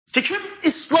Seçim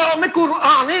İslam'ı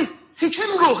Kur'an'ı, seçim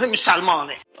ruhu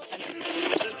Müslüman'ı.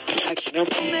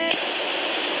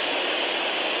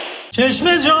 چشم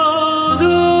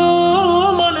جادو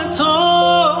مال تو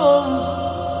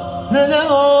دل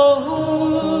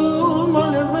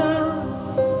مال من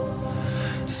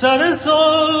سر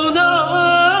سودا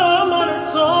مال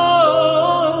تو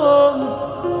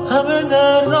همه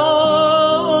دردا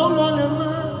مال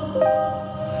من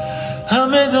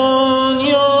همه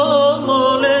دنیا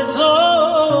مال تو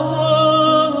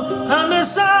همه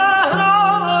صحرا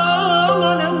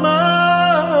مال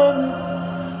من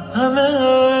همه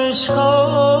عشقا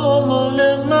مال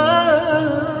من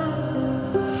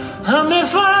همه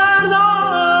فردا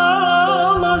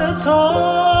مال تو.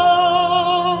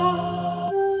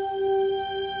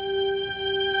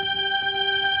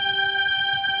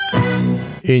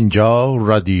 اینجا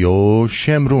رادیو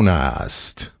شمرون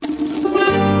است.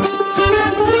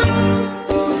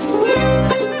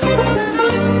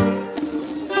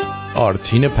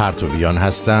 آرتین پرتویان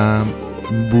هستم،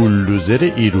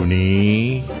 بولدوزر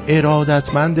ایرونی،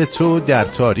 ارادتمند تو در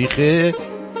تاریخ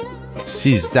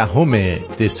 13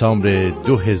 دسامبر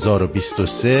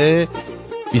 2023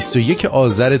 21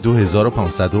 آذر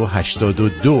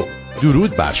 2582.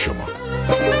 درود بر شما.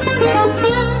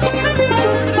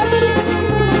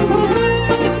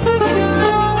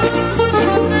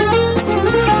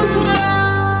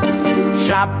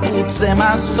 شب بود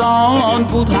زمستان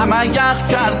بود همه یخ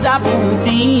کرده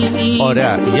بودی.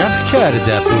 آره یخ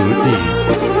کرده بودی.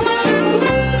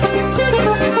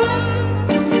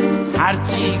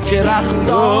 هرچی که رخت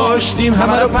داشتیم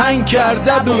همه رو پنگ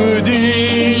کرده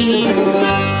بودی.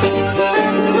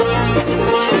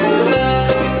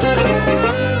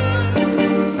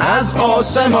 از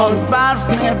آسمان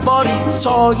برف مباری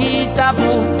ساییده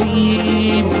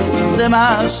بودیم.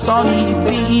 زمستانی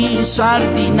بی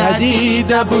سردی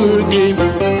ندیده بودیم.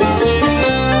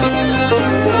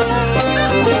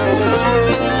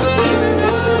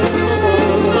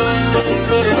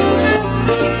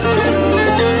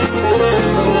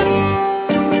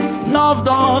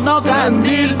 ناودانا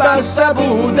قندیل بسته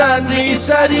بودن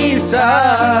ریسه ریسه.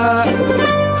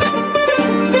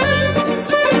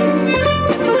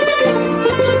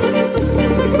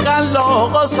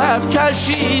 قلاغا صف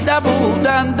کشیده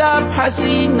بودن در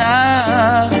پسینه.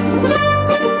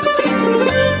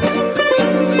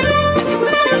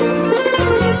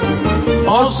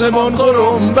 آسمان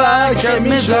گرنبک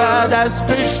میزد از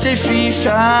پشت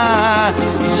شیشه.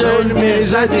 ظلم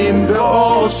زدیم به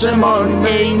آسمان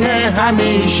عین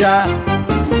همیشه.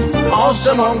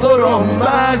 آسمان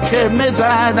گرنبک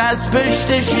میزد از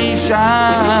پشت شیشه.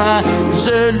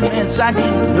 ظلم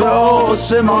زدیم به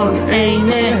آسمان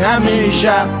عین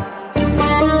همیشه.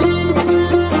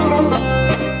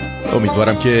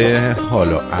 امیدوارم که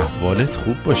حال و احوالت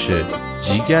خوب باشه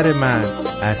جیگر من،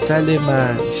 عسل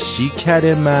من،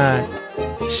 شیکر من،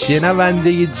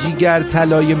 شنونده جیگر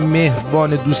طلای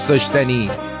مهربان دوست داشتنی.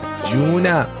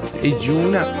 جونم ای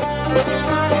جونم.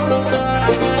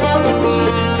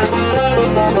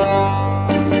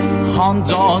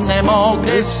 خاندان ما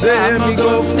قصه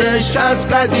میگفتش از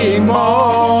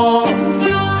قدیما.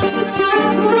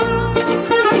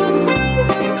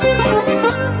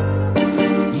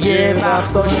 یه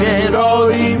وقتا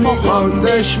شعرایی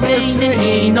مخاندش بین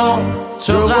اینا.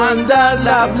 چوغن در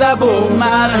لب لب و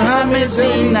مرهم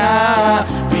زینه.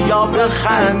 بیا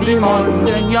بخندیم آن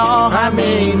دنیا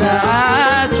همینه.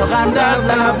 چوغن در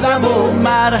لب لب و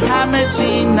مرهم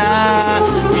زینه.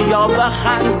 بیا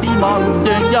بخندیم آن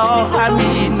دنیا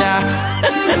همینه.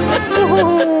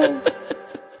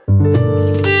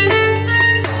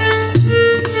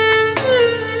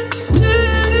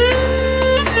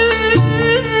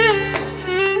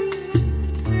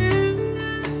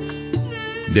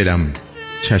 دلم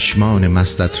چشمان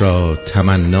مستت را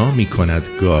تمنا می کند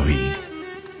گاهی.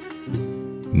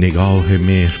 نگاه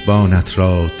مهربانت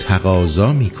را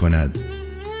تقاضا می کند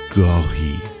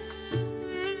گاهی.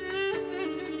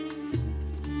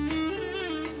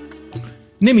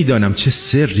 نمیدانم چه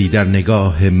سری در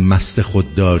نگاه مست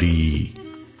خود داری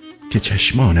که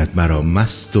چشمانت مرا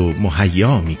مست و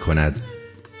مهیا می کند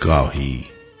گاهی.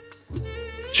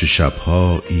 چه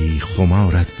شبهایی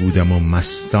خمارت بودم و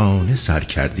مستانه سر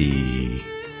کردی.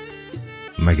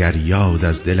 مگر یاد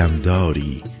از دلم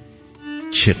داری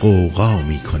چه غوغا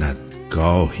می کند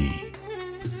گاهی.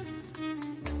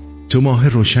 تو ماه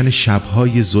روشن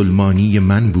شبهای ظلمانی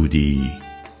من بودی.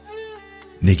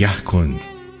 نگه کن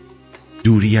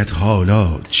دوریت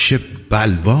حالا چه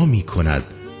بلوا می کند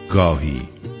گاهی.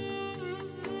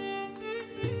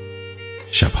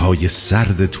 شبهای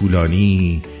سرد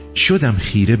طولانی شدم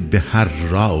خیره به هر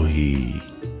راهی.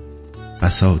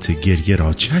 بساط گریه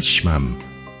را چشمم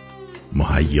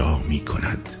مهیا می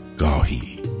کند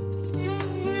گاهی.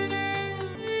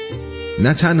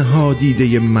 نه تنها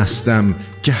دیده مستم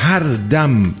که هر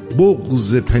دم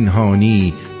بغض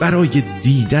پنهانی برای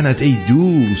دیدنت ای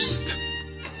دوست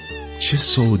چه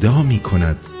سودا می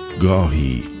کند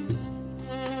گاهی.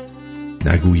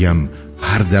 نگویم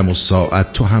هر دم و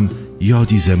ساعت تو هم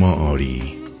یادی ز ما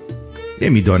آری،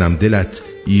 نمیدانم دلت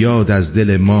یاد از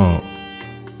دل ما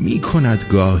می کند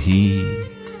گاهی.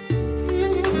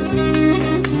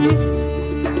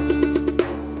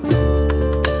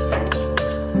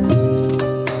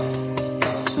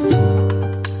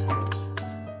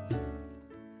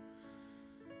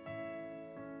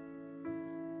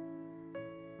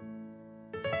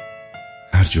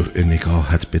 هر جرعه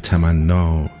نگاهت به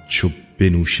تمنا چو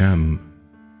بنوشم،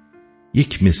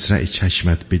 یک مصرع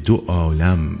چشمت به دو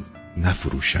عالم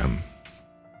نفروشم.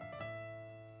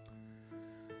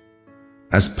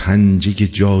 از پنجه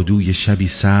جادوی شبی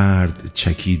سرد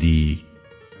چکیدی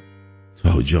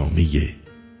تا جامه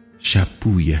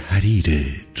شب‌بوی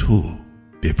حریر تو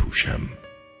بپوشم.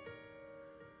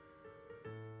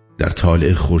 در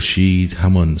طالع خورشید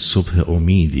همان صبح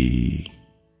امیدی،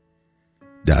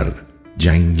 در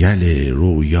جنگل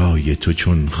رویای تو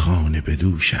چون خانه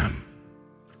بدوشم.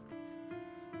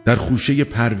 در خوشه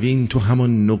پروین تو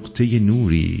همان نقطه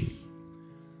نوری،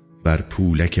 بر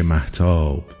پولک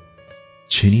مهتاب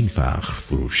چنین فخر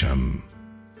فروشم.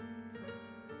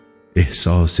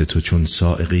 احساس تو چون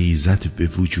صاعقه‌ای زد به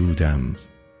وجودم،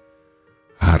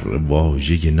 هر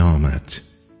واژه نامت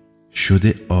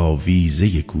شده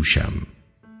آویزه گوشم.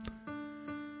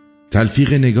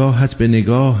 تلفیق نگاهت به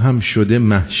نگاه هم شده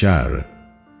محشر،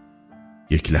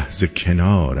 یک لحظه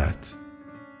کنارت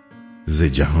ز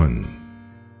جهان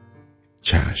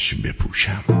چشم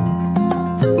بپوشم.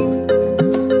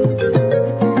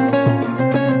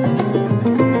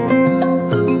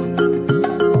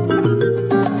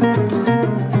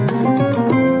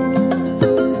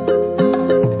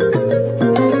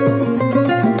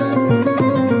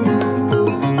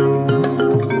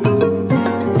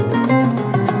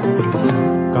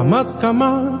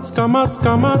 Կամաց, կամաց,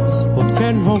 կամաց,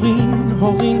 ոտքեն հողին,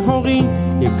 հողին, հողին,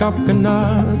 եկավ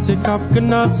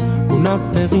գնաց,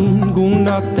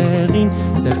 գունատեղին,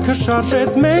 ձերքը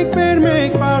շարժեց մեկ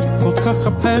բար, ոտքը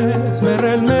խփեց,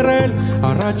 մերել,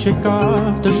 առաջ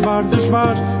եկավ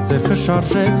դժվար, ձերքը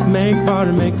շարժեց մեկ բար,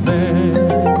 մեկ վեր,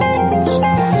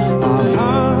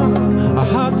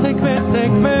 ահա թեքվեց,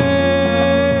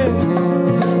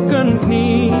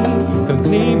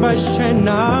 կնկնի, բայց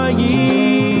չնայի,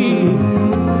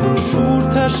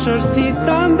 շուրթը շրթից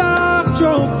դանդաղ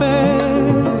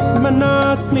ճոկվեց,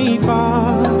 մնաց մի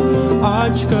պահ,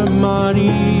 աչքը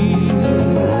մարի,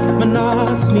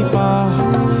 մնաց մի պահ,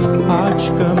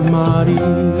 աչքը մարի.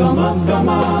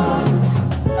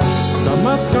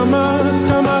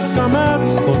 Կամաց,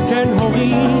 ոտքեն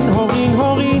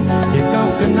հողին, եկավ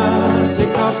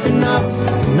գնաց,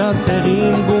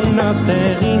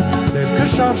 գունատեղին, ձերքը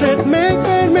շարժեց մեկ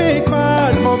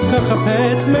բար, ոտքը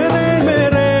խփեց,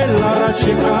 մերել, առաջ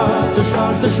եկավ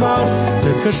դժվար,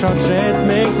 ձերքը շարժեց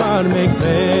մեկ բար, մեկ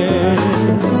վեր,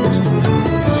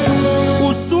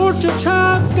 ու սուրճը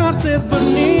չած կարծես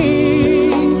բռնի,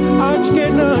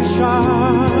 աչքերը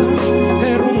շարժ,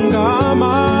 հեռուն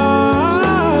գամած,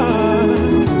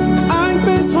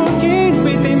 այնպես հոգին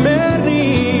պիտի մեռի,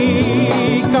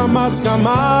 կամաց, եկավ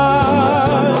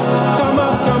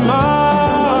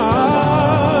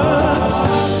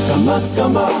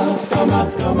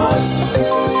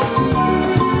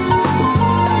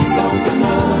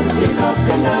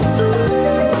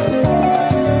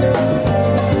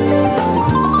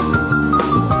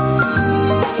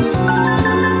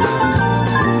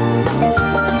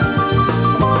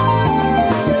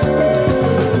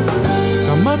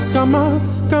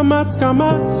գնաց,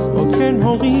 կամաց, ոտքեն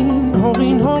հողին,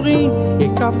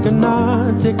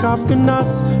 եկավ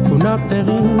գնաց,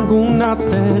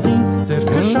 գունատեղին,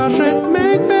 ձերքը շարժեց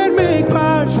մեկ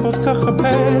բար, ոտքը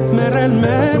խփեց,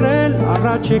 մերել,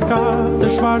 առաջ եկավ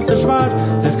դժվար,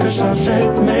 ձերքը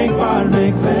շարժեց մեկ բար,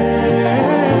 մեկ վեր,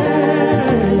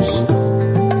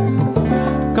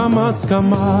 կամաց,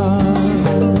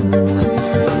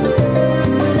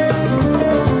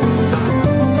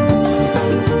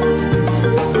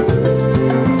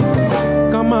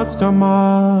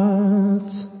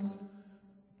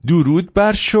 درود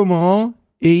بر شما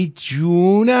ای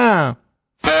جونم.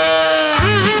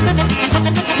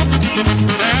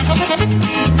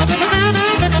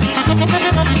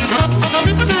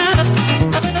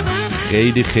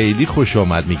 خیلی خیلی خوش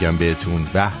آمد میگم بهتون.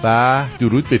 به به،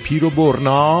 درود به پیر و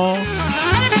برنا.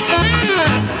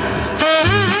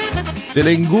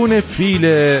 دلنگون فیل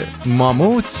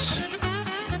ماموت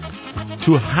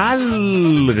تو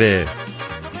حلق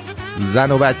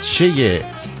زن و بچه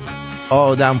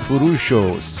آدم فروش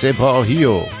و سپاهی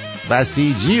و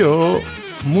بسیجی و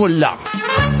ملا.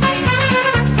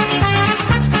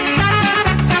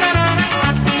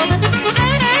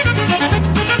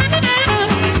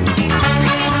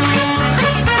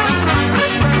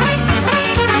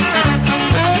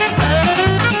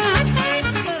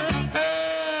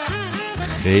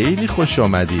 خیلی خوش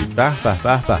آمدید. به به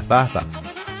به به به به.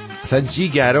 اصلا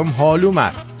جیگرم حال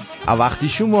اومد. وقتی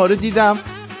شما رو دیدم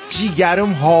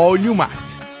جیگرم حال اومد.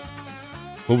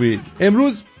 خوبید.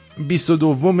 امروز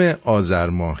 22 آذر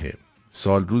ماهه،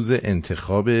 سال روز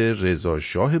انتخاب رضا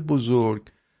شاه بزرگ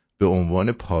به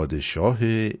عنوان پادشاه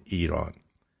ایران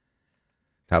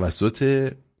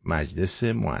توسط مجلس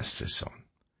مؤسسان.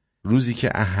 روزی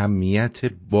که اهمیت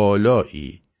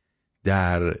بالایی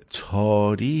در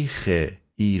تاریخ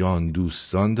ایران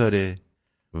دوستان داره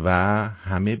و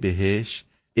همه بهش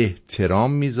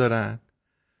احترام میذارن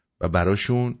و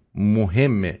براشون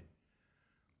مهمه.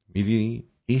 میدونی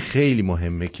این خیلی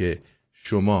مهمه که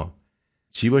شما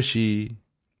چی باشی؟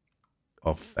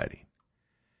 آفرین،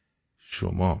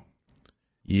 شما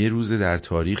یه روز در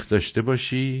تاریخ داشته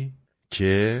باشی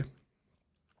که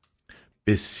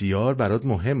بسیار برات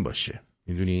مهم باشه.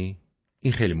 میدونی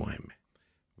این خیلی مهمه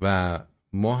و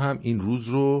ما هم این روز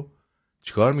رو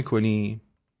چیکار میکنیم؟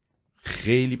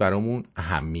 خیلی برامون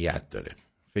اهمیت داره.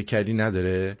 فکر کردی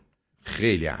نداره؟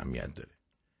 خیلی اهمیت داره.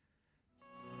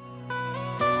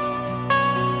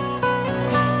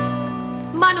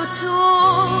 من و تو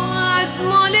از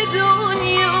مال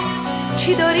دنیا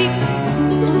چی داریم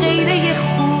غیره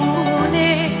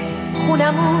خونه؟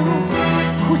 خونمون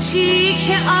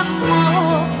کوچیک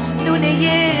اما دونه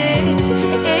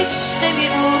عشق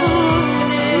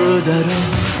میمونه. رو در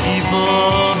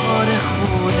دیوار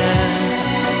خونه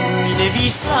می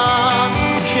نویسم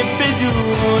که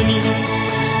بدونی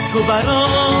تو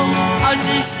برام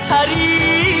عزیزترینی،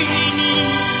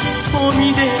 تو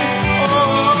امید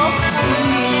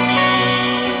آخرینی.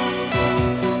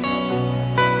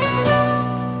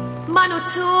 من و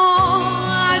تو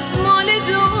از مال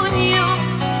دنیا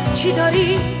چی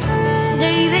داری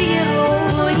غیره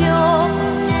رویا؟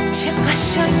 چه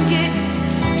قشنگه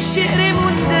شعر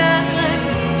موندن،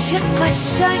 چه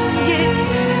قشنگه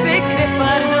فکر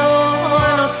فردا.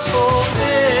 من و تو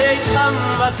ای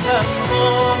هموطن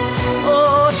ها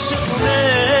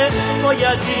عاشقونه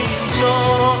باید اینجا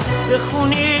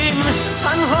بخونیم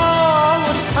تنها و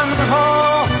تنها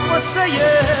واسه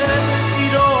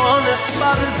ایران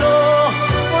فردا،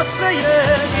 واسه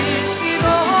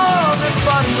ایران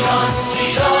فردا.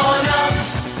 ایرانم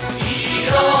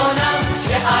ایرانم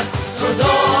که از تو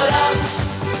دارم،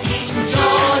 این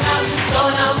جانم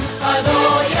جانم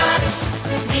فدایت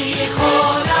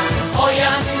میخوانم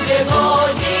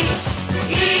آیندگانی.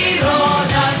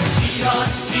 ایرانم ایران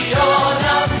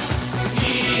ایرانم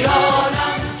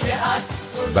ایرانم که از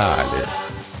تو دارم. بله،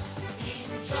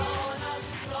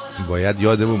 باید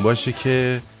یادمون باشه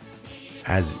که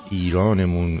از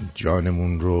ایرانمون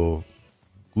جانمون رو،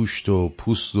 گوشت و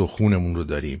پوست و خونمون رو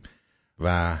داریم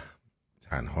و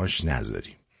تنهاش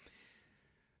نذاریم.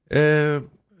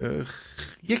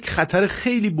 یک خطر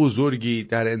خیلی بزرگی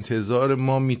در انتظار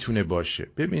ما میتونه باشه.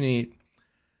 ببینید،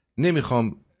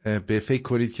 نمیخوام به فکر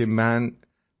کنید که من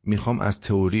میخوام از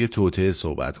تئوری توطئه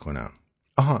صحبت کنم.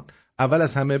 اول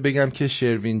از همه بگم که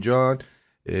شروین جان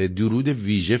درود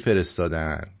ویژه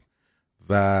فرستادن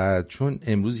و چون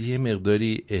امروز یه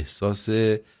مقداری احساس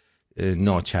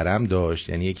ناچرم داشت،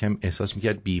 یعنی یکم احساس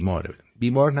میکرد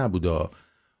بیمار نبودا،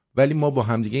 ولی ما با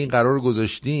همدیگه این قرار رو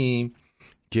گذاشتیم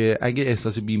که اگه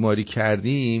احساس بیماری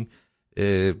کردیم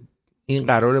این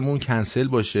قرارمون کنسل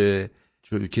باشه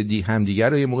که همدیگه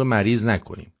رو یه موقع مریض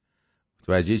نکنیم.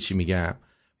 توجه چی میگم؟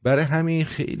 برای همین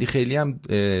خیلی خیلی هم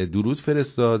درود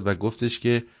فرستاد و گفتش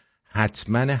که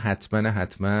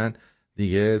حتما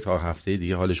دیگه تا هفته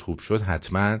دیگه حالش خوب شد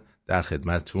حتما در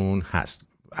خدمتون هست.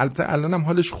 البته الان هم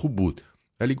حالش خوب بود،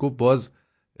 ولی گفت باز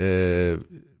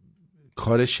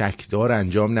کار شکدار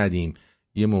انجام ندیم،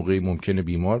 یه موقعی ممکنه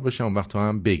بیمار باشم اون وقت تو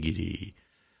هم بگیری.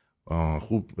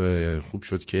 خوب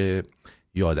شد که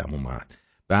یادم اومد.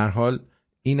 به هر حال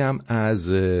اینم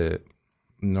از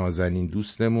نازنین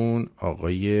دوستمون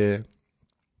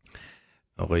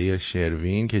آقای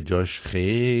شروین که جاش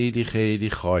خیلی خیلی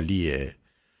خالیه.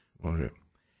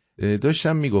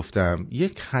 داشتم میگفتم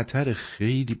یک خطر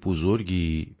خیلی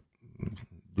بزرگی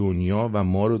دنیا و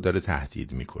ما رو داره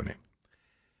تهدید میکنه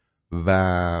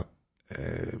و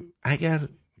اگر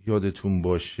یادتون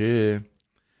باشه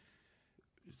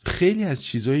خیلی از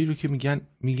چیزایی رو که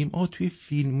میگیم توی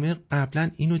فیلم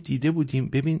قبلا اینو دیده بودیم،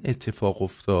 ببین اتفاق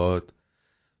افتاد.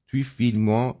 توی فیلم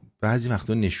ها بعضی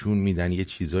وقتا نشون میدن یه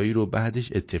چیزایی رو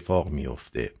بعدش اتفاق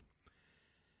میفته.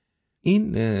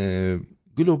 این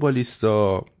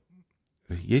گلوبالیستا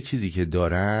یه چیزی که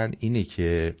دارن اینه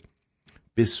که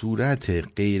به صورت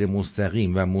غیر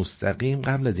مستقیم و مستقیم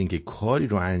قبل از اینکه کاری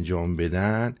رو انجام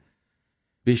بدن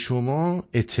به شما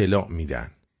اطلاع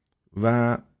میدن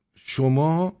و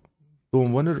شما به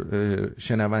عنوان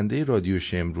شنونده رادیو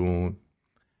شمرون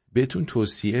بهتون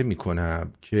توصیه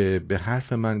میکنم که به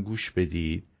حرف من گوش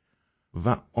بدید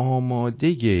و آماده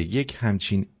یک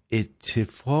همچین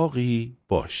اتفاقی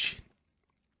باشید.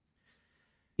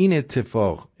 این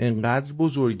اتفاق انقدر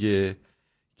بزرگه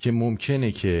که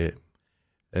ممکنه که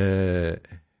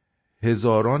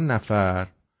هزاران نفر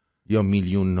یا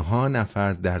میلیون ها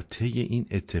نفر در طی این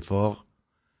اتفاق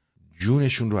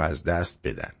جونشون رو از دست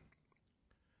بدن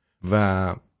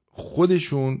و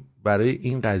خودشون برای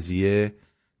این قضیه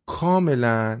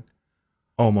کاملا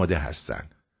آماده هستن.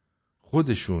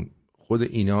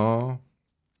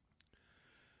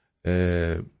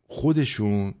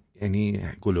 خودشون یعنی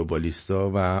گلوبالیستا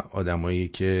و آدمایی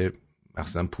که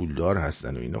مثلا پولدار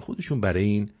هستن و اینا، خودشون برای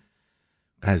این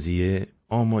قضیه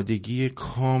آمادگی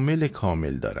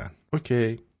کامل دارن.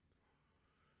 اوکی،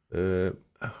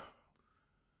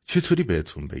 چطوری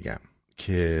بهتون بگم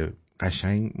که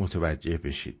قشنگ متوجه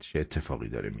بشید چه اتفاقی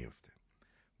داره میفته؟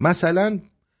 مثلا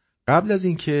قبل از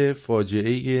اینکه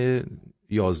فاجعه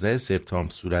 11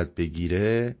 سپتامبر صورت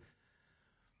بگیره،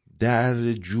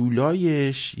 در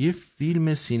جولایش یه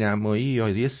فیلم سینمایی یا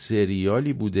یه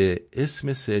سریالی بوده،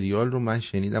 اسم سریال رو من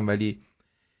شنیدم ولی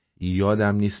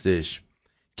یادم نیستش،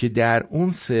 که در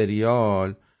اون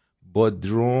سریال با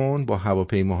درون، با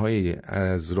هواپیماهای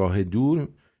از راه دور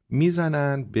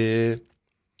میزنن به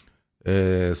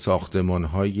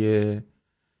ساختمان‌های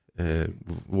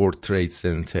World Trade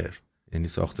Center، یعنی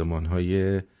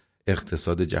ساختمان‌های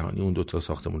اقتصاد جهانی، اون دوتا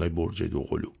ساختمان‌های برج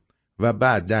دوقلو. و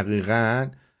بعد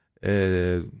دقیقاً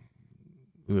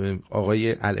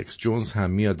آقای الکس جونز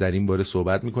هم میاد در این باره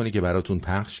صحبت میکنه که براتون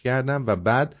پخش کردم و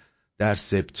بعد در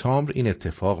سپتامبر این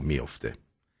اتفاق میفته.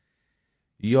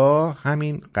 یا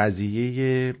همین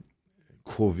قضیه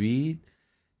کووید،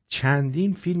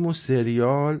 چندین فیلم و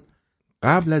سریال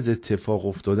قبل از اتفاق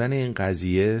افتادن این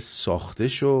قضیه ساخته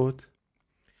شد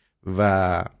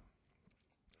و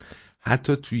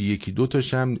حتی توی یکی دو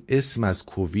تاش هم اسم از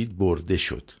کووید برده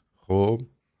شد. خب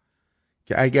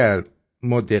که اگر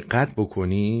ما دقت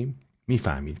بکنیم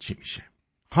میفهمید چی میشه.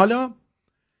 حالا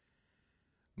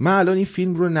من الان این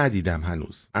فیلم رو ندیدم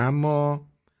هنوز، اما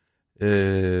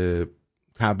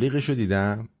تبلیغش رو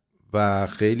دیدم و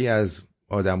خیلی از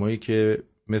آدمایی که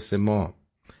مثل ما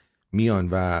میان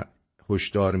و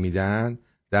هشدار میدن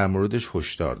در موردش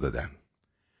هشدار دادن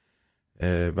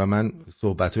و من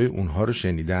صحبت‌های اونها رو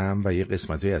شنیدم و یه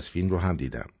قسمت‌های از فیلم رو هم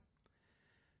دیدم.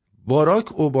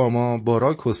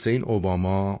 باراک حسین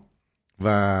اوباما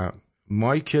و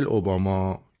مایکل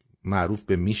اوباما، معروف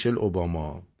به میشل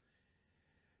اوباما،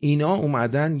 اینا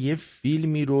اومدن یه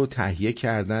فیلمی رو تهیه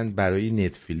کردن برای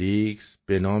نتفلیکس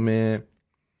به نام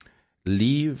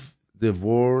Leave the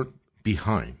World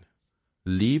Behind.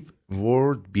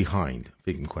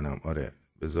 فکر میکنم آره،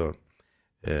 بذار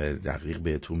دقیق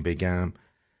بهتون بگم.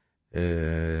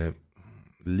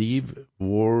 Leave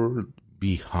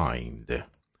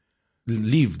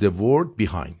the world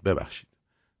behind. ببخشید،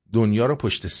 دنیا رو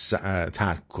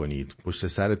ترک کنید، پشت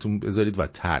سرتون بذارید و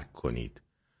ترک کنید.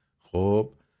 خب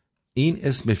این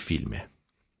اسم فیلمه.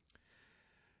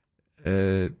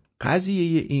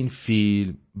 قضیه این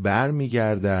فیلم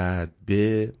برمیگردد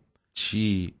به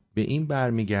چی؟ به این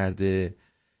برمیگرده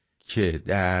که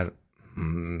در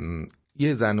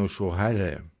یه زن و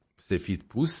شوهر سفید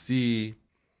پوستی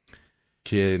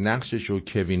که نقششو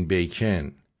کوین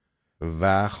بیکن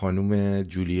و خانم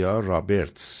جولیا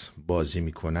رابرتس بازی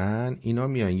میکنن، اینا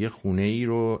میان یه خونه ای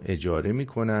رو اجاره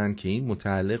میکنن که این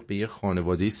متعلق به یه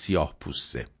خانواده سیاه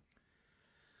پوسته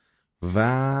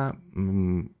و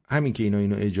همین که اینا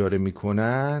اینو اجاره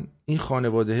میکنن، این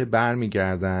خانواده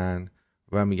برمیگردن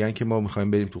و میگن که ما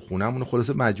میخوایم بریم تو خونه‌مون،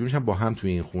 خلاصه مجبور میشن با هم تو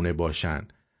این خونه باشن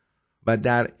و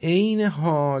در عین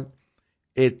حال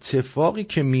اتفاقی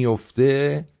که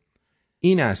میفته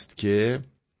این است که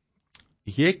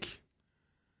یک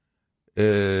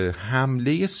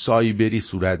حمله سایبری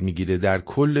صورت میگیره در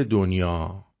کل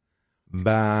دنیا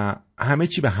و همه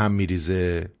چی به هم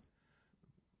میریزه.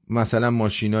 مثلا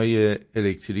ماشینای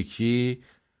الکتریکی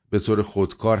به طور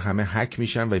خودکار همه هک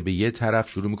میشن و به یه طرف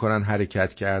شروع میکنن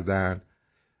حرکت کردن.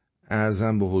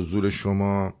 عرضم به حضور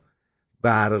شما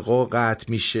برقا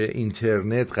قطع میشه،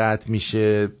 اینترنت قطع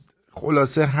میشه،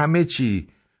 خلاصه همه چی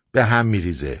به هم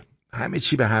میریزه، همه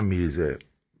چی به هم میریزه.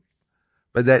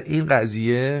 و در این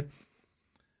قضیه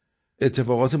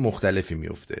اتفاقات مختلفی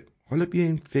میفته. حالا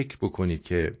بیاین فکر بکنید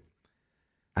که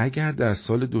اگر در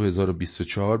سال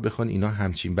 2024 بخوان اینا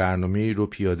همچین برنامه‌ای رو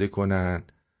پیاده کنن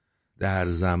در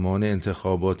زمان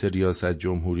انتخابات ریاست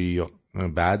جمهوری یا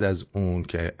بعد از اون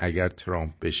که اگر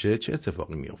ترامپ بشه، چه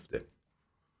اتفاقی میفته؟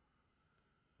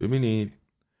 ببینید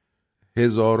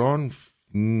هزاران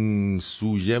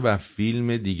سوژه و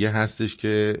فیلم دیگه هستش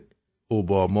که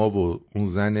اوباما و اون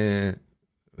زن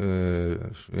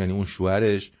یعنی اون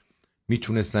شوهرش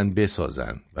میتونستن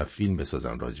بسازن و فیلم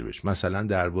بسازن راجبش. مثلا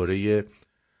درباره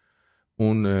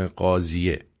اون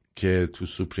قاضیه که تو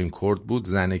سوپریم کورت بود،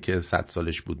 زنه که 100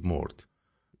 سالش بود مرد،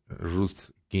 روت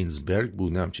گینزبرگ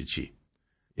بود، نم چی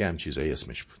یه هم چیزایی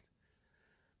اسمش بود.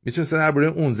 میتونستن درباره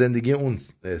اون زندگی اون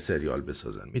سریال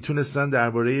بسازن، میتونستن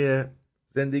درباره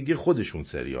زندگی خودشون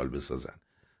سریال بسازن،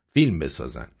 فیلم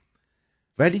بسازن.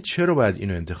 ولی چرا باید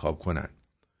اینو انتخاب کنن؟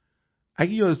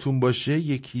 اگه یادتون باشه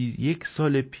یک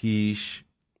سال پیش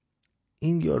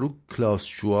این یارو کلاس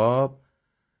شواب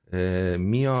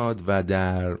میاد و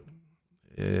در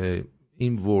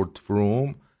این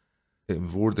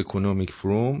ورد اکونومیک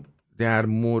فروم در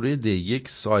مورد یک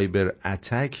سایبر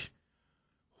اتک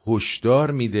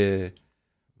هشدار میده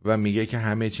و میگه که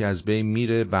همه چی از بین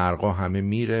میره، برقا همه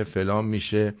میره، فلان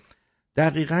میشه.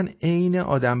 دقیقاً عین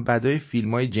آدم بدای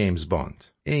فیلمای جیمز باند،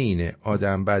 عین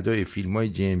آدم بدای فیلمای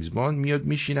جیمز باند میاد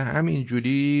میشینه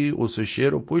همینجوری اسوشه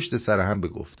رو پشت سر هم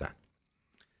بگفتن.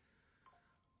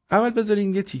 اول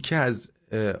بذارین یه تیکه از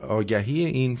آگهی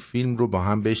این فیلم رو با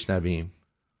هم بشنویم.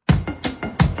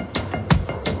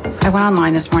 I went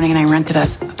online this morning and I rented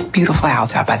us a beautiful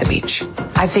house out by the beach.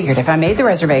 I figured if I made the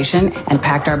reservation and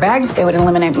packed our bags, it would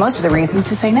eliminate most of the reasons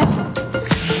to say no.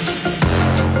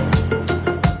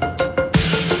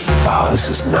 Oh, this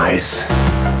is nice.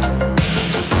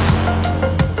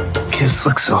 Kids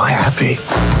look so happy.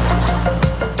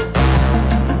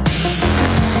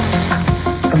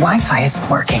 The Wi-Fi isn't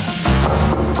working.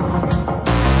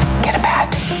 Get a pad.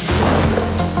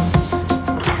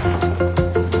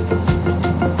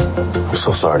 I'm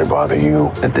so sorry to bother you,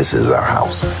 but this is our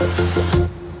house.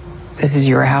 This is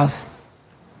your house?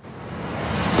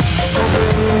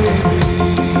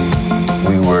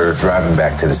 We were driving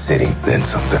back to the city, then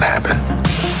something happened.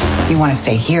 You want to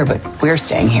stay here, but we're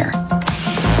staying here.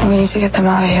 We need to get them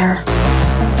out of here.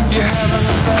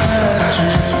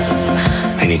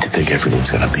 I need to think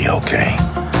everything's gonna be okay.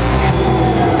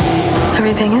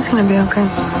 Everything is gonna be okay,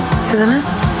 isn't it?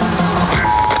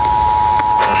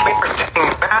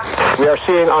 We are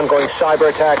seeing ongoing cyber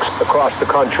attacks across the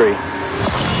country.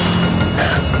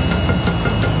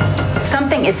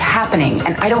 Something is happening,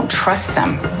 and I don't trust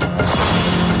them.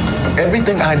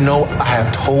 Everything I know, I have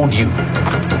told you.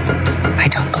 I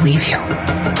don't believe you.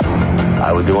 I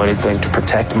would do anything to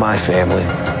protect my family.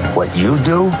 What you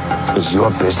do is your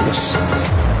business.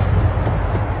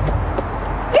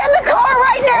 Get in the car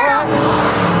right now!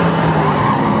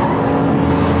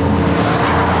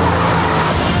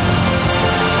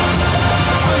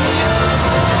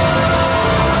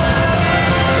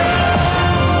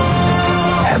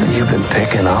 Haven't you been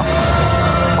picking up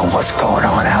on what's going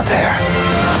on out there?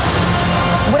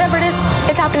 Whatever it is,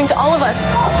 it's happening to all of us.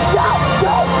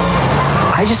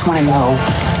 I just want to know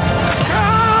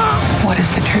what is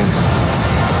the truth.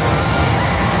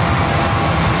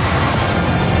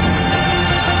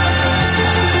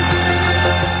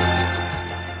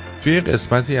 توی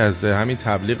قسمتی از همین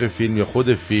تبلیغ فیلم یا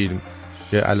خود فیلم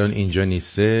که الان اینجا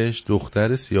نیستش،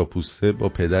 دختر سیاه‌پوسته با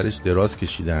پدرش دراز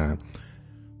کشیدن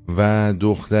و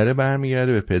دختره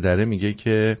برمیگرده به پدره میگه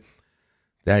که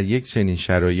در یک چنین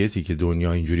شرایطی که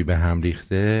دنیا اینجوری به هم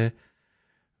ریخته،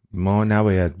 ما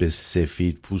نباید به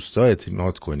سفید پوستا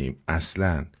اعتماد کنیم،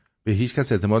 اصلا به هیچ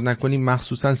کس اعتماد نکنیم،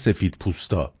 مخصوصا سفید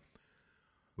پوستا.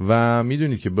 و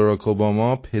میدونید که باراک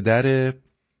اوباما پدر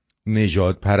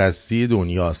نژاد پرستی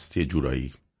دنیاست یه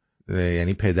جورایی،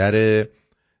 یعنی پدر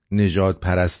نژاد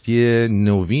پرستی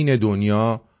نوین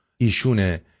دنیا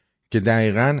ایشونه که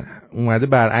دقیقاً اومده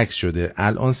برعکس شده.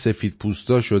 الان سفید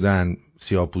پوستا شدن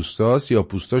سیاه پوستا، سیاه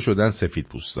پوستا شدن سفید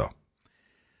پوستا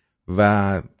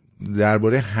و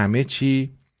درباره همه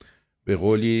چی به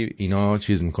قولی اینا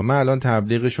چیز میکنم. من الان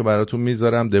تبلیغشو براتون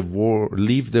میذارم.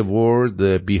 Leave the world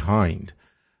behind.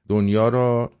 دنیا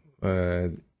رو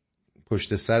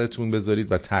پشت سرتون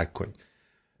بذارید و ترک کنید.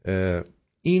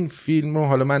 این فیلم رو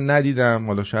حالا من ندیدم،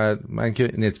 حالا شاید من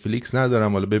که نتفلیکس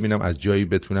ندارم، حالا ببینم از جایی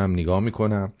بتونم نگاه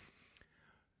میکنم.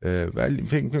 ولی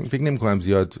فکر نمی کنم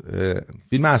زیاد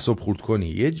فیلم اعصاب خورد کنی.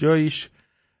 یه جاییش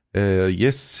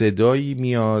یه صدایی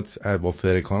میاد با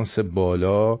فرکانس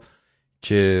بالا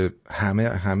که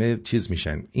همه چیز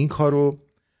میشن. این کارو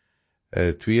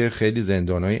توی خیلی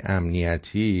زندانهای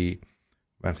امنیتی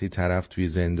وقتی طرف توی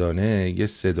زندانه یه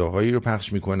صداهایی رو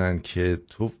پخش میکنن که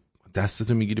تو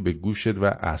دستتو میگیری به گوشت و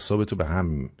اعصابتو به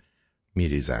هم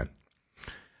میریزن.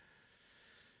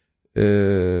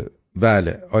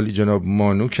 بله عالی جناب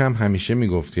مانوک هم همیشه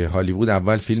میگفت که هالیوود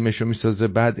اول فیلمشو میسازه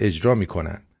بعد اجرا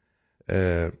میکنن.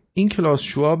 این کلاس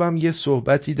شواب هم یه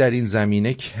صحبتی در این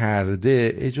زمینه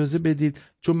کرده. اجازه بدید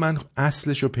چون من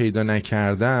اصلشو پیدا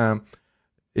نکردم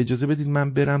اجازه بدید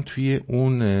من برم توی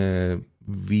اون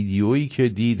ویدیویی که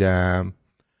دیدم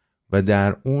و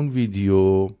در اون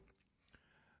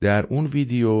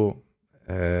ویدیو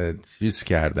چیز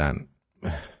کردن.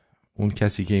 اون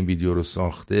کسی که این ویدیو رو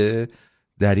ساخته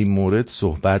در این مورد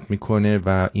صحبت میکنه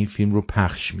و این فیلم رو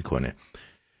پخش میکنه.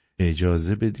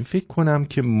 اجازه بدیم فکر کنم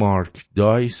که مارک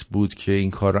دایس بود که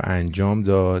این کار رو انجام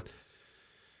داد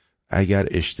اگر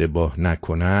اشتباه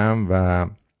نکنم و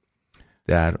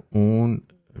در اون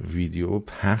ویدیو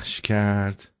پخش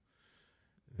کرد.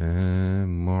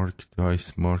 مارک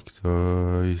دایس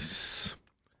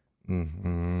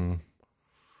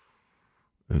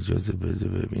اجازه بده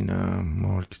ببینم.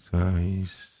 مارک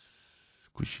دایس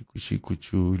کوچی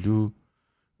کوچولو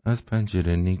از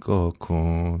پنجره نگاه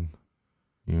کن.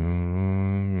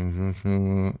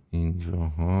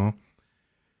 اینجاها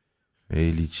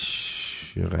خیلی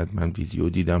چقدر من ویدیو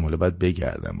دیدم حالا باید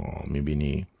بگردم.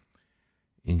 میبینی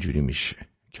اینجوری میشه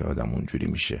که آدم اونجوری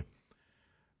میشه.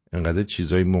 انقدر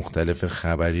چیزای مختلف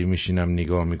خبری میشینم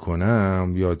نگاه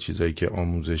میکنم یا چیزایی که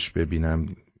آموزش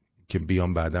ببینم که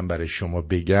بیام بعدم برای شما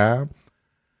بگم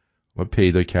و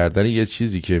پیدا کردن یه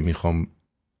چیزی که میخوام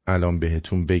الان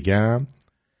بهتون بگم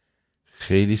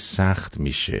خیلی سخت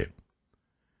میشه.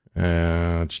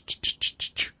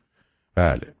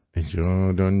 بله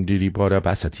دیری باره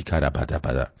بساتی کرا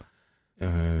پدا.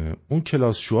 اون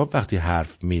کلاس شواب وقتی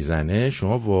حرف میزنه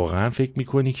شما واقعا فکر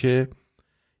میکنی که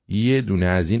یه دونه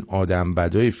از این آدم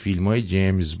بدای فیلم های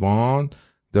جیمز باند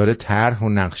داره طرح و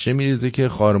نقشه میریزه که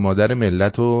خار مادر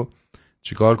ملت رو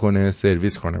چیکار کنه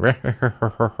سرویس کنه.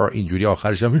 اینجوری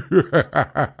آخرش هم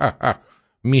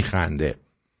میخنده.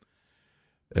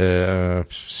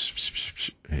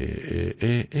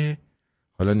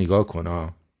 حالا نگاه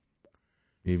کن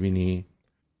میبینی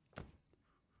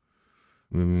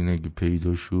اگه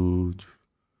پیدا شد.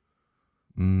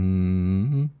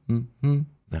 نه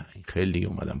این خیلی دیگه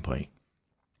اومدم پایین.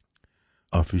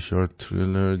 آفیشال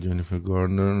تریلر جنیفر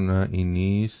گاردنر. نه این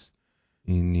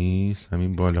نیست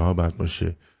همین بالاها باید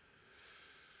باشه.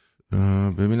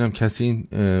 ببینم کسی این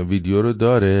ویدیو رو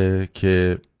داره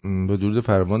که به درود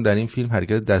فراوان در این فیلم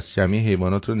حرکت دست جمعی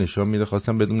حیوانات رو نشان میده.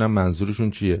 خواستم بدونم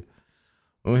منظورشون چیه.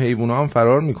 اون حیوونا هم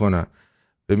فرار میکنن.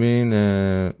 ببین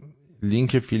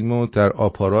لینک فیلمو در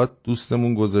آپارات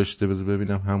دوستمون گذاشته. بذار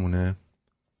ببینم همونه.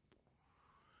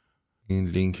 این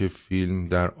لینک فیلم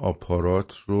در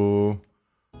آپارات رو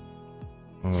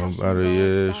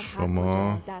برای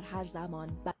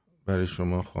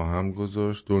شما خواهم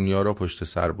گذاشت. دنیا را پشت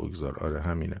سر بگذار. آره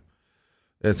همینه.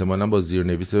 احتمالاً با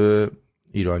زیرنویس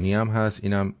ایرانی هم هست.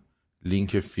 اینم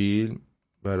لینک فیلم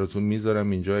براتون میذارم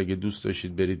اینجا اگه دوست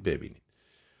داشتید برید ببینید.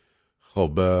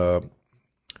 خب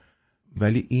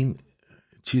ولی این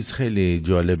چیز خیلی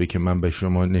جالبه که من به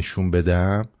شما نشون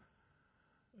بدم.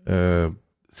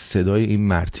 صدای این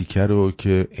مرتیکه رو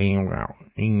که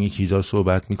این چیزا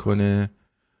صحبت میکنه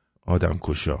آدم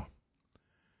کشا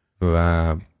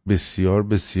و بسیار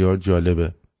بسیار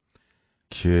جالبه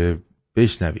که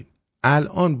بشنوید.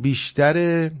 الان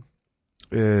بیشتر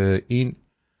این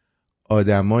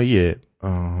آدمای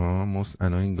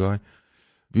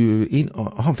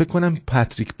فکر کنم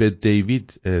پاتریک بت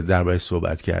دیوید درباره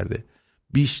صحبت کرده.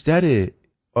 بیشتر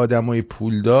آدمای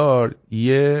پولدار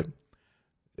یه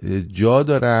جا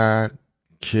دارن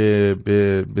که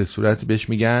به صورت بهش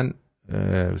میگن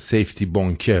سیفتی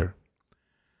بانکر.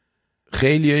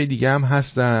 خیلی های دیگه هم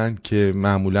هستن که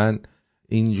معمولاً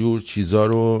اینجور چیزا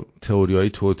رو تئوریای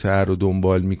توتر رو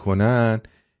دنبال میکنن.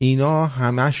 اینا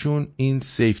همشون این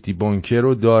سیفتی بانکر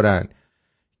رو دارن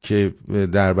که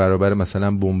در برابر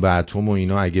مثلا بمب اتم و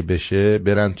اینا اگه بشه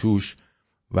برن توش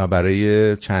و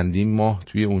برای چندین ماه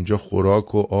توی اونجا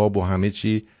خوراک و آب و همه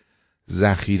چی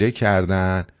ذخیره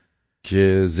کردن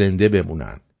که زنده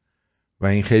بمونن و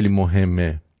این خیلی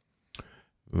مهمه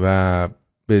و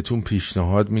بهتون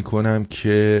پیشنهاد میکنم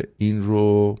که این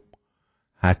رو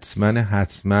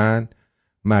حتما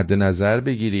مد نظر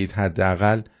بگیرید.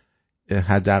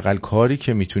 حداقل کاری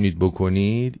که میتونید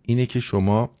بکنید اینه که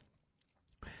شما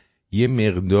یه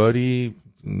مقداری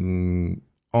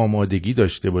آمادگی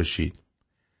داشته باشید.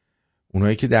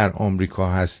 اونایی که در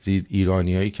آمریکا هستید،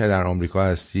 ایرانیایی که در آمریکا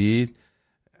هستید،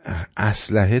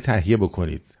 اسلحه تهیه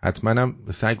بکنید. حتما هم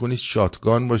سعی کنید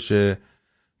شاتگان باشه،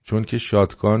 چون که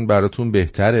شاتگان براتون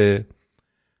بهتره.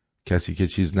 کسی که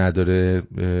چیز نداره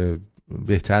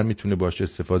بهتر میتونه باشه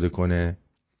استفاده کنه.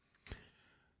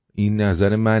 این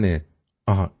نظر منه.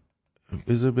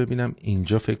 بذار ببینم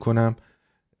اینجا فکر کنم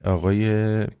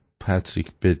آقای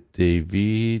پاتریک بت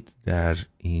دیوید در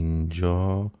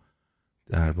اینجا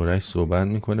درباره‌اش صحبت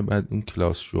میکنه. بعد اون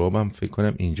کلاس شواب هم فکر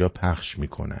کنم اینجا پخش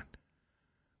میکنن.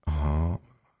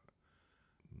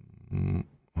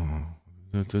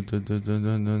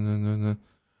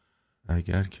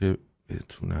 اگر که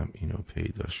بتونم اینو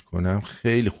پیداش کنم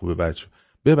خیلی خوبه بچه.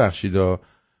 ببخشید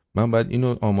من باید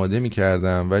اینو آماده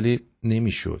میکردم ولی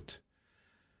نمیشد.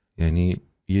 یعنی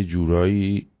یه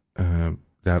جورایی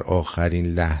در آخرین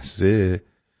لحظه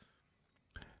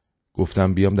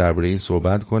گفتم بیام درباره این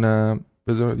صحبت کنم.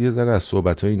 بذار یه ذره از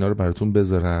صحبت‌های اینا رو براتون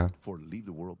بذارم.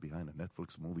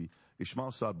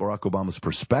 Ishmael sought Barack Obama's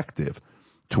perspective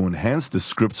to enhance the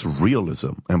script's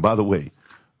realism. And by the way,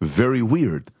 very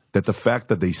weird that the fact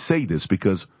that they say this,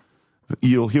 because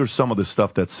you'll hear some of the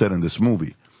stuff that's said in this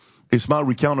movie. Ishmael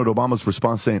recounted Obama's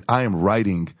response saying, I am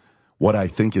writing what I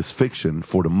think is fiction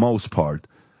for the most part.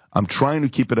 I'm trying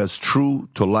to keep it as true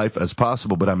to life as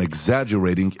possible, but I'm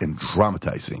exaggerating and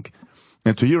dramatizing.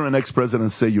 And to hear an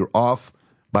ex-president say you're off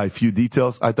by a few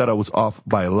details, I thought I was off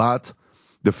by a lot.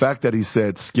 The fact that he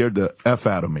said scared the F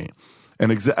out of me. And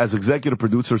as executive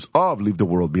producers of Leave the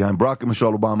World Behind, Barack and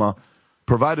Michelle Obama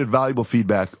provided valuable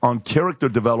feedback on character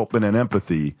development and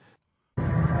empathy.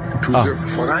 To the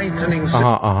frightening...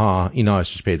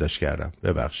 ایناش پیداش کردم.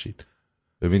 ببخشید.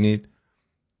 ببینید.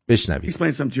 بشنوید.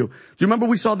 Explain something to you. Do you remember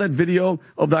we saw that video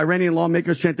of the Iranian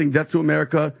lawmakers chanting death to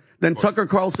America? Then Tucker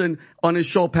Carlson on his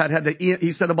show, Pat,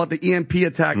 he said about the EMP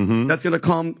attack that's going to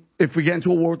come if we get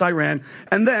into a war with Iran.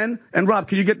 And Rob,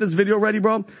 can you get this video ready,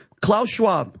 bro? Klaus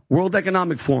Schwab, World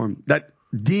Economic Forum, that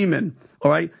demon,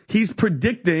 all right? He's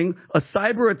predicting a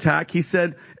cyber attack. He said,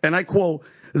 and I quote,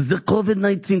 the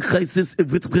COVID-19 crisis,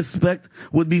 with respect,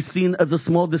 would be seen as a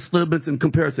small disturbance in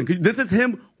comparison. This is him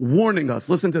warning us.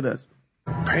 Listen to this.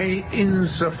 Pay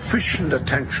insufficient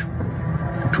attention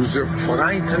to the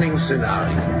frightening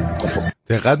scenario.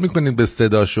 دقت میکنید به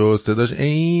صداش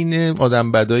عین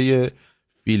آدم بدای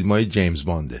فیلم‌های جیمز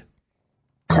بانده.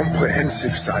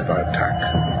 Comprehensive cyber attack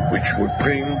which would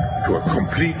bring to a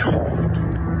complete halt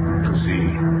to the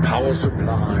power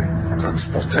supply,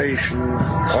 transportation,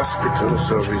 hospital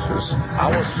services,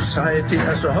 our society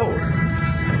as a whole.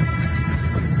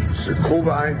 The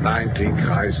COVID-19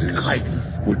 crisis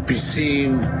would be seen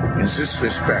in this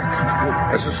respect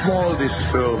as a small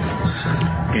disturbance.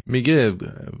 میگه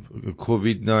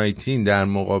کووید 19 در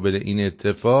مقابل این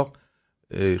اتفاق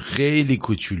خیلی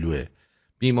کوچولوه.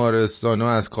 بیمارستان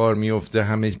ها از کار میفته،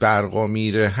 همه برقا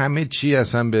میره، همه چی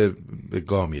اصلا به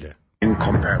گا میره. In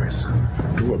comparison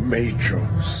to a major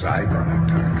cyber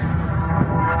attack.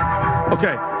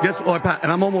 Okay, guess what, Pat?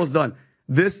 And I'm almost done.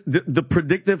 The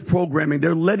predictive programming,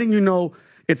 they're letting you know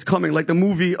it's coming. Like the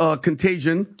movie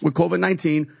Contagion with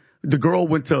COVID-19, the girl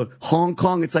went to Hong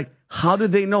Kong. It's like, how do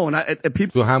they know? And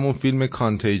people... تو همون فیلم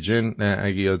کانتیجن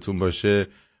اگه یادتون باشه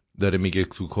داره میگه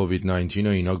تو کووید 19 و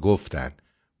اینا گفتن.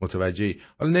 متوجهی؟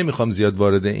 حالا نمیخوام زیاد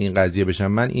وارد این قضیه بشم.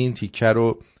 من این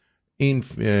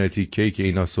تیکه‌ای که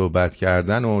اینا صحبت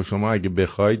کردن و شما اگه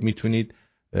بخواید میتونید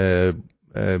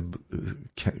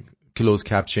کلوز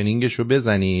کپشنینگش رو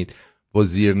بزنید با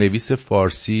زیرنویس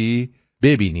فارسی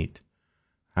ببینید.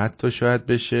 حتی شاید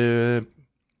بشه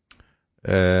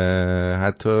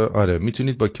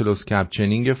میتونید با کلوز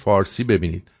کپشنینگ فارسی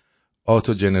ببینید.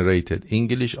 auto generated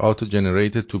English auto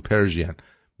generated to Persian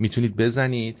میتونید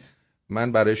بزنید.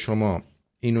 من برای شما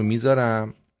اینو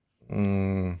میذارم.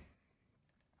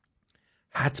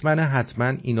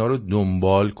 حتما اینا رو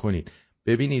دنبال کنید.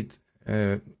 ببینید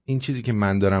این چیزی که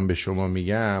من دارم به شما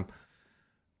میگم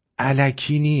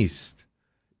الکی نیست.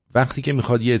 وقتی که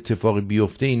میخواد یه اتفاقی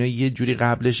بیفته اینا یه جوری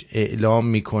قبلش اعلام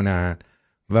میکنن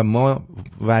و ما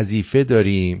وظیفه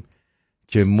داریم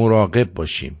که مراقب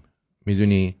باشیم.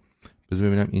 میدونی؟ بذار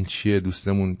ببینم این چیه.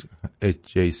 دوستمون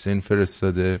جیسن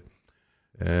فرستاده.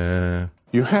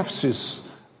 You have this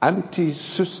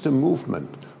anti-system movement.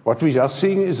 What we are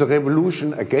seeing is a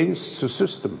revolution against the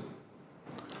system.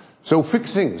 So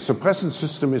fixing the present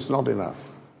system is not enough.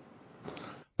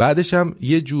 بعدش هم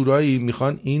یه جورایی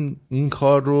میخوان این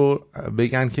کار رو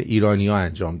بگن که ایرانی‌ها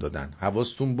انجام دادن.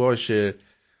 حواستون باشه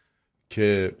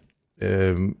که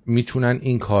میتونن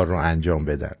این کار رو انجام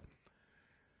بدن.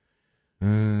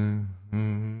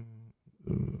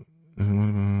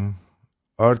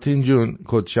 آرتین جون،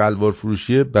 کت شلوار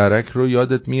فروشی برک رو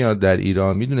یادت میاد در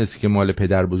ایران؟ میدونستی که مال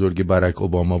پدر بزرگ برک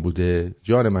اوباما بوده؟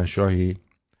 جان من شاهی.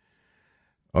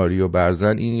 آریو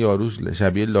برزن، این یارو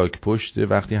شبیه لاک پشته،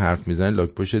 وقتی حرف میزنه لاک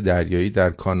پشت دریایی. در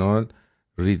کانال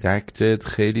ریدکتد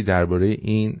خیلی درباره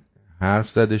این حرف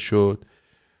زده شد.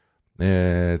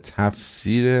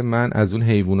 تفسیر من از اون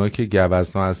حیوونا که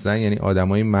گوزنا هستن، یعنی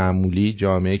آدمای معمولی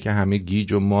جامعه که همه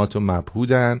گیج و مات و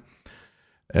مبهودن،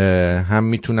 هم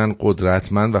میتونن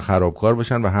قدرتمند و خرابکار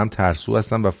باشن و هم ترسو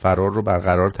هستن و فرار رو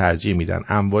برقرار ترجیح میدن.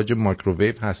 امواج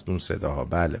مایکروویو هست اون صداها.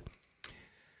 بله.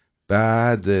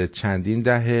 بعد چندین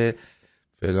دهه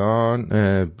فلان،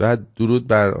 بعد درود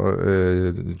بر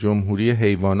جمهوری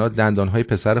حیوانات، دندانهای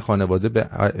پسر خانواده به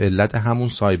علت همون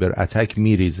سایبر اتک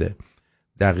میریزه.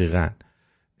 دقیقاً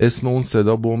اسم اون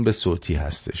صدا بمب صوتی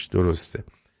هستش. درسته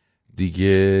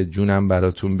دیگه. جونم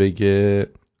براتون بگه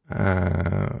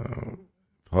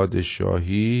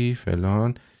پادشاهی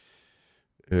فلان.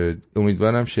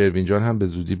 امیدوارم شروین جان هم به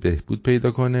زودی بهبود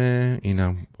پیدا کنه.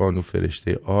 اینم بانو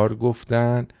فرشته آر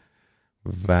گفتن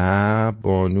و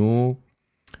بانو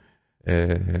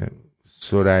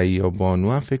سریا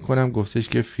بانو هم فکر کنم گفتش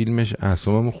که فیلمش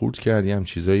اعصابمو خورد کرد. هم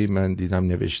چیزایی من دیدم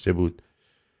نوشته بود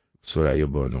سریا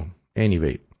بانو.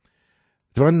 anyway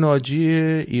و ناجی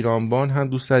ایرانبان هم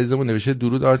دوست عزیزمون نوشته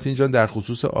درود آرتین جان، در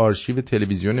خصوص آرشیو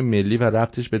تلویزیون ملی و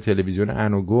ربطش به تلویزیون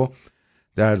انوگو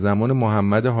در زمان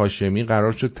محمد هاشمی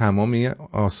قرار شد تمام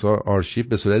آرشیو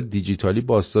به صورت دیجیتالی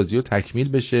بازسازی و تکمیل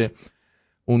بشه.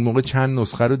 اون موقع چند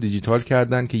نسخه رو دیجیتال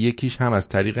کردن که یکیش هم از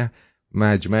طریق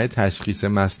مجمع تشخیص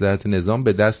مصلحت نظام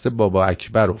به دست بابا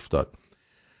اکبر افتاد.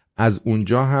 از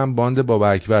اونجا هم باند بابا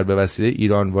اکبر به وسیله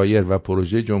ایران وایر و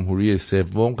پروژه جمهوری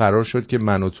سوم قرار شد که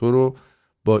من و تو رو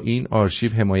با این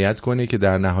آرشیو حمایت کنه که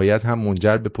در نهایت هم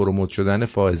منجر به پروموت شدن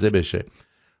فائزه بشه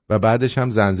و بعدش هم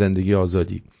زن زندگی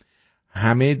آزادی.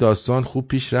 همه داستان خوب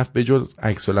پیش رفت به جز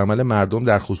عکس‌العمل مردم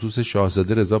در خصوص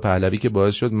شاهزاده رضا پهلوی که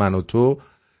باعث شد من و تو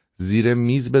زیر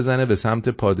میز بزنه به سمت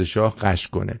پادشاه قش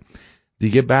کنه.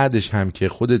 دیگه بعدش هم که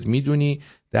خودت میدونی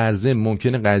در ضمن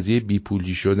ممکنه قضیه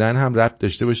بیپولی شدن هم ربط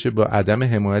داشته باشه با عدم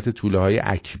حمایت توله‌های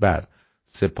اکبر.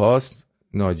 سپاس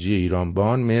ناجی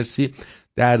ایرانبان، مرسی.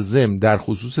 در ضمن در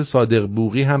خصوص صادق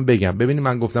بوقی هم بگم، ببینید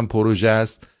من گفتم پروژه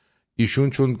است، ایشون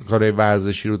چون کار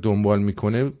ورزشی رو دنبال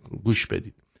میکنه گوش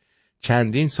بدید.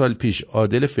 چندین سال پیش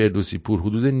عادل فردوسی پور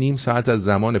حدود نیم ساعت از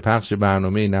زمان پخش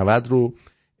برنامه 90 رو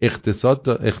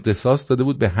اختصاص داده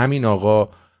بود به همین آقا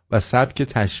و سبک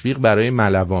تشویق برای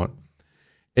ملوان.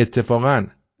 اتفاقا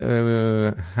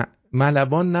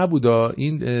ملوان نبودا،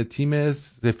 این تیم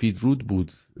سفیدرود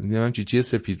بود، نمیدونم چیه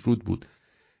سفیدرود بود.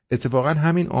 اتفاقا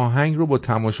همین آهنگ رو با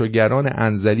تماشاگران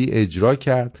انزلی اجرا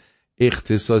کرد،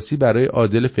 اختصاصی برای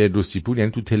عادل فردوسی پور،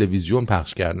 یعنی تو تلویزیون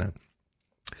پخش کردن.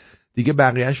 دیگه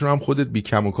بقیه‌اش رو هم خودت بی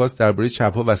کم و کاست درباره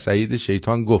چپا و سعید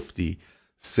شیطان گفتی.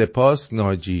 سپاس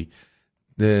ناجی.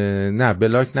 نه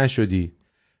بلاک نشدی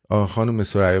خانم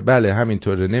سریا. بله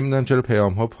همینطوره. نمیدونم چرا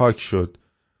پیام ها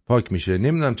پاک میشه.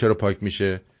 نمیدونم چرا پاک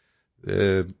میشه.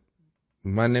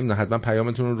 من نمیدونم، حتما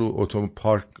پیامتون رو اتو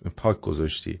پاک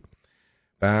گذاشتی.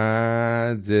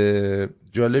 بعد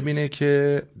جالب اینه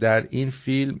که در این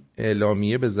فیلم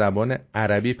اعلامیه به زبان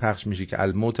عربی پخش میشه که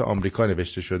الموت آمریکا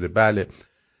نوشته شده. بله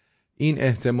این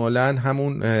احتمالاً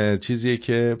همون چیزیه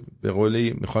که به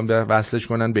قولی میخوام وصلش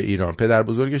کنن به ایران. پدر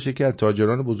بزرگش یکی از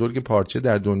تاجران بزرگ پارچه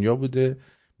در دنیا بوده.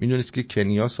 میدونید که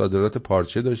کنیا صادرات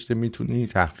پارچه داشته، میتونی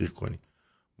تحقیق کنی.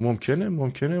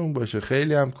 ممکنه اون باشه.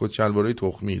 خیلی هم کت شلوارای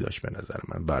تخمی داشت به نظر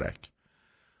من برک.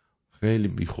 خیلی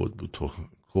بیخود بود،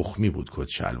 تخمی بود کت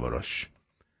شلواراش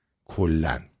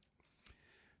کلن.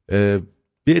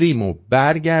 بریم و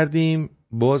برگردیم،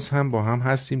 باز هم با هم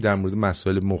هستیم در مورد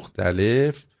مسائل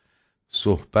مختلف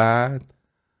صحبت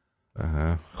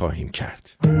خواهیم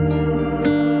کرد.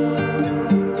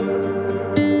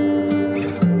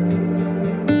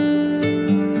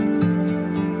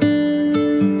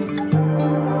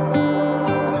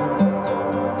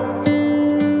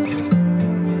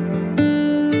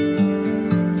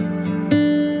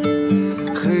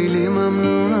 خیلی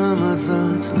ممنونم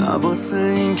ازت، نواسه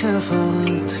این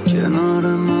کفت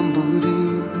کنار من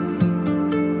بودی،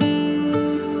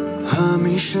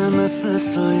 همیشه مثل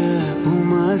سایه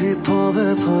اومدی پا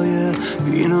به پایه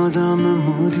این آدم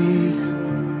مودی.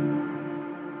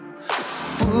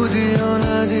 بودی یا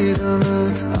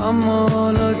ندیدمت اما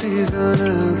حالا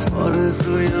دیدنت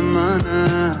آرزوی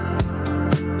منه.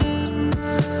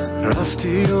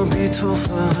 رفتی و بی تو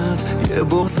فقط یه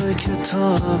بغضه که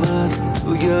تا ابد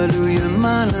تو گلوی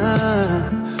منه.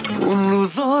 اون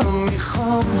روزا رو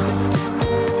میخوام،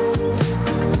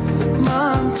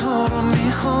 من تو رو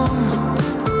میخوام،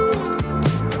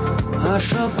 هر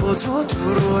شب با تو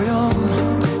تو رویام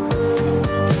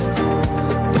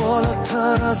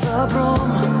بالاتر از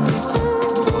ابرام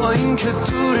با این که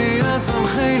دوری ازم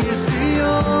خیلی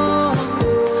زیاد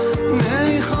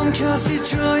نمیخوام کسی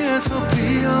جای تو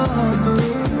بیاد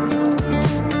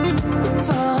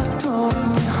فقط تو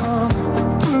رو میخوام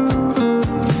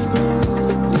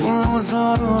اون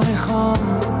روزا رو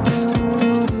میخوام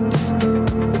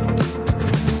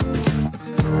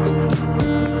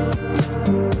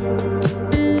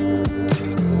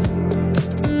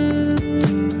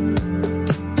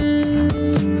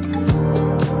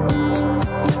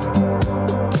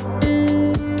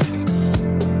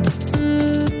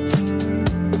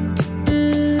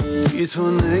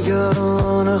تو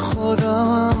نگران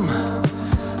خودم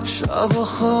شب و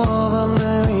خوابم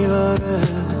نمیبره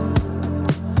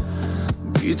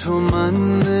بی تو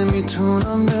من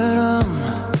نمیتونم برم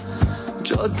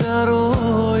جاده رو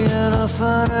یه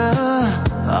نفره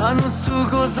هنوز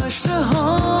تو گذشته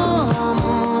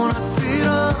هامون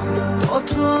اسیرم با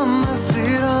تو هم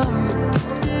اسیرم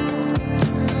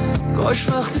کاش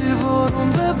وقتی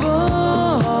بارون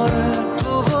بباره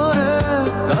دوباره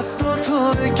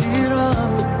دستاتو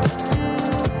بگیرم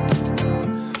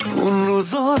اون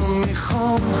روزا رو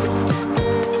میخوام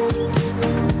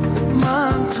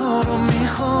من تو رو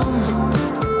میخوام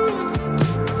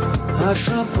هر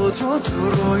شب با تو تو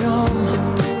رویام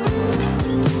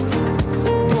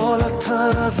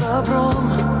بالاتر از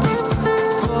ابرام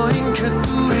با این که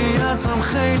دوری ازم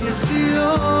خیلی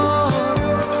زیاد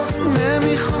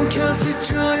نمیخوام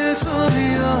کسی جای تو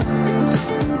بیاد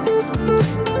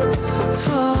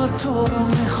فقط تو رو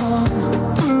میخوام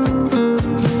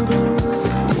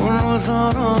اون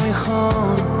روزا رو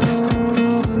میخوام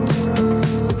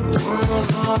اون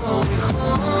روزا رو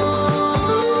میخوام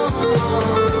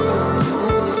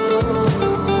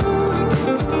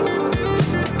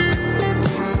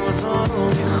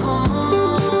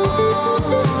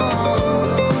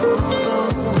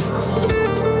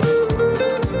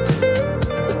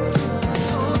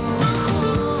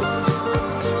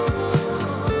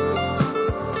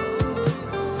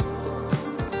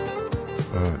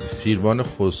سیروان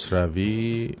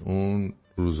خسروی اون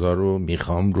روزا رو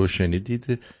میخوام رو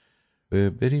شنیدید.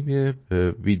 بریم یه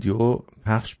ویدیو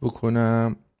پخش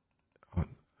بکنم.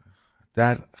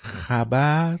 در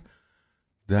خبر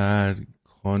در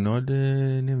کانال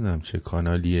نمیدونم چه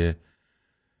کانالیه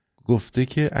گفته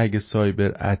که اگه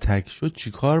سایبر اتک شد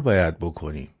چی کار باید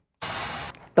بکنیم.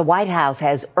 The White House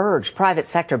has urged private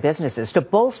sector businesses to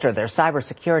bolster their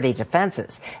cybersecurity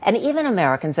defenses, and even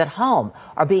Americans at home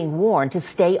are being warned to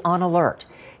stay on alert.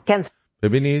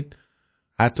 ببینید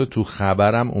حتی تو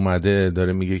خبرم اومده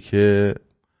داره میگه که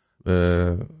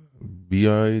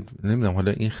بیاید نمیدونم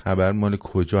حالا این خبر مال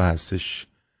کجا هستش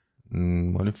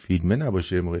مال فیلمه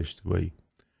نباشه موقع اشتباهی.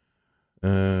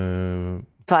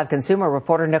 5 consumer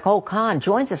reporter Nicole Kahn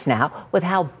joins us now with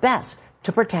how best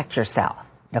to protect yourself.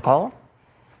 Nicole?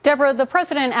 Deborah, the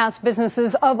president asked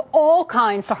businesses of all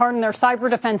kinds to harden their cyber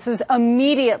defenses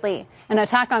immediately. An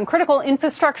attack on critical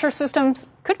infrastructure systems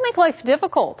could make life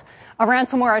difficult. A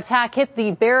ransomware attack hit the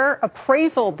Bear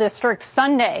Appraisal District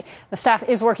Sunday. The staff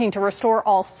is working to restore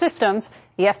all systems.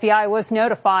 The FBI was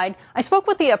notified. I spoke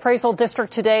with the appraisal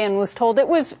district today and was told it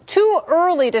was too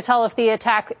early to tell if the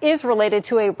attack is related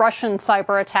to a Russian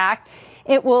cyber attack.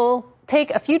 It will take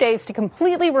a few days to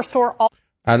completely restore all.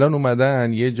 الان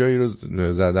اومدن یه جایی رو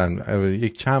زدن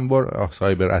یک چند بار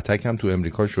سایبر اتک هم تو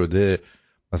امریکا شده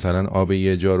مثلا آب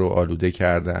یه جا رو آلوده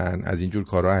کردن از اینجور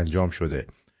کارها انجام شده.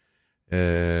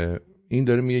 این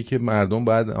داره میگه که مردم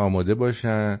باید آماده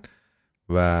باشن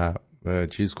و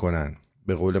چیز کنن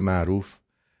به قول معروف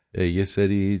یه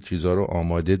سری چیزا رو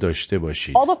آماده داشته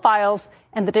باشید. All the files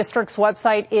and the district's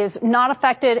website is not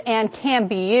affected and can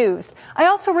be used. I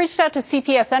also reached out to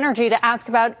CPS Energy to ask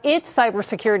about its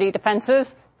cybersecurity defenses,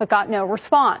 but got no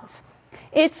response.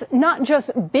 It's not just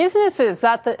businesses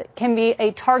that can be a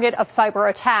target of cyber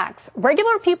attacks.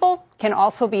 Regular people can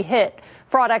also be hit.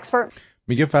 Fraud expert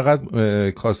میگه فقط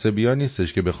کاسبی‌ها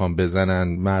نیستش که بخوام بزنن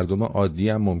مردم عادی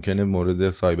هم ممکنه مورد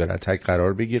سایبر اتک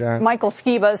قرار بگیرن. Michael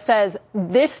Skiba says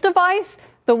this device,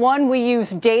 the one we use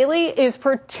daily, is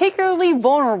particularly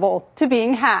vulnerable to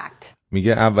being hacked.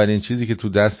 میگه اولین چیزی که تو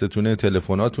دستتونه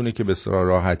تلفناتونه که به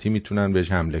راحتی میتونن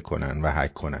بهش حمله کنن و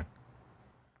هک کنن.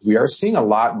 We are seeing a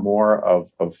lot more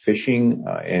of phishing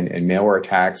and malware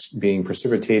attacks being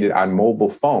precipitated on mobile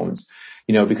phones.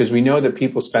 You know, because we know that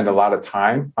people spend a lot of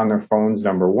time on their phones,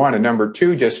 number one. And number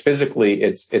two, just physically,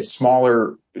 it's smaller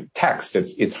text.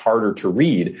 It's harder to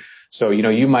read. So,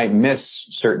 you might miss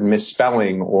certain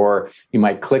misspelling, or you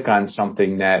might click on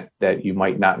something that you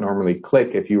might not normally click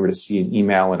if you were to see an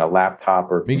email in a laptop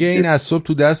or میگه این از صبح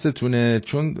تو دستتونه،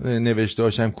 چون نوشته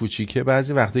هاشم کوچیکه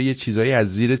بعضی وقتا یه چیزایی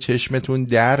از زیر چشمتون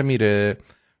در میره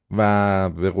و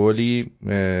به قولی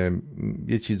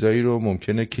یه چیزایی رو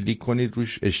ممکنه کلیک کنید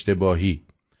روش اشتباهی.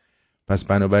 پس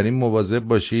بنابراین مواظب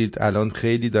باشید. الان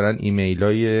خیلی دارن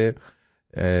ایمیلای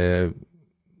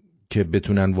که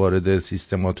بتونن وارد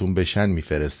سیستماتون بشن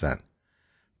میفرستن.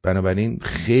 بنابراین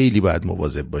خیلی باید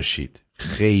مواظب باشید.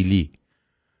 خیلی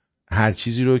هر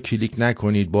چیزی رو کلیک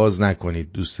نکنید، باز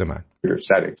نکنید دوست من.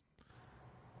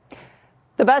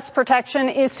 The best protection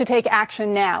is to take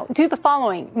action now. Do the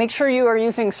following. Make sure you are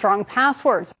using strong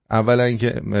passwords. اولا اینکه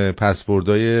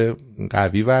پسوردهای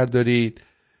قوی بردارید.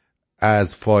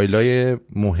 از فایلای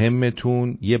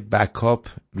مهمتون یه بکاپ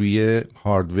روی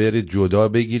هاردور جدا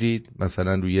بگیرید،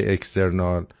 مثلا روی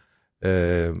اکسترنال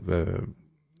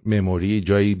مموری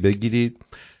جایی بگیرید.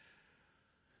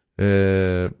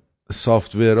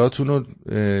 سافتوراتون رو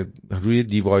روی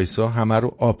دیوایس ها همه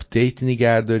رو آپدیت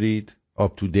نگه دارید،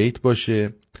 آپ تو دیت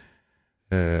باشه.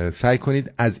 سعی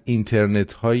کنید از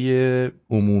اینترنت های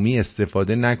عمومی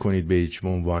استفاده نکنید به هیچ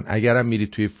عنوان. اگرم میرید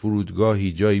توی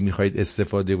فرودگاهی جایی میخواید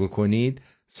استفاده بکنید،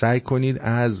 سعی کنید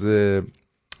از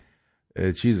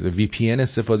VPN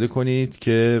استفاده کنید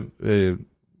که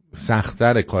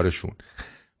سخت‌تر کارشون.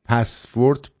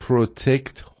 پسورد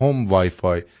پروتکت هوم وای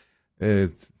فای،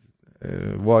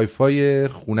 وای فای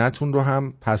خونتون رو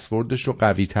هم پسوردش رو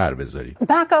قوی تر بذارید.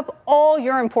 Back up all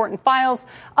your important files.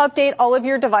 Update all of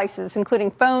your devices,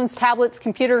 including phones, tablets,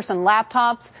 computers, and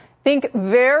laptops. Think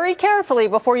very carefully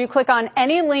before you click on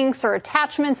any links or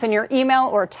attachments in your email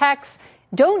or text.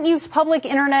 Don't use public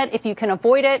internet if you can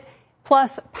avoid it.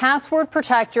 Plus, password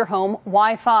protect your home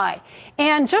Wi-Fi.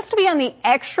 And just to be on the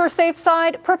extra safe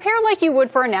side, prepare like you would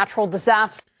for a natural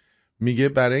disaster. میگه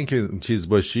برای اینکه چیز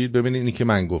باشید، ببینید اینی که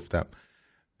من گفتم،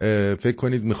 فکر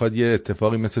کنید میخواد یه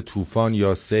اتفاقی مثل طوفان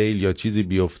یا سیل یا چیزی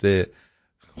بیفته،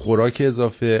 خوراک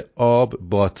اضافه، آب،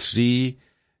 باتری،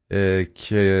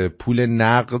 که پول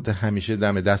نقد همیشه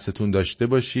دم دستتون داشته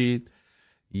باشید.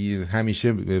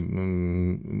 همیشه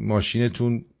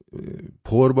ماشینتون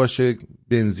پر باشه،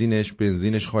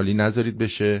 بنزینش خالی نذارید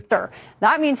بشه.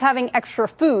 That means having extra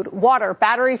food, water,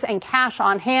 batteries, and cash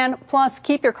on hand. Plus,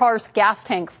 keep your car's gas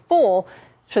tank full.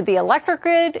 Should the electric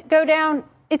grid go down,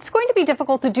 it's going to be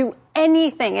difficult to do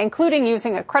anything, including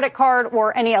using a credit card or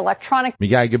any electronic.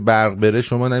 میگه اگه برق بره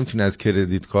شما نمیتونید از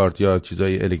کردیت کارت یا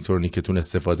چیزای الکترونیکتون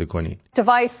استفاده کنید.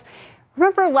 Device.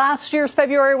 Remember last year's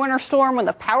February winter storm when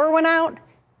the power went out?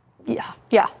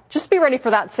 Yeah. Just be ready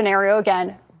for that scenario again,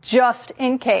 just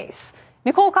in case.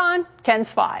 Nicole Khan,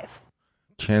 KENS 5.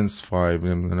 KENS 5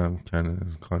 نمیدونم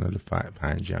کانال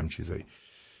 5 هم چیزایی.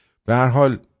 به هر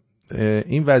حال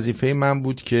این وظیفه من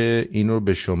بود که این رو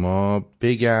به شما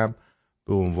بگم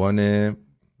به عنوان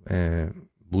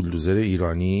بولدوزر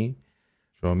ایرانی.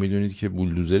 شما میدونید که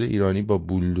بولدوزر ایرانی با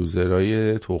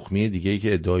بولدوزرهای تخمی دیگه‌ای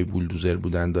که ادعای بولدوزر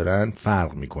بودن دارن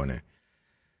فرق میکنه.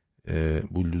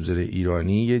 بولدوزر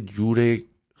ایرانی یه جور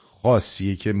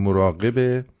خاصیه که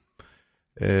مراقب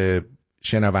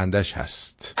شنوندش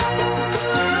هست.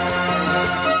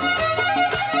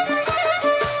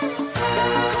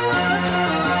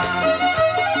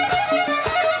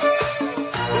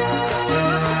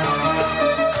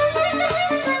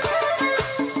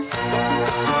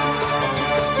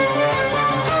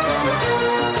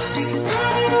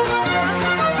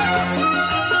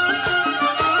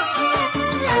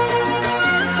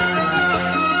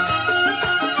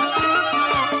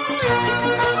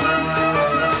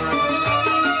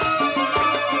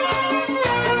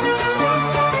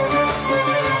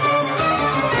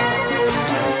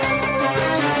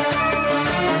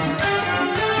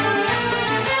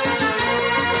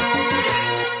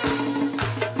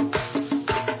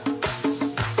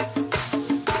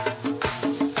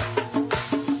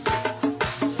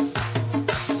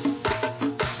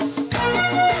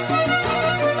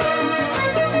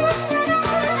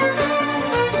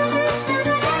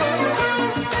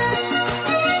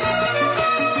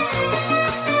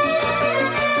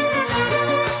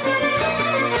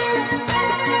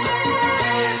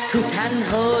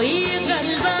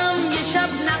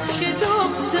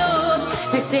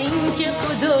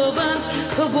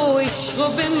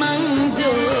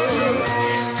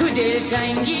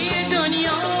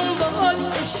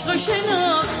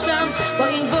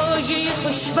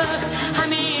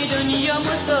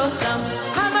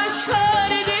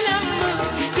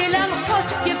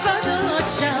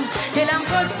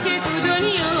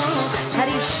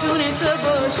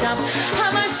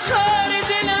 همش کار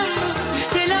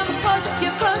دلم خواست که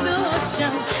فدا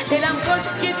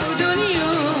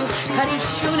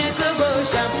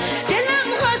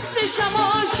بشم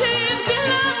عاشق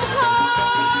دلم خواست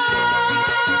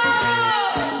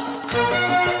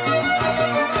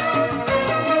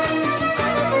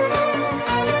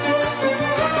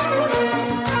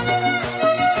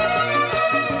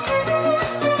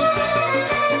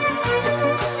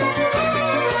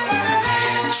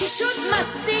چی شد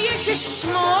مستی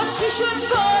چشمات چی شد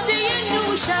باده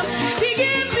نوشم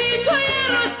دیگه بی توی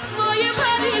رسوای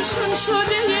پریشون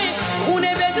شده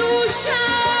خونه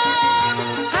بدوشم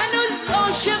هنوز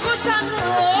عاشق و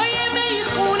تنهای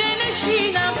میخونه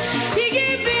نشینم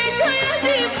دیگه بی توی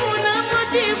دیوونم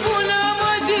و دیوونم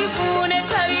و دیوونه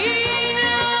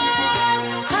ترینم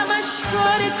همش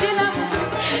کار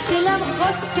دلم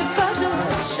خواست که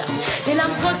فداشم دلم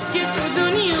خواست که تو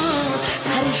دنیا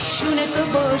پریشون تو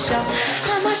باشم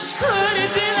همش کار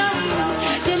دلم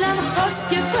خواست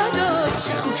که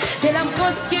فداشم دلم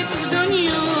خواست که تو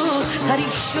دنیا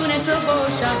پریشون تو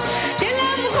باشم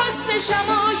دلم خواست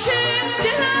بشم عاشق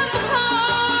دلم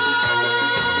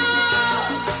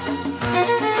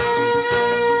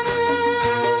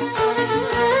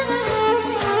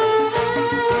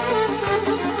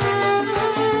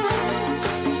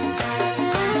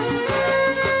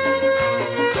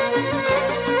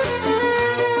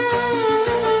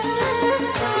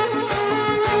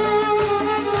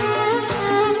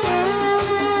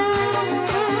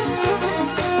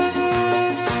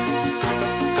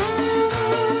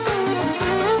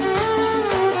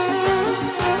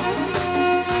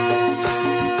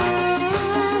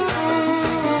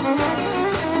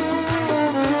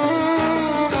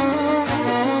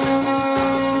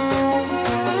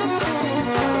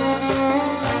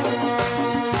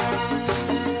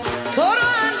تو رو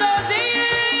اندازه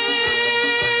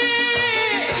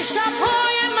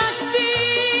شب‌های مستی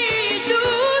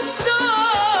دوست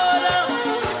دارم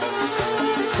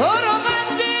تو رو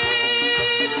قد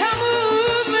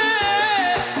تموم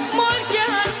ملک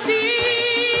هستی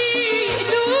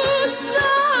دوست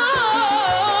دارم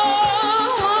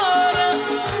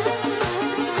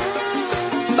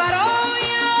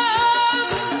برایم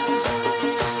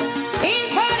این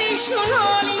پریشون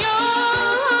حالیا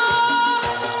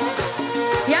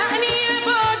یعنی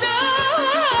عبادت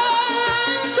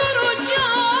تو رو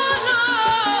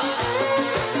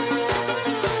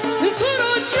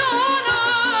جانا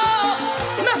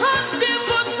محق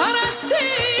بود پرستی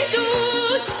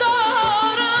دوست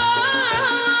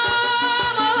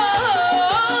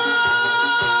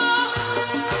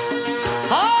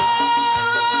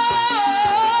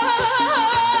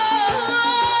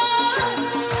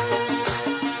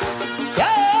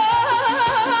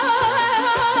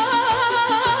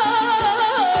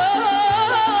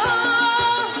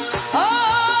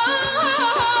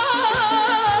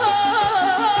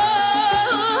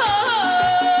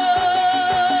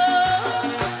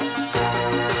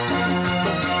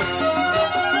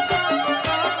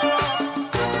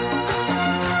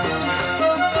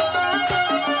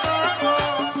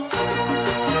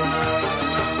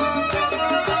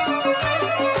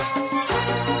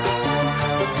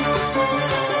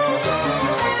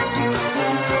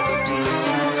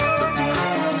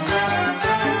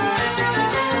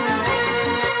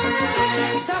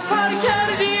سفر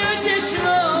کردی و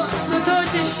چشما دوتا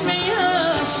چشمه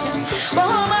عشق با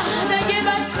هم عهد اگه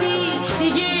بستی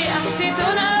دیگه عهد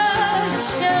تو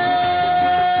نشکن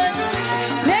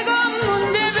نگام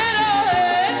مونده به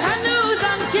راهت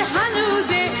هنوزم که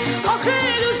هنوزه آخه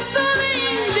دوست داره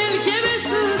این دل که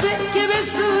بسوزه که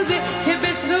بسوزه که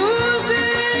بسوزه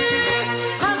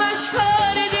همش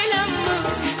کار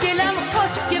دلم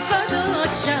خواست که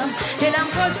فداشم دلم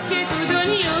خواست که تو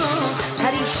دنیا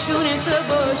پریشون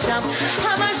تو باشم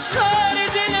همش کار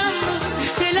دلم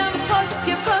خواست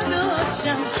که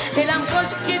فداشم دلم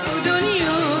خواست که تو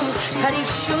دنیا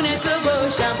پریشون تو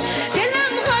باشم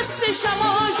دلم خواست بشم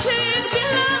عاشق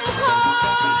دلم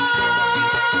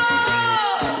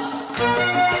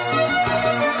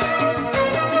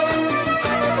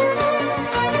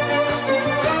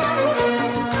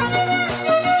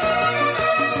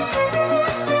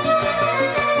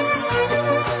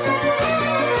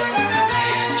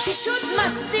چی شد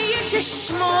مستی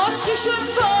چشمات چی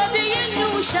شد باده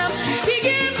نوشم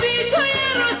دیگه بی توی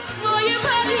رسوای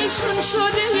پریشون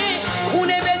شده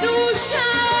خونه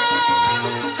بدوشم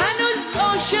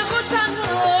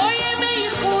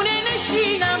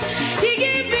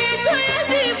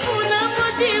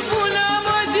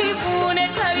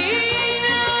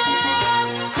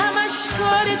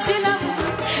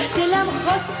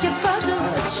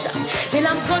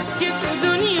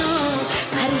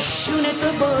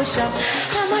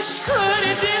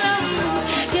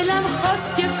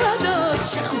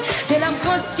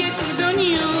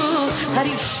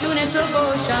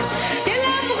باشم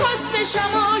دلم خواست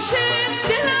بشم عاشق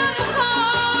دلم خواست.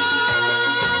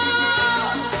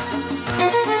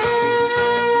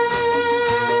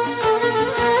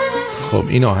 خب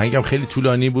این آهنگم خیلی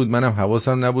طولانی بود، منم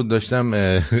حواسم نبود، داشتم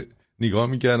نگاه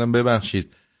میکردم،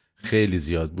 ببخشید خیلی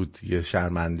زیاد بود دیگه،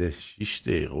 شرمنده. 6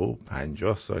 دقیقه و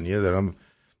 50 ثانیه دارم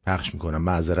پخش میکنم،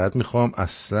 معذرت میخوام،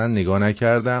 اصلا نگاه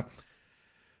نکردم.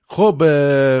 خب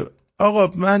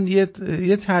آقا من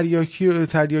یه تریاکی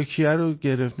رو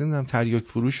گرفتم، تریاک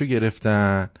فروش رو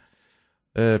گرفتن،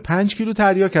 5 کیلو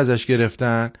تریاک ازش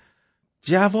گرفتن.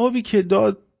 جوابی که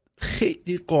داد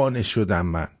خیلی قانع شدم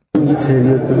من.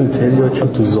 تریاک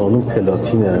تو زانو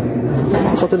پلاتینه،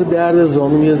 خاطر درد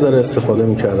زانو یه ذره استفاده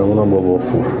میکردم، اونم با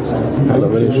وافور.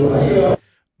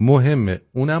 مهمه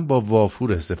اونم با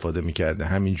وافور استفاده میکرده،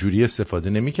 همینجوری استفاده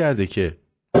نمیکرده که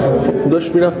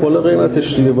داشت میرفت بالا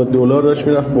قیمتش دیگه، با دلار داشت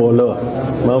میرفت بالا.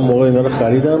 من موقع اینا رو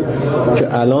خریدم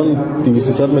که الان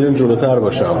 200 میلیون جلوتر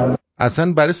باشم.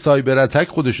 اصلا برای سایبر اتک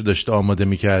خودشو داشته آماده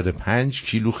میکرده، 5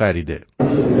 کیلو خریده.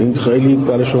 این خیلی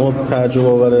برای شما تعجب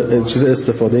آور چیز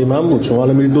استفاده من بود. شما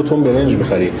الان میری 2 تن برنج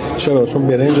می‌خری، چرا؟ چون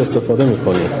برنج استفاده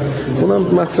می‌کنی.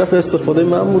 اونم مصرف استفاده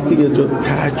من بود دیگه،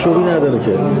 تعجبی نداره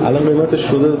که الان قیمتش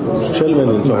شده 40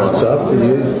 میلیون تومان. مصرف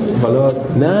دیگه حالا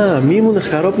نه میمونه،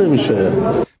 خراب نمیشه.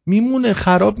 میمونه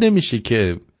خراب نمیشه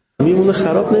که میمونه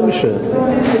خراب نمیشه.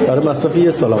 برای مصرف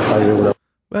یه سالم خریده بودم.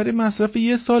 برای مصرف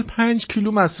یه سال 5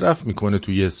 کیلو مصرف میکنه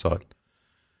توی یه سال.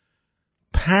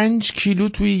 5 کیلو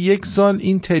توی یک سال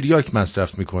این تریاک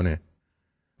مصرف میکنه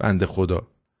بنده خدا.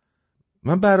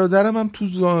 من برادرم هم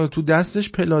تو دستش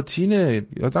پلاتینه،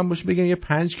 یادم باشه بگم یه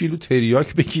 5 کیلو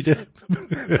تریاک بگیره.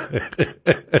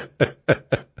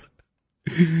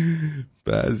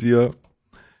 بعضیا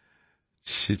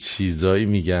چه چیزایی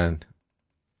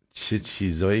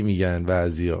میگن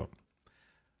بعضیا.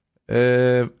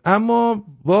 اما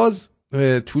باز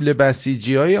طول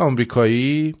بسیجی های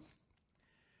آمریکایی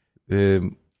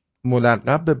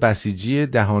ملقب به بسیجی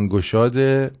دهانگشاد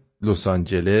لس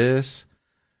آنجلس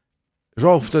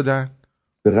راه افتادن.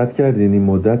 دقت کردین این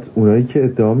مدت اونایی که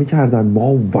ادعا می‌کردن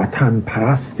ما وطن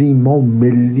پرستیم، ما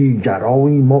ملی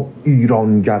گراییم، ما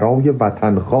ایران گرای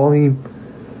وطن خواهیم،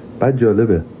 بعد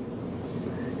جالبه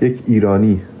یک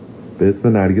ایرانی به اسم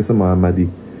نرگس محمدی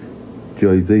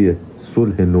جایزه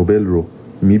صلح نوبل رو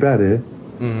میبره،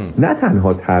 نه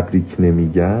تنها تبریک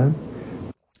نمیگن،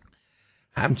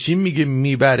 همچین میگه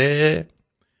میبره،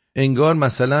 انگار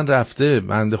مثلا رفته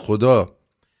بنده خدا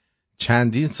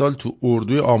چندین سال تو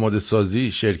اردوی آماده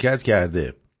سازی شرکت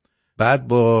کرده، بعد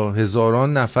با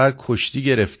هزاران نفر کشتی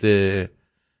گرفته،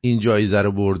 این جایزه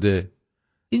رو برده.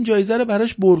 این جایزه رو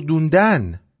براش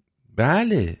بردوندن.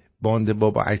 بله، باند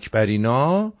بابا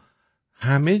اکبرینا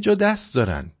همه جا دست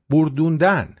دارن،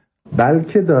 بردوندن.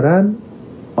 بلکه دارن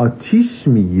آتیش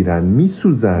میگیرن،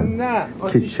 میسوزن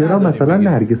که چرا مثلا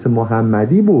نرگس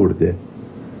محمدی برده.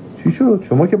 چی شد؟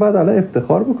 شما که بعد الان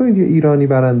افتخار بکنید یه ایرانی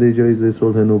برنده جایزه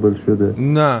صلح نوبل شده.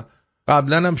 نه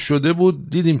قبلا هم شده بود،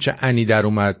 دیدیم چه انی در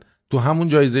اومد. تو همون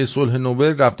جایزه صلح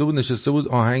نوبل رفته بود نشسته بود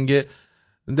آهنگ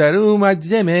در اومد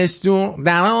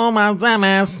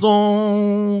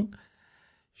زمستون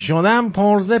شدم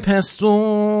پرزه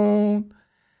پستون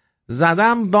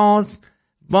زدم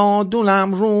با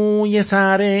دولم روی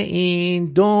سر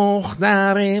این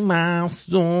دختر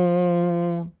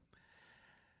مستون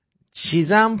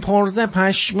چیزم پرزه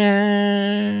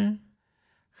پشمه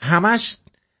همش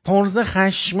پرزه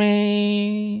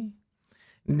خشمه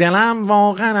دلم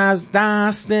واقعا از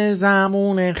دست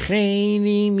زمون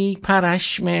خیلی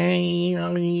میپرشمه.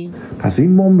 پس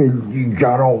این ما ملی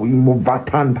گراییم و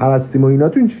وطن پرستیم و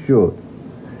ایناتون چی شد؟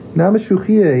 این همه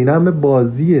شوخیه، این همه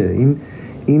بازیه،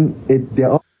 این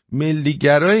ادعا. ملی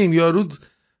گراییم، یارو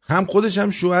هم خودش هم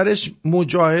شوهرش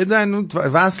مجاهدن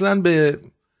وصلن به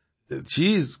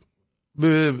چیز،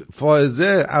 به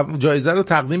فائزه، جایزه رو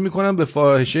تقدیم میکنن به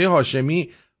فاحشه هاشمی.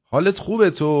 حالت خوبه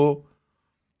تو؟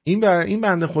 این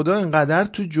بنده خدا انقدر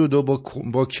تو جدو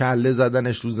با کله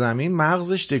زدنش رو زمین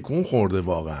مغزش تکون خورده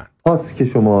واقعا. هاست که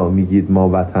شما میگید ما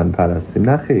وطن پرستیم.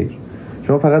 نه خیر،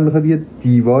 شما فقط میخواد یه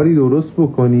دیواری درست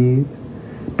بکنید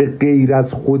به غیر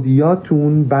از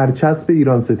خودیاتون برچسب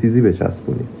ایران ستیزی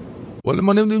بچسبونید. والا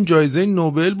ما نمیدونیم جایزه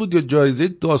نوبل بود یا جایزه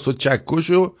داس و چکش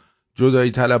و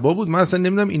جدایی طلبا بود. من اصلا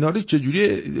نمیدونم اینا رو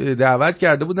چجوری دعوت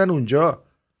کرده بودن اونجا.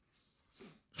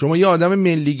 شما یه آدم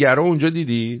ملیگرا اونجا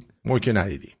دیدید؟ ما که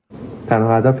ندیدیم.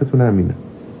 تنها هدفتون همینه.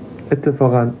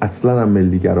 اتفاقا اصلا هم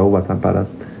ملیگرا و وطن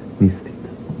پرست نیستید.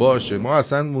 باشه، ما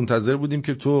اصلا منتظر بودیم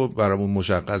که تو برامون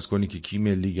مشخص کنی که کی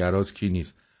ملیگراست کی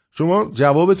نیست. شما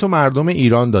جواب تو مردم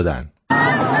ایران دادن.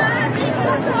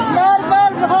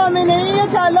 مرد خامنه‌ای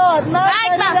کلات،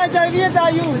 مرد رجوی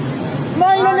دیوس،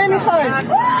 ما رو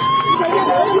نمیخواید.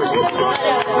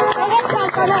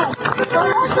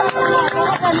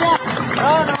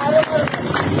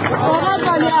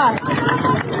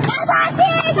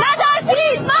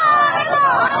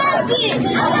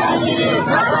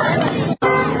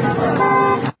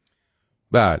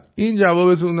 بعد این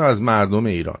جوابتون از مردم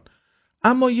ایران.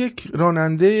 اما یک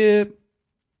راننده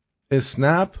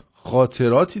اسنپ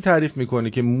خاطراتی تعریف میکنه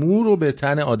که مو رو به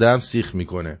تن آدم سیخ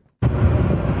میکنه.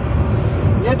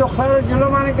 یه دختر جلو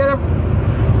من گرفت،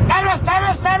 ترمز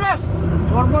ترمز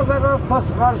اگر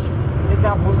پاس خارش یه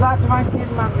 15 تومن گیر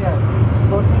من میاد.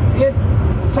 یه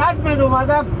 100 من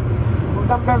اومدم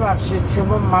گفتم ببخشید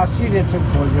شما مسیرتون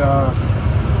کجاست؟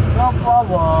 یا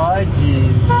بابا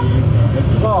عجیب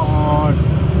ادوان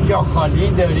یا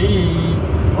خالی داری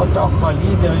اتاق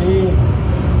خالی داری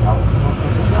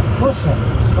خوشه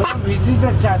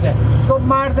ویزیت چده تو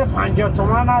مرد 50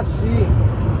 تومن هستی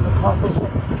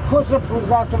خوش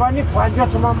 15 تومنی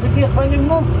 50 تومن بدی خیلی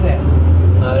مفته.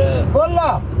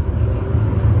 والا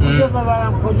کجا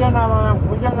ببرم کجا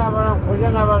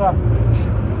نبرم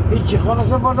هیچی.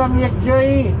 خلاصه بردم یک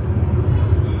جایی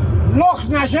لخ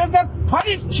نشده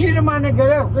پرید چیر منو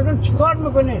گرفت. گفتم چیکار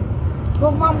میکنی؟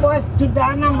 گفت من باید تو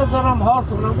دهنم بذارم حال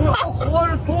کنم. گفت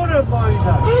خور طوره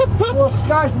بایدن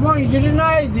بسکش ما اینجوری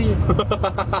نایدیم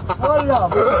والا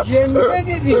جنبه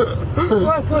دیدیم.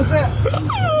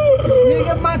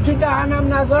 میگه من تو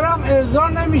دهنم نذارم ارضا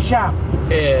نمیشم.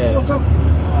 گفتم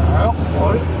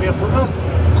خور میخونم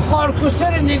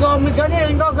خارکوسه رو نگاه میکنی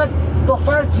انگاه که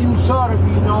دختر تیمسار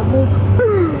بیناموز.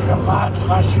 چقدر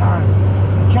خشن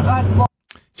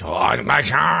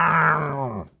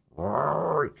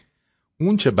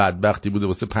اون چه بدبختی بوده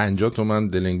واسه 50 تومن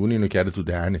دلنگون اینو کرده تو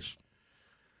دهنش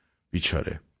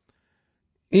بیچاره.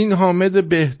 این حامد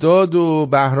بهداد و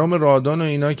بهرام رادان و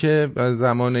اینا که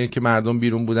زمانی که مردم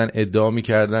بیرون بودن ادعا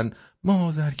میکردن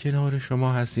ما در کنار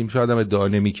شما هستیم، شاید هم ادعا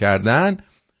نمیکردن،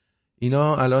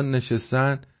 اینا الان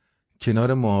نشستن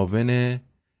کنار معاون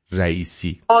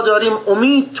رئیسی. ما داریم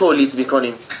امید تولید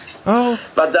میکنیم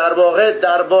و در واقع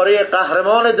درباره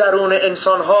قهرمان درون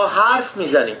انسانها حرف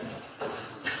میزنیم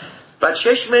و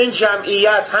چشم این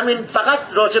جمعیت همین فقط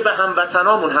راجع به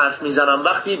هموطنامون حرف میزنم.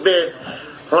 وقتی به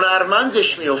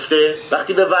هنرمندش میفته،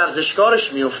 وقتی به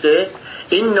ورزشکارش میفته،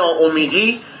 این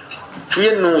ناامیدی توی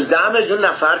 19 میلیون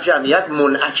نفر جمعیت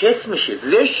منعکس میشه.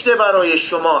 زشته برای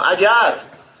شما اگر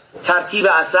ترتیب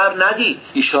اثر ندید.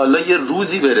 ایشالله یه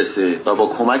روزی برسه و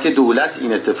با کمک دولت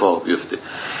این اتفاق بیفته،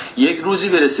 یک روزی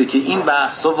برسه که این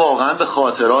بحثا واقعا به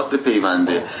خاطرات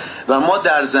بپیونده و ما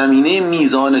در زمینه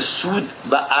میزان سود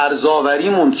و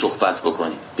ارزآوریمون صحبت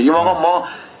بکنیم. بگیم آقا ما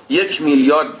 1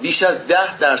 میلیارد بیش از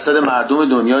 10% مردم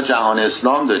دنیا جهان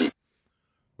اسلام داریم.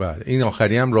 بله این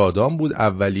آخری هم رادان بود،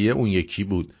 اولیه اون یکی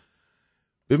بود.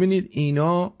 ببینید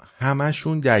اینا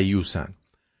همشون دیوسن.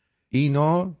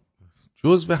 اینا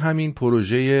جزو همین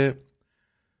پروژه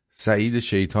سعید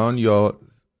شیطان یا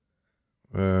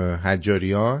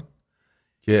حجاریان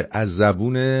که از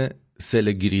زبون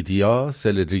سلریدیا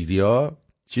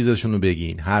چیزشونو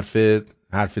بگین،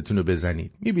 حرفتونو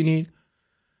بزنید. میبینید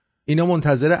اینا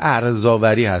منتظر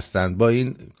ارزآوری هستند با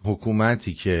این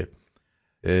حکومتی که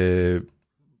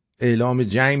اعلام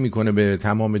جنگ میکنه به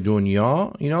تمام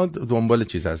دنیا. اینا دنبال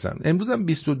چیز هستن. امروز هم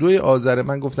 22 آذر،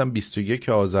 من گفتم 21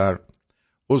 آذر،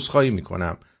 عذرخواهی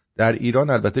میکنم. در ایران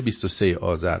البته 23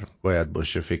 آذر باید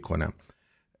باشه فکر کنم.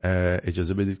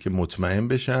 اجازه بدید که مطمئن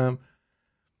بشم.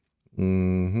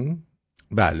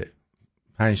 بله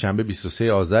پنجشنبه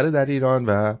 23 آذر در ایران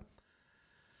و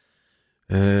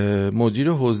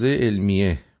مدیر حوزه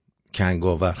علمیه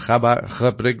کنگاور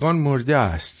خبرگان مرده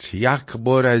است. یک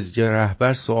بار از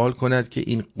رهبر سوال کند که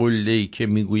این قله‌ای که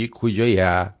میگویی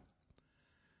کجایه؟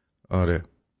 آره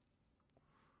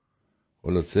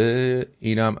خلاصه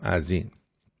اینم از این.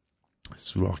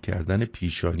 سوراخ کردن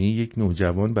پیشانی یک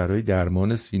نوجوان برای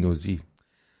درمان سینوزی.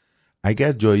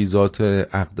 اگر جایزات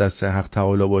اقدس حق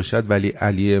تعالی باشد ولی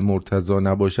علی مرتضی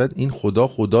نباشد این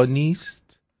خدا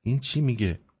نیست؟ این چی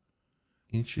میگه؟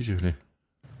 این چی جوره؟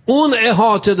 اون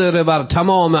احاطه داره بر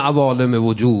تمام عوالم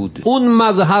وجود. اون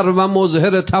مظهر و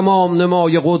مظهر تمام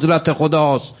نمای قدرت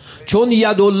خداست، چون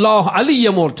ید الله علی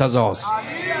مرتضاست.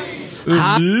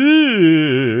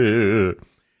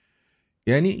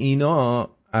 یعنی اینا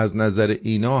از نظر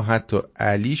اینا حتی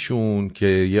علیشون که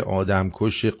یه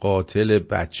آدمکش قاتل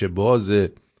بچه باز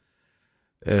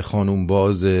خانوم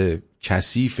باز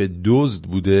کثیف دزد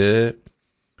بوده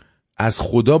از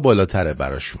خدا بالاتره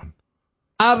براشون.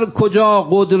 هر کجا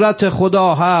قدرت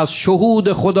خدا هست،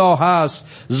 شهود خدا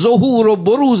هست، ظهور و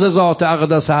بروز ذات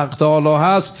اقدس حق تعالی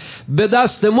هست، به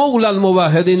دست مولا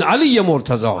الموحدین علی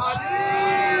مرتضاست.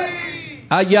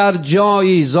 اگر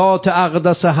جایی ذات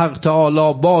اقدس حق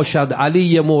تعالی باشد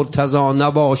علی مرتضی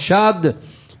نباشد،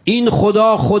 این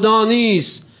خدا خدا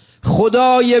نیست.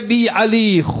 خدای بی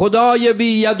علی، خدای بی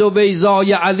ید و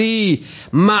بیضای علی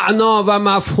معنا و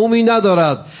مفهومی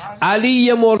ندارد.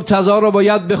 علی مرتضی رو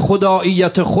باید به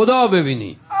خداییت خدا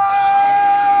ببینی.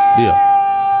 بیا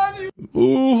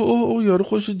اوه یارو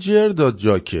خودشو جر داد.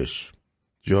 جاکش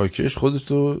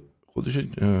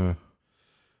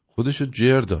خودشو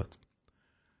جر داد.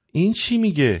 این چی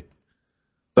میگه؟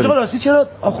 آقا راستی چرا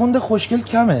آخوند خوشگل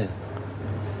کمه؟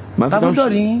 من قبول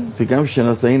دارین؟ فکرم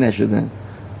شناسایی نشدن.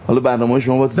 حالا برنامه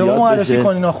شما باید زیاد بشه. معرفی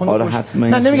کنین آخوند آره حتما.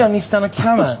 نه نمیگم نیستن،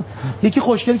 کمن. یکی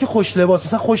خوشگل که خوش لباس،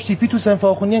 مثلا خوش تیپی تو صنف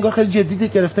آخوندی انگار خیلی جدی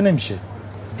گرفته نمیشه.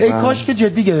 ای کاش که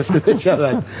جدی گرفته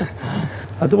بشه.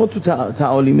 حتی ما تو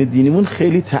تعالیم دینیمون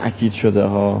خیلی تأکید شده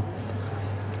ها.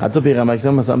 حتی پیغمبر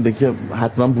اکرم مثلا بگه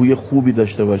حتما بوی خوبی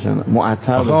داشته باشن،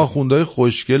 معطر. آخه آخوندهای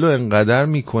خوشگل رو انقدر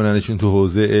میکننشون تو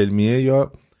حوزه علمیه،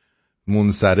 یا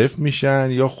منصرف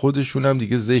میشن یا خودشون هم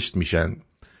دیگه زشت میشن.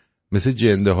 مثل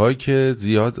جنده هایی که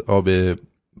زیاد آب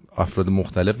افراد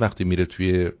مختلف وقتی میره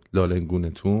توی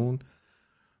لالنگونتون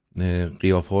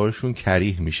قیافه هاشون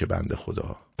کریه میشه بنده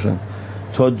خدا.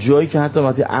 تا جایی که حتی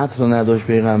وقتی عطر نداشت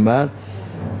پیغمبر،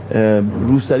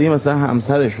 روسری مثلا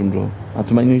همسرشون رو،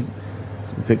 حتی من اینو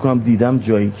فکر کنم دیدم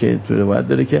جایی که تو روایت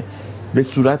داره که به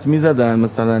صورت میزدن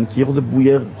مثلا که یه خود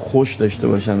بوی خوش داشته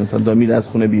باشن، مثلا دامید از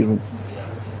خونه بیرون.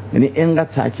 یعنی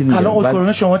اینقدر تاکید میکنه. الان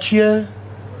اودکلون شما چیه؟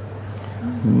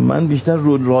 من بیشتر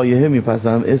رایحه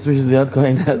میپسندم، اسمش زیاد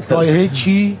کاری ندارم. رایحه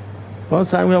چی؟ من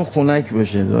سعی میکنم خنک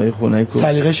باشه، رایحه خنک.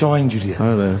 سلیقه شما اینجوریه.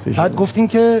 آره. بعد گفتین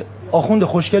که آخوند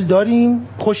خوشگل داریم،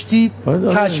 خوش تیپ،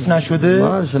 کشف نشده.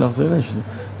 نه شناخته نشده،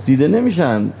 دیده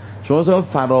نمیشن. شما مثلا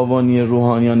فراوانی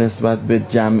روحانیان نسبت به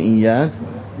جمعیت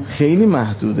خیلی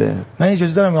محدوده. من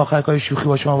اجازه دارم آخر کار شوخی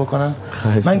با شما بکنم؟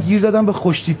 من گیر دادم به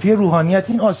خوش تیپی روحانیت.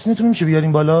 این آستینتون میشه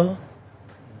بیارین بالا؟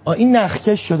 این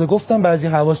نخکش شده، گفتم بعضی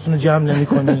حواستون رو جمع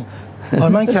نمی‌کنی.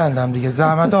 من کندم دیگه،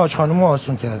 زحمت حاج خانومو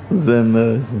آسون کرد.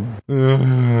 زنده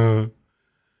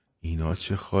اینا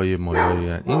چه خای مالایی.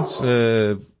 این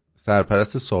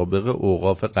سرپرست سابق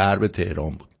اوقاف غرب تهران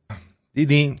بود.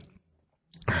 دیدین؟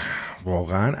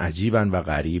 واقعا عجیبن و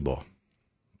غریبا.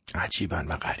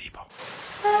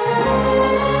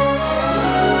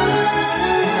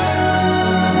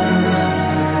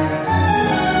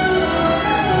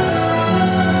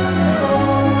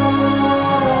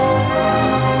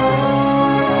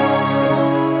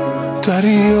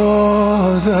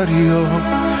 دریا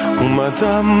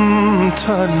اومدم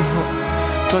تنها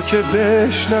تا که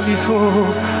بشنوی تو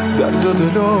درد و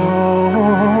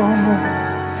دلامو.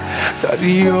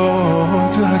 دریا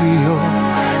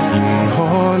این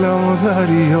حالمو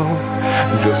دریا،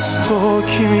 جز تو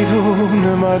کی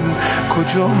میدونه من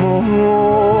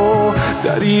کجامو.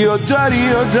 دریا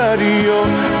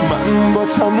من با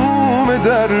تموم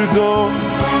دردا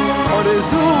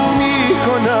آرزو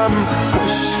میکنم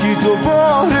کاشکی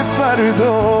دوباره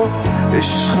فردا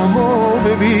عشقمو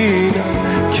ببینم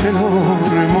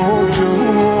کنار موجو.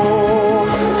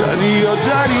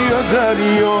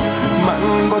 دریا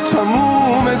من با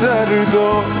تموم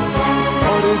دردا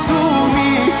آرزو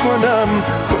میکنم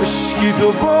کاشکی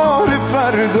دوباره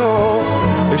فردا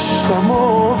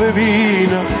عشقمو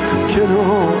ببینم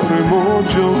کنار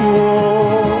موجو.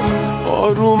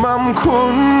 آرومم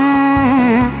کن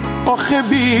آخه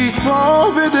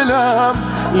بی‌تاب دلم،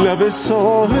 لب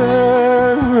ساحل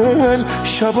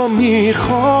شبا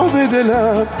میخواب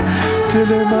دلم.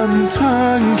 دل من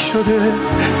تنگ شده،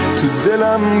 تو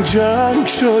دلم جنگ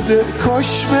شده،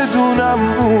 کاش بدونم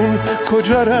اون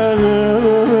کجا رفته.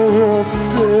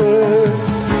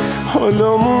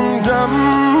 حالا موندم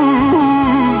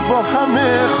با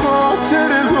همه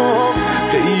خاطره ها،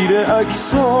 غیر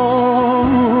عکساش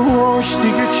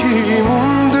دیگه چی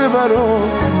مونده برام.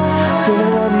 دل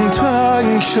من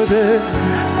تنگ شده،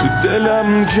 تو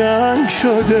دلم جنگ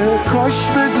شده، کاش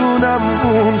بدونم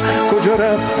اون کجا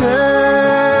رفته.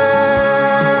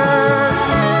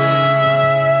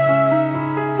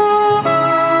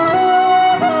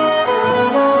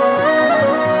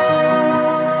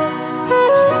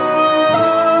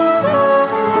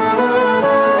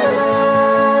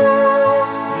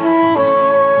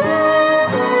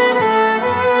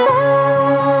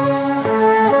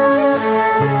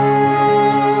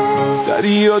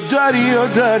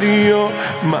 دریا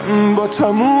من با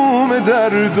تموم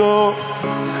دردا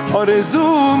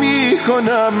آرزو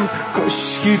میکنم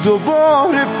کاشکی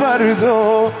دوباره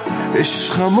فردا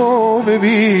عشقمو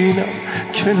ببینم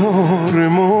کنار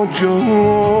موجو.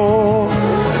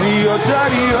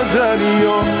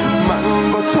 دریا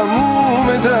من با تموم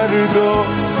دردا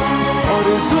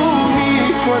آرزو میکنم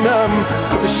کنم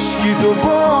کشکی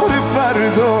دوباره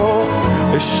فردا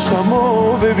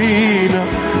عشقمو ببینم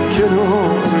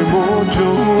کنار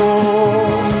موجا.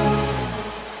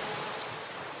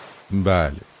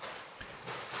 بله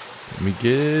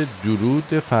میگه درود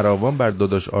فراوان بر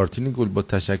داداش آرتین گل، با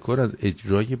تشکر از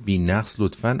اجرای بی‌نقص.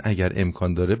 لطفاً اگر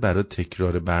امکان داره برای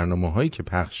تکرار برنامه‌هایی که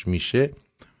پخش میشه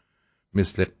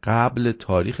مثل قبل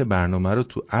تاریخ برنامه رو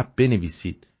تو اپ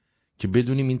بنویسید که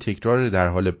بدونیم این تکرار در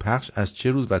حال پخش از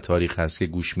چه روز و تاریخ هست که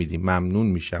گوش میدیم. ممنون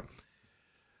میشم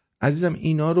عزیزم.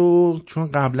 اینا رو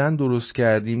چون قبلا درست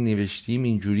کردیم نوشتیم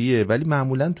اینجوریه، ولی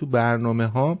معمولا تو برنامه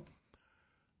ها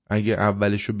اگه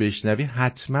اولشو بشنوی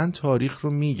حتما تاریخ رو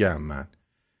میگم. من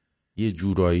یه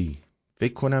جورایی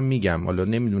فکر کنم میگم، حالا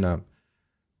نمیدونم،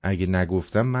 اگه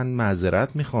نگفتم من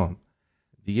معذرت میخوام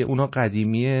دیگه. اونا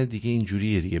قدیمیه دیگه،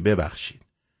 اینجوریه دیگه، ببخشید.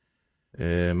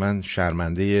 من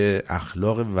شرمنده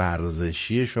اخلاق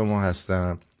ورزشی شما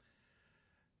هستم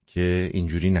که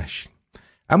اینجوری نشین.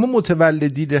 اما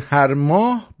متولدین هر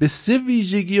ماه به 3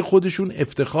 ویژگی خودشون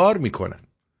افتخار میکنن.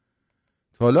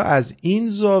 حالا از این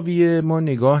زاویه ما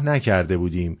نگاه نکرده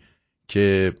بودیم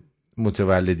که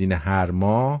متولدین هر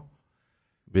ماه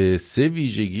به 3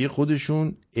 ویژگی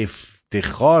خودشون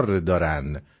افتخار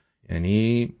دارن،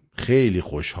 یعنی خیلی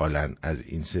خوشحالن از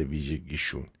این 3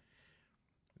 ویژگیشون.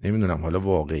 نمیدونم حالا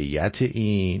واقعیت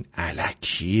این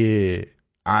الکیه،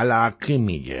 الکی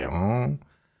میگه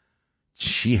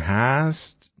چی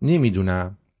هست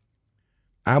نمیدونم،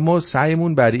 اما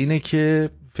سعیمون بر اینه که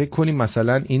فکر کنیم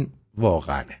مثلا این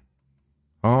واقعه.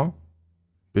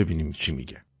 ببینیم چی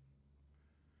میگه.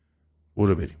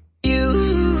 برو بریم.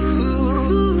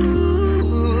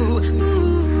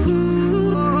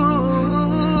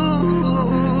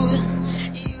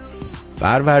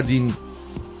 فروردین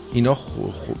اینا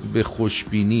به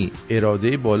خوشبینی،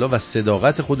 اراده بالا و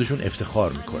صداقت خودشون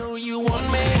افتخار میکنن.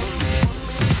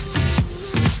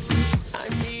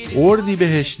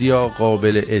 اردیبهشتیا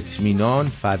قابل اطمینان،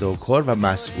 فداکار و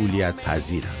مسئولیت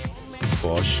پذیرن.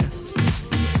 باشه.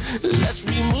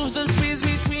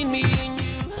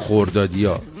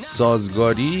 خردادیا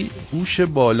سازگاری، هوش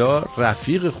بالا،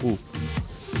 رفیق خوب.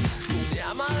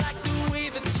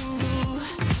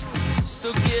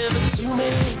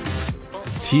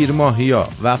 تیرماهیا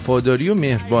وفاداری و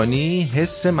مهربانی،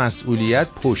 حس مسئولیت،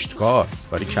 پشتکار.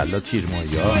 باریکلا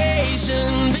تیرماهیا.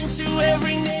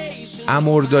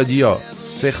 امردادیا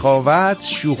سخاوت،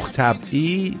 شوخ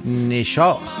طبعی،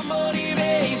 نشاط.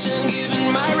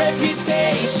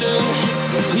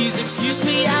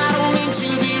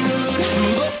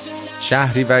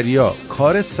 شهریوریا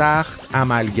کار سخت،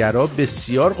 عملگرا،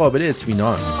 بسیار قابل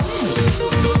اطمینان.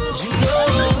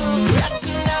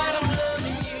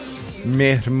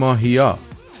 مهرماهیا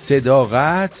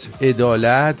صداقت،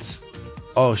 عدالت،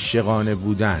 عاشقانه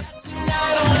بودن.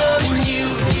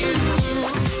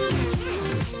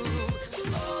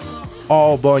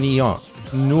 آبانیا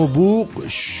نبوغ،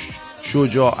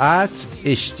 شجاعت،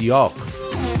 اشتیاق.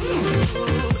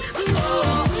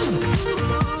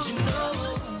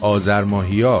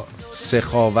 آذرماهیا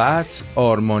سخاوت،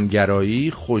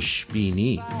 آرمانگرایی،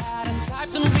 خوشبینی.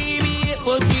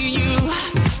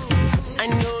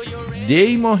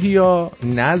 دی ماهیا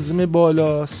نظم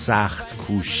بالا، سخت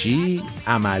کوشی،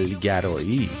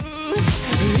 عملگرایی.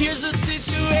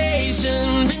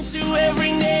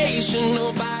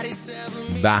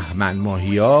 بهمن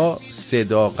ماهیا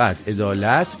صداقت،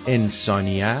 عدالت،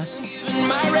 انسانیت.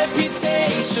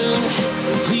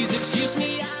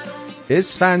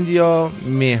 اسفندیا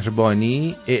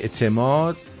مهربانی،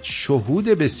 اعتماد، شهود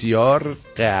بسیار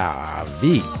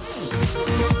قوی.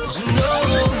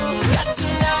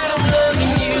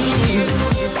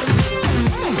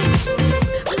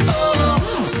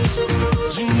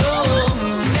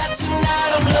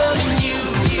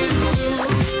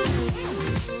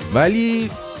 ولی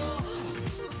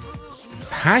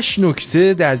 8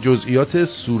 نکته در جزئیات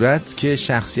صورت که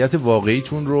شخصیت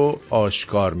واقعیتون رو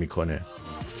آشکار میکنه.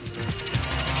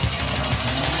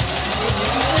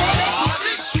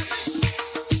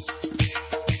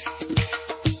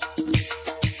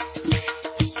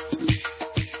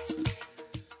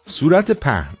 صورت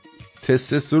پهن.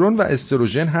 تستوسترون و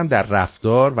استروژن هم در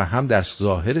رفتار و هم در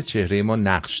ظاهر چهره ما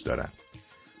نقش دارند.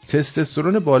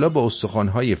 تستوسترون بالا با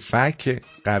استخوان‌های فک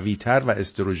قوی‌تر و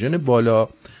استروژن بالا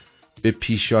به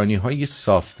پیشانی‌های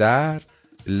صافتر،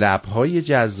 لب‌های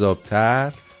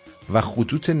جذابتر و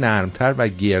خطوط نرمتر و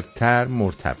گردتر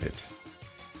مرتبط.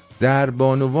 در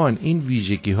بانوان این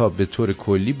ویژگی‌ها به طور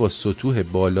کلی با سطوح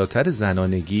بالاتر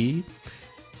زنانگی،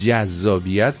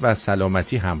 جذابیت و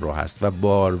سلامتی همراه است و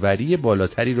باروری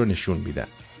بالاتری رو نشون میدن.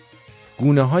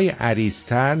 گونه‌های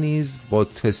عریض‌تر نیز با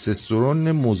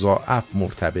تستوسترون مضاعف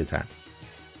مرتبطند.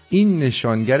 این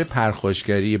نشانگر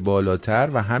پرخاشگری بالاتر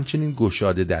و همچنین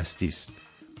گشاده دستی است.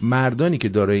 مردانی که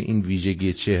دارای این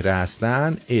ویژگی چهره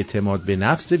هستند اعتماد به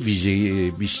نفس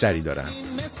ویژگی بیشتری دارند.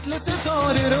 مثل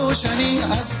ستاره روشنی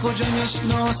از کجا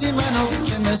میشناسی منو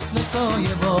که مثل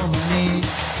سایه با منی.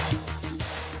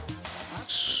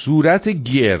 صورت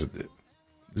گرد.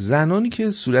 زنانی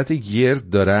که صورت گرد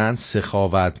دارن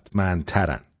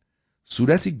سخاوتمندترن.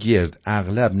 صورت گرد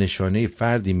اغلب نشانه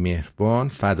فردی مهربان،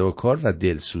 فداکار و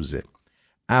دلسوزه.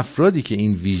 افرادی که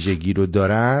این ویژگی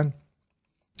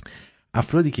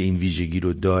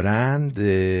رو دارند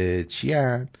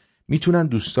میتونن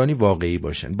دوستانی واقعی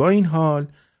باشن. با این حال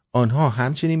آنها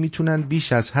همچنین میتونن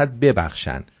بیش از حد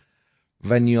ببخشن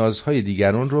و نیازهای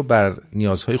دیگران رو بر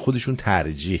نیازهای خودشون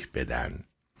ترجیح بدن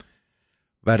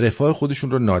و رفاه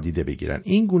خودشون رو نادیده بگیرن.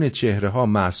 این گونه چهره ها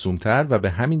معصومتر و به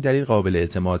همین دلیل قابل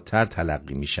اعتمادتر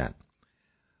تلقی میشن.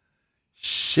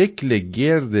 شکل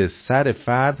گرد سر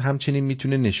فرد همچنین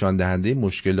میتونه نشان دهنده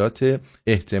مشکلات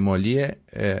احتمالی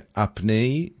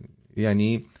اپنی،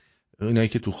 یعنی اینایی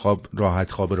که تو خواب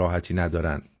راحتی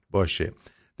ندارن باشه.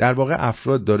 در واقع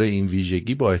افراد داره این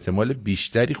ویژگی با احتمال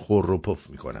بیشتری خور و پف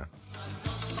میکنن.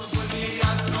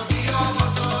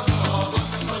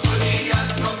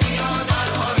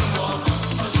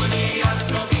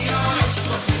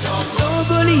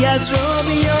 سوگلی از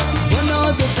رابیا با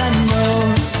ناز و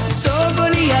تناز،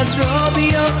 سوگلی از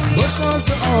رابیا با ساز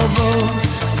و آواز،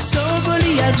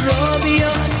 سوگلی از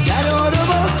رابیا درارو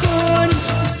بکن،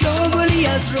 سوگلی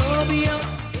از رابیا.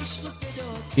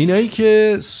 اینایی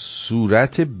که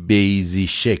صورت بیضی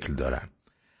شکل دارن،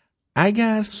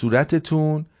 اگر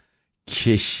صورتتون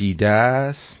کشیده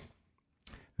است،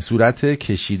 صورت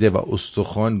کشیده و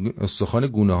استخوان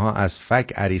گونه ها از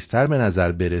فک عریض‌تر به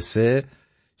نظر برسه،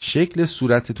 شکل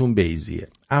صورتتون بیضیه.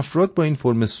 افراد با این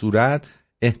فرم صورت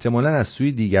احتمالاً از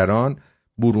سوی دیگران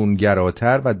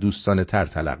برونگراتر و دوستانه تر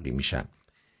تلقی میشن.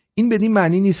 این بدین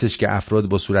معنی نیستش که افراد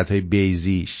با صورتهای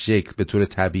بیضی شکل به طور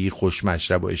طبیعی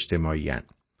خوشمشرب و اجتماعی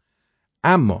هستند.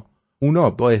 اما اونا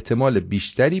با احتمال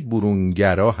بیشتری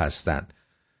برونگرا هستن،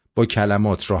 با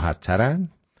کلمات راحت ترن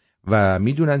و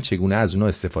میدونن چگونه از اونا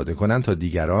استفاده کنن تا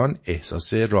دیگران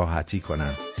احساس راحتی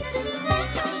کنن.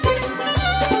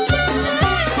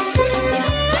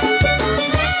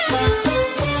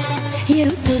 یه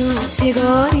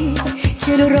روزگاری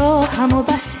جلو راه همو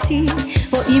بستی،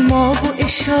 با ایما و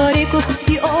اشاره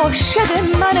گفتی عاشق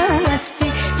من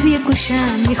هستی، توی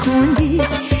گوشم میخوندی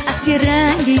از یه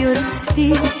رنگی و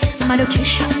رستی، منو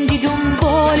کشوندی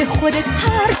دنبال خودت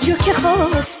هر جا که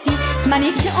خواستی،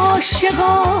 منی که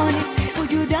عاشقانه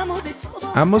وجودم و به تو.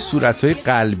 اما صورتهای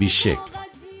قلبی شکل.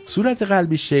 صورت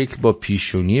قلبی شکل با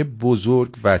پیشونی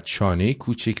بزرگ و چانه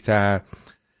کوچکتر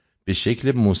به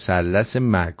شکل مثلث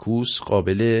معکوس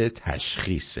قابل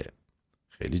تشخیصه.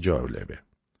 خیلی جالبه.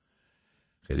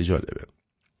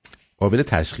 قابل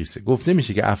تشخیصه. گفته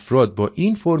میشه که افراد با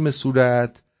این فرم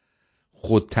صورت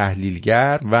خود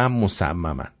تحلیلگر و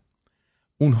مصممن.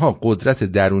 اونها قدرت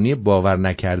درونی باور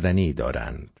نکردنی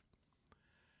دارند.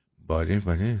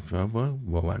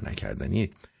 باور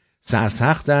نکردنی.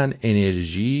 سرسختن،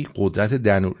 انرژی، قدرت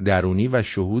درونی و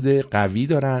شهود قوی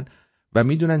دارن و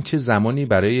میدونن چه زمانی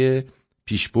برای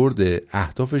پیشبرد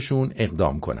اهدافشون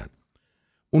اقدام کنن.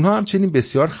 اونها همچنین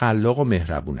بسیار خلاق و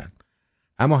مهربونن،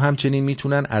 اما همچنین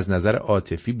میتونن از نظر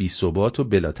عاطفی بی‌ثبات و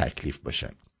بلا تکلیف باشن.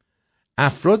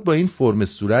 افراد با این فرم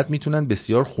صورت میتونن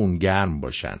بسیار خونگرم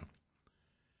باشن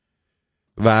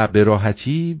و به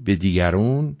راحتی به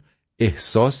دیگران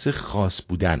احساس خاص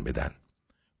بودن بدن.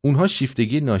 اونها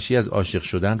شیفتگی ناشی از عاشق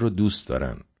شدن رو دوست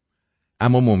دارن،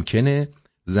 اما ممکنه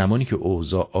زمانی که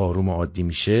اوضاع آروم و عادی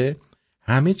میشه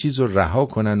همه چیز رو رها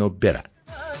کنن و برن.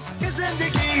 که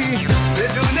زندگی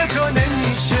بدون تو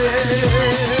نمیشه.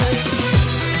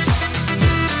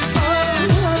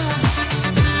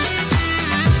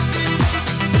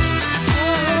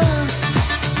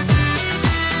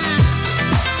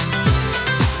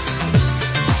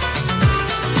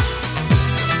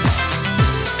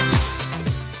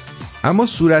 اما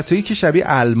صورتایی که شبیه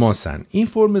الماسن، این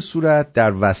فرم صورت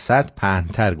در وسط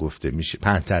پهن‌تر گفته میشه.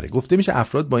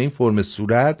 افراد با این فرم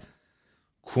صورت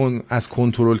از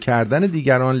کنترل کردن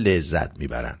دیگران لذت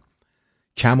میبرن.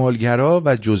 کمالگرا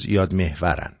و جزئیات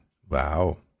محورن.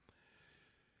 واو،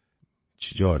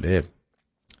 چه جالب.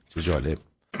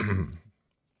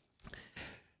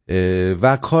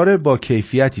 و کار با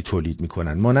کیفیتی تولید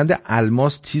میکنن. مانند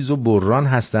الماس تیز و بران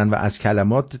هستن و از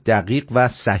کلمات دقیق و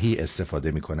صحیح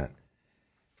استفاده میکنن.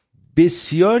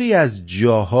 بسیاری از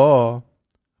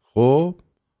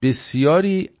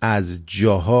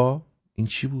جاها این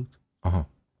چی بود؟ آها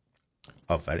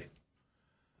آفرین.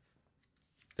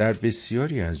 در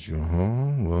بسیاری از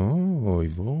جاها وای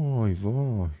وای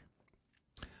وای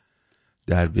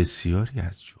در بسیاری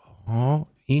از جاها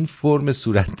این فرم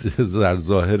صورت در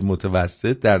ظاهر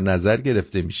متوسط در نظر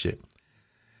گرفته میشه.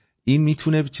 این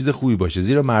میتونه چیز خوبی باشه،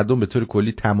 زیرا مردم به طور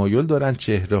کلی تمایل دارن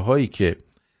چهره هایی که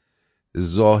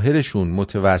ظاهرشون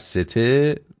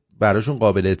متوسطه براشون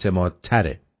قابل اعتماد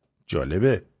تره.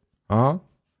 جالبه ها؟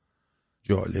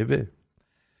 جالبه.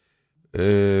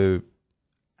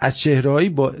 از چهره‌هایی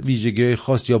با ویژگی‌های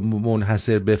خاص یا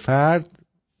منحصر به فرد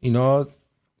اینا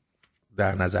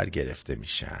در نظر گرفته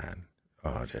میشن.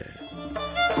 آره.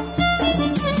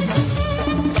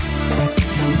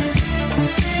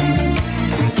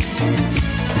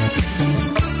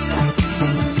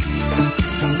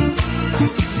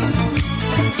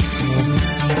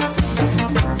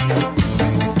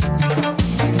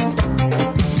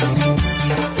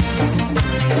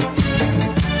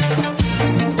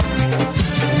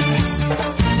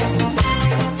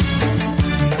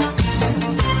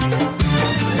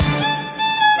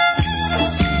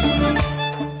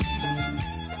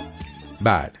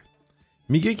 بعد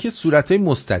میگه که صورت‌های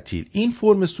مستطیل، این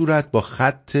فرم صورت با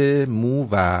خط مو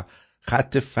و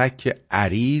خط فک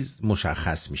عریض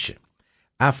مشخص میشه.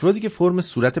 افرادی که فرم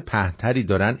صورت پهن‌تری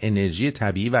دارن انرژی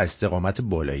طبیعی و استقامت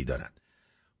بالایی دارن.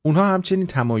 اونها همچنین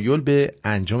تمایل به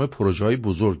انجام پروژه‌های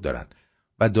بزرگ دارن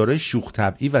و دارای شوخ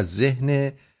طبعی و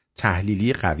ذهن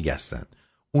تحلیلی قوی هستند.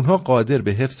 اونها قادر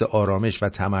به حفظ آرامش و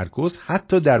تمرکز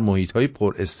حتی در محیط‌های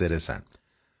پر استرسن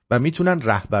و میتونن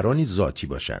رهبرانی ذاتی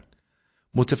باشن.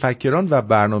 متفکران و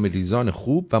برنامه‌ریزان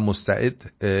خوب و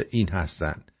مستعد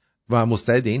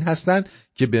این هستند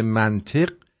که به منطق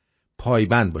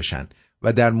پایبند باشن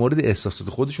و در مورد احساسات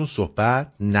خودشون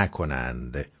صحبت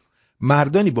نکنند.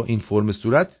 مردانی با این فرم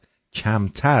صورت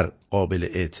کمتر قابل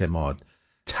اعتماد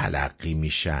تلقی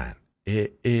میشن.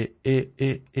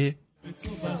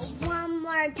 One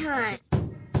more time.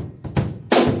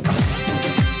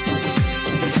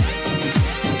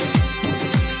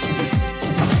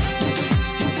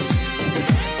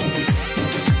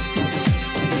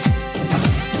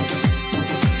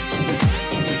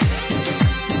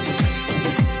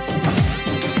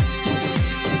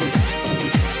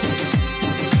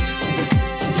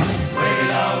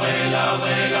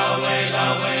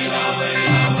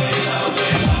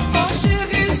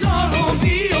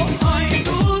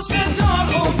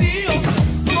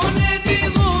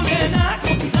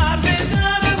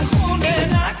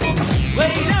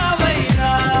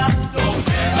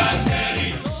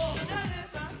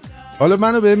 حالا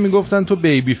منو بهم میگفتن تو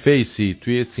بیبی فیسی،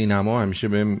 توی سینما همیشه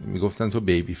بهم میگفتن تو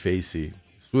بیبی فیسی.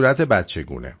 صورت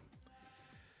بچگونه.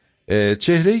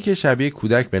 چهره‌ای که شبیه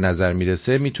کودک به نظر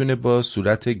میرسه میتونه با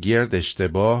صورت گرد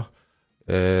اشتباه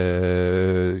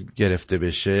گرفته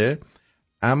بشه،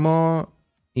 اما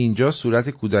اینجا صورت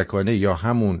کودکانه یا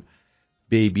همون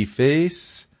بیبی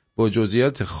فیس با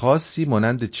جزئیات خاصی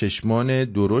مانند چشمان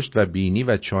درشت و بینی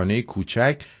و چانه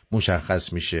کوچک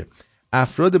مشخص میشه.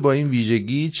 افراد با این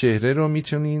ویژگی چهره رو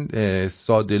میتونین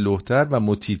ساده لوح‌تر و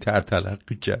مطیع‌تر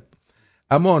تلقی کرد،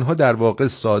 اما آنها در واقع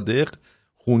صادق،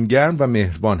 خونگرم و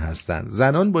مهربان هستند.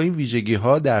 زنان با این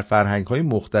ویژگی‌ها در فرهنگ‌های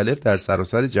مختلف در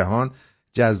سراسر جهان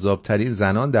جذاب‌ترین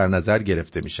زنان در نظر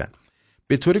گرفته میشن.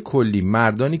 به طور کلی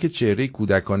مردانی که چهره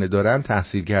کودکانه دارن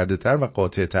تحصیل کرده‌تر و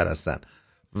قاطع‌تر هستند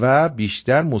و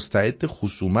بیشتر مستعد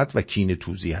خصومت و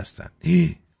کینه‌توزی هستند.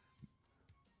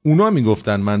 اونا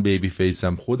میگفتن من بیبی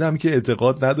فیسم، خودم که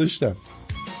اعتقاد نداشتم.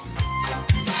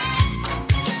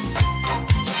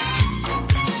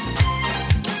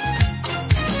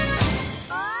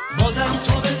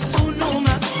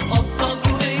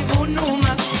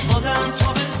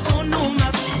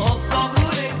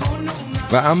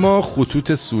 و اما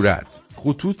خطوط صورت،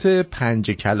 خطوط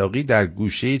پنجه کلاغی در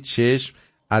گوشه چشم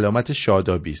علامت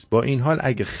شادابی است. با این حال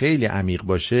اگه خیلی عمیق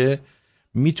باشه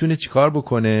میتونه چیکار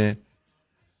بکنه؟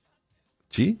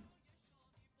 چی؟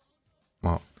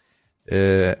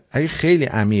 اگه خیلی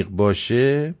عمیق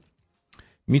باشه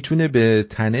میتونه به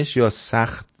تنش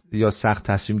یا سخت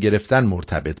تصمیم گرفتن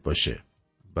مرتبط باشه.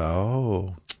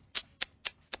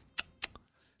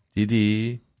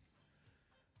 دیدی؟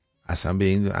 اصلا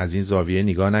به از این زاویه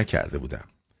نگاه نکرده بودم.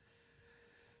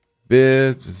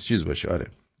 به چیز باشه. آره.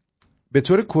 به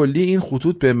طور کلی این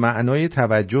خطوط به معنای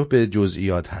توجه به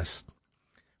جزئیات هست.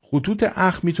 خطوط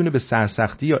اخم میتونه به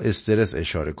سرسختی یا استرس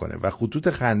اشاره کنه و خطوط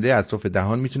خنده اطراف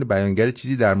دهان میتونه بیانگر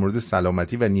چیزی در مورد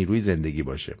سلامتی و نیروی زندگی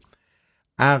باشه.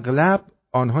 اغلب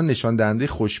آنها نشان دهنده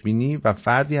خوشبینی و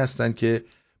فردی هستند که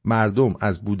مردم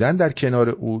از بودن در کنار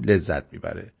او لذت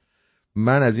میبره.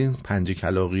 من از این پنجه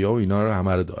کلاغی ها و اینا رو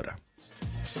همه رو دارم.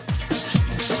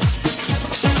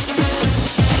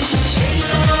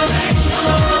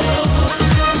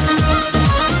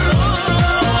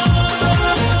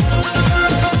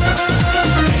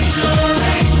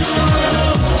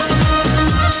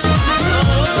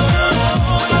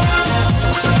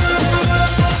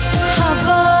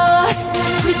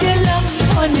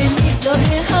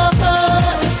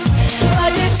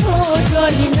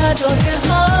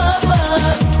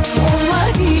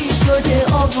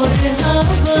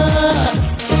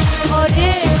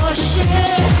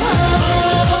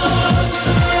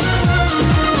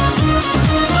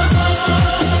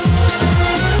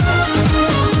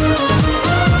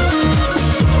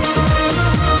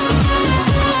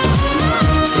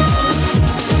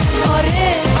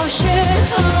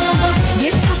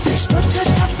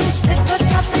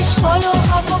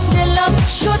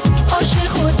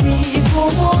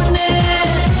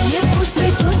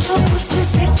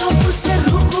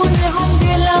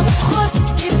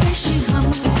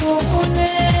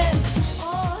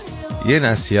 یه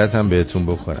نصیحت هم بهتون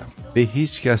بکنم، به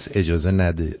هیچ کس اجازه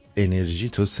نده انرژی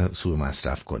تو سوء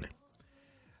مصرف کنه.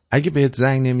 اگه بهت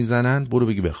زنگ نمیزنن برو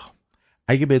بگی بخوام.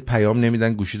 اگه بهت پیام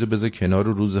نمیدن گوشیتو بذار کنار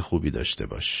و روز خوبی داشته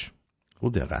باش.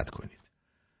 خوب دقت کنید.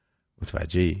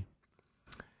 متوجهی؟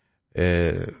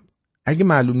 اگه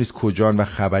معلوم نیست کجان و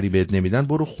خبری بهت نمیدن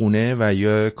برو خونه و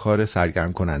یا کار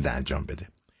سرگرم کننده انجام بده.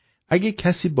 اگه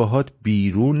کسی باهات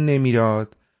بیرون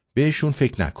نمیاد بهشون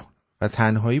فکر نکن و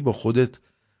تنهایی با خودت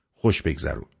خوش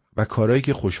بگذرون و کارهایی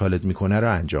که خوشحالت میکنه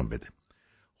رو انجام بده.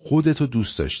 خودتو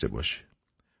دوست داشته باش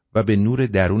و به نور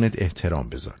درونت احترام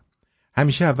بذار.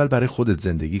 همیشه اول برای خودت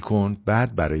زندگی کن،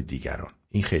 بعد برای دیگران.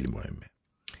 این خیلی مهمه.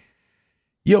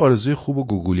 یه آرزوی خوب و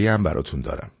گوگلی هم براتون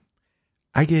دارم.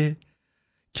 اگه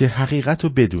که حقیقت رو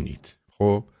بدونید،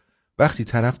 خب وقتی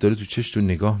طرف داره تو چشتون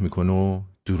نگاه میکنه و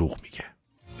دروغ میگه.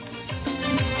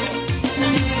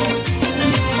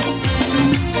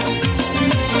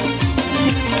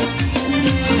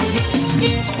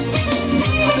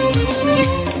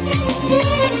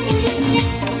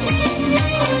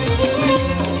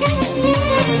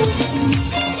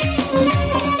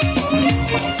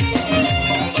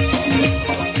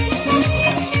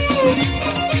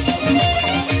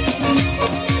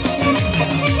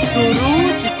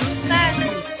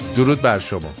 درود بر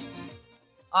شما.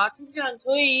 آرتین جان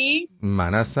تویی؟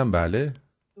 من هستم. بله.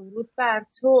 درود بر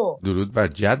تو. درود بر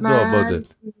جد آبادت.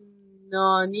 من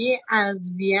نانی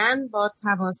از وین با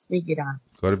تماس میگیرم.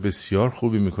 کار بسیار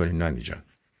خوبی میکنی نانی جان.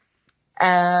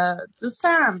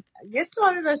 دوستم یه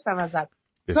سوالی داشتم ازت.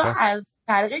 تو از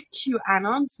طریق کیو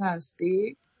انانس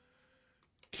هستی؟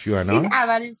 کیو انانس؟ این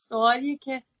اولین سوالیه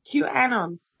که کیو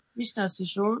انانس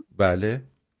میشناسیشون؟ بله.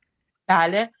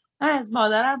 بله. من از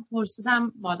مادرم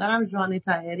پرسیدم، مادرم ژانی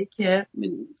تایری که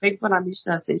فکر کنم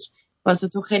میشناسیش، واسه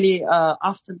تو خیلی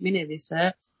آفتون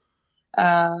مینویسه.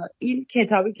 این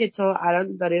کتابی که تو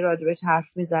الان داری راجبش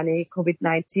حرف میزنی، کووید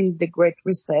 19 The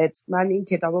Great Reset، من این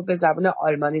کتابو به زبان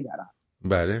آلمانی دارم.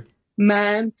 بله.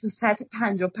 من تو سطح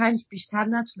 55 بیشتر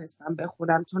نتونستم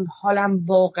بخونم چون حالم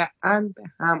واقعا به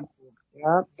هم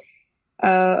خورد.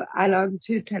 الان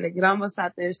توی تلگرام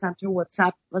واسط نوشتم، توی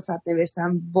واتساپ واسط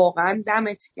نوشتم، واقعا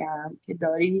دمت گرم که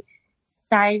داری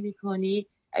سعی میکنی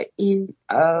این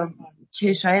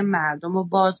چشای مردم رو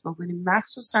باز بکنی،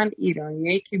 مخصوصا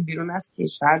ایرانیایی که بیرون از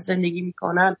کشور زندگی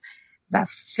میکنن و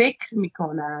فکر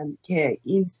میکنن که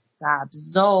این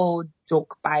سبزا و جوک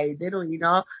رو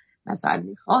اینا مثلا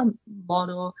میخوان ما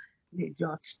رو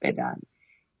نجات بدن.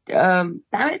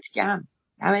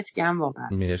 دمت گرم واقعا.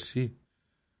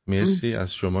 مرسی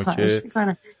از شما که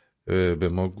به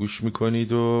ما گوش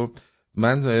میکنید و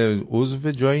من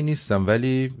عضو جایی نیستم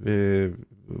ولی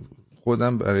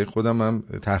برای خودم هم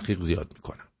تحقیق زیاد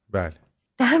میکنم. بله.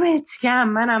 دمت گرم.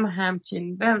 منم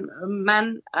همچنین.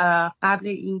 من قبل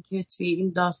اینکه توی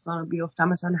این داستان رو بیفتم،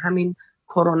 مثلا همین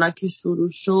کرونا که شروع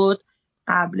شد،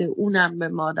 قبل اونم به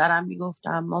مادرم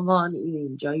میگفتم مامان این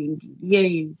اینجا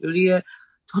اینجوریه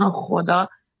تو رو خدا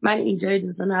من اینجا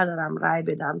اجازه ندارم رای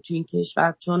بدم توی این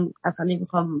کشور، چون اصلا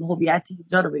نمیخوام هویت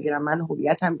اینجا رو بگیرم. من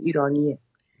هویتم ایرانیه.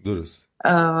 درست.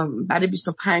 بعد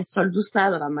 25 سال دوست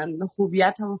ندارم، من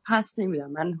هویتمو پس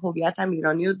نمیدم. من هویتم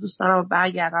ایرانی رو دوست دارم و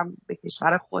برگردم به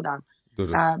کشور خودم.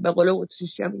 به قول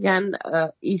اتریشیا میگن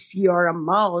if you're a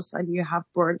mouse and you have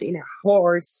burned in a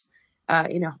horse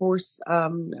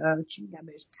چی میگن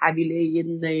بهش، طویله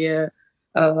یه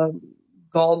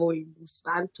گاو و این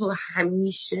گوسفند، تو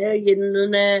همیشه یه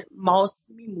نونه ماس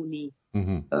میمونی.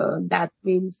 that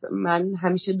means من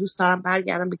همیشه دوست دارم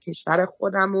برگردم به کشور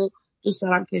خودم و دوست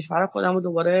دارم کشور خودم رو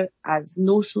دوباره از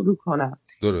نو شروع کنم.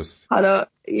 درست. حالا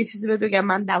یه چیزی بهت بگم،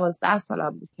 من 12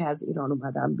 سالم بود که از ایران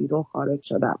اومدم بیرون، خارج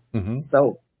شدم.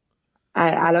 so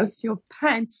الان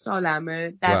 35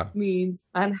 سالمه. that means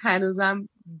من هنوزم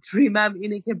دریمم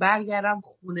اینه که برگردم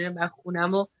خونه و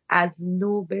خونم رو از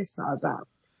نو بسازم.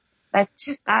 و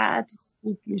چقدر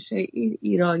خوب میشه این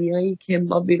ایرانیایی که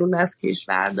ما بیرون از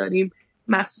کشور داریم،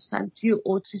 مخصوصا توی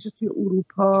اتریش و توی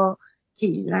اروپا، که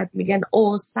اینقدر میگن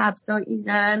او سبزا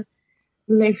اینن،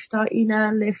 لفتا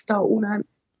اینن، لفتا اونن.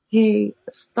 Hey,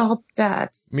 stop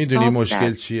that. میدونی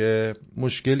مشکل چیه؟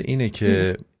 مشکل اینه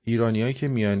که ایرانیایی که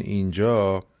میان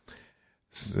اینجا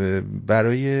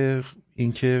برای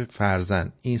اینکه فرضاً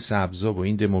این سبزا و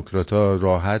این دموکرات‌ها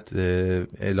راحت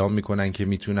اعلام میکنن که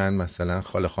میتونن مثلا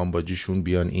خاله خانباجیشون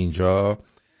بیان اینجا،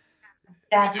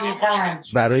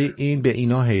 برای این به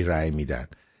اینا هی رأی میدن،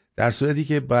 در صورتی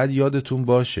که باید یادتون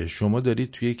باشه شما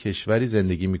دارید توی کشوری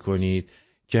زندگی میکنید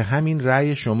که همین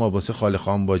رأی شما واسه خاله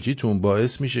خانباجیتون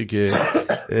باعث میشه که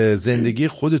زندگی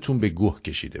خودتون به گوه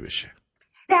کشیده بشه.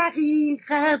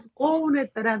 دقیقاً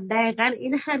قولت برم، دقیقاً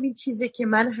این همین چیزه که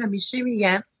من همیشه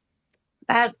میگم.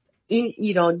 بعد این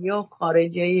ایرانی و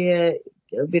خارجی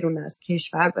بیرون از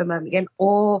کشور به من میگن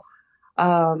او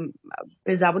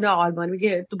به زبان آلمانی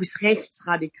میگه تو بیس rechts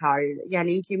radikal،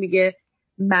 یعنی این که میگه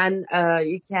من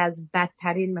یکی از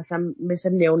بدترین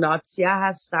مثل نیوناتسیا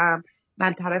هستم،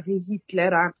 من طرف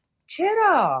هیتلرم.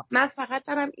 چرا؟ من فقط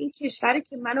دارم این کشوری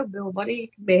که منو به عنوان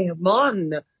یک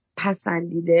مهمان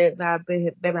پسندیده و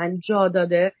به من جا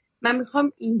داده، من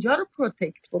میخوام اینجا رو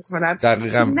پروتکت بکنم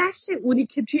که نشه اونی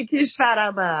که توی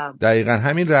کشورمم. دقیقاً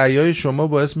همین رأیای شما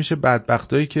باعث میشه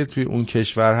بدبختایی که توی اون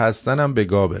کشور هستن هم به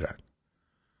گا برن.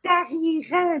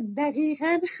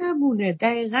 دقیقاً همونه.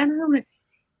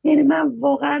 یعنی من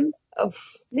واقعا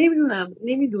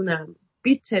نمیدونم.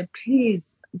 بیته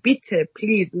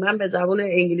پلیز من به زبان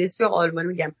انگلیسی و آلمانی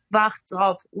میگم وقت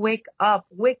آف،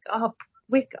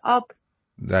 wake up.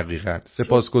 دقیقاً.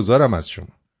 سپاسگزارم از شما.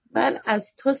 من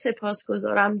از تو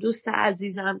سپاسگزارم دوست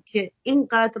عزیزم که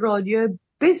اینقدر رادیو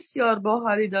بسیار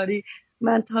باحالی داری.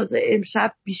 من تازه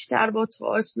امشب بیشتر با تو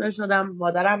آشنا شدم.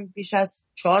 مادرم بیش از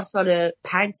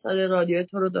 5 سال رادیو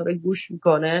تو رو داره گوش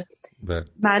میکنه.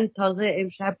 من تازه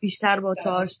امشب بیشتر با تو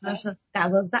آشنا شدم.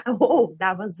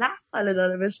 12 ساله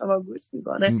داره به شما گوش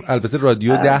میکنه. البته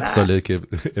رادیو 10 ساله که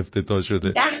افتتاح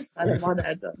شده. 10 ساله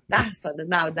مادر جان، 10 ساله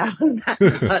نه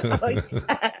 12 ساله.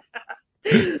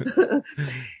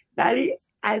 ولی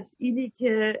از اینی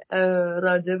که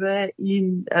راجب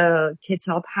این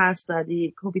کتاب حرف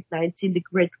زدی، COVID-19 The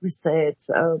Great Reset،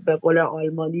 به قول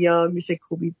آلمانیا میشه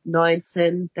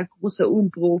COVID-19 در große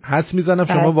Umbruch. حدس میزنم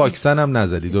شما واکسن هم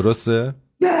نزدی، درسته؟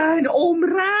 نه،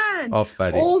 عمرن.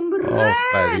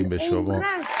 آفرین به شما.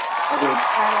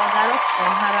 برادر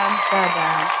خواهرم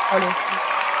زدم. حالشون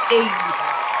خیلی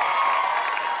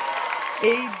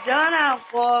ای جانم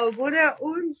قابون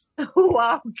اون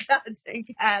واکسن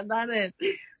کردنت.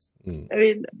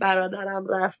 ببین برادرم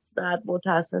رفت زد،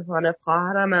 متاسفانه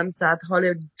خواهرم هم زد،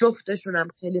 حال جفتشونم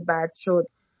خیلی بد شد.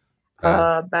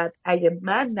 بعد اگه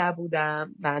من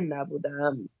نبودم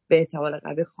به احتمال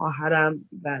قوی خواهرم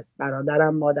و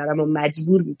برادرم مادرم رو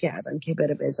مجبور میکردن که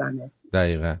بره بزنه.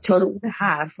 دقیقا چون اون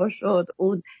حرفا شد،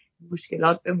 اون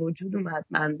مشکلات به وجود اومد.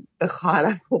 من به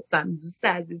خواهرم گفتم دوست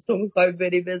عزیز تو میخوای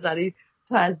بری بزنی،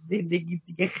 تو از زندگی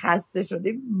دیگه خسته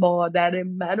شدی، مادر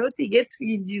منو دیگه تو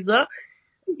این چیزا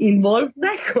اینوالو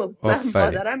نکن.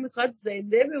 مادرم میخواد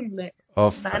زنده بمونه.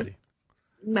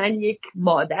 من یک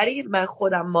مادری، من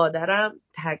خودم مادرم،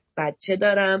 تک بچه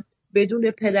دارم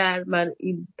بدون پدر. من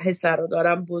این پسر رو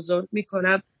دارم بزرگ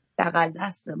میکنم بغل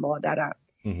دست مادرم.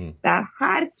 در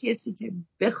هر کسی که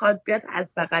بخواد بیاد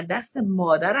از بغل دست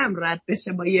مادرم رد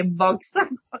بشه با یه واکسن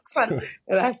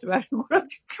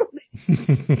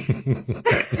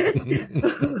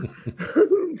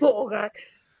واقعا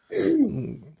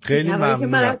خیلی ممنونم.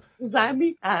 من از خوزم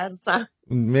میترسم.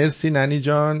 مرسی ننی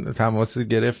جان تماس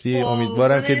گرفتی.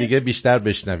 امیدوارم که دیگه بیشتر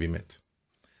بشنویمت.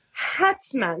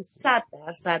 حتما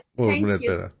 100%. Thank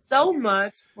you so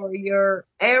much for your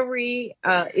every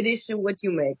edition what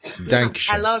you make.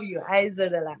 I love you.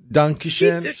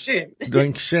 Dankeschön.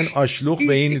 آشلوخ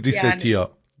به این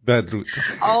ریستیا. بدرود.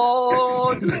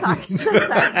 Du sagst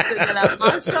دلم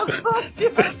آشلوخ گفتی.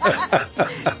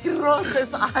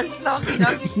 Großes Arschloch.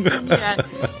 اینا میشونیه.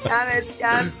 دمت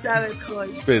گرم، شبت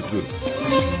خوش. بدرود.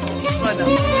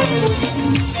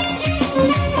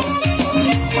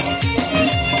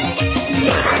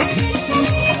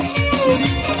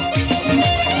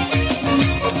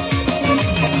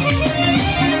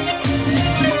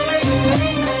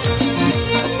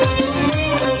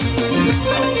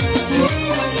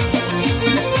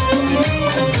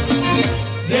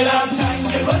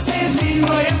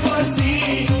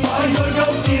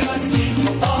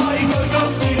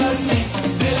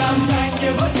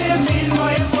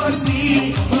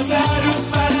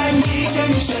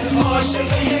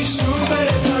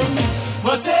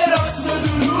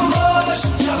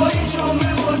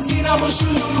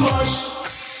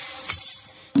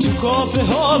 کافه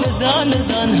ها بزن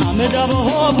همه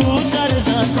دواها بود سر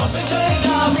زن. کافه جای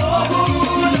دوا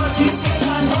بود، آرتیست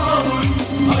تنها بود.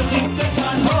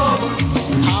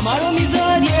 همه رو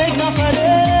میزد یک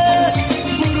نفره،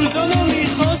 بروزانو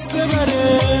میخواست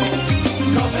ببره.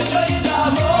 کافه جای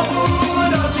دوا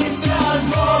بود، آرتیست از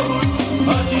ما بود.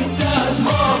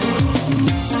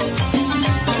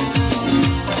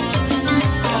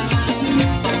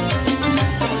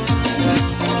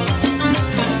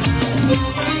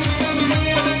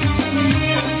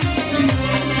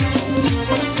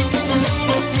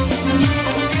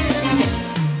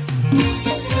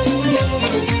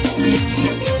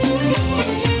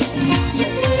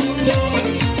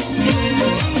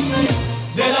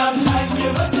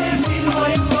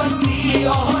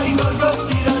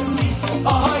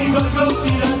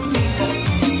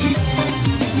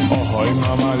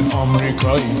 اومد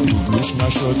آمریکایی تو گوش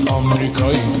نشد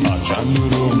آمریکایی هرچند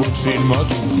دروغ بود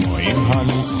فیلماتون ماییم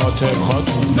هنوز خاطر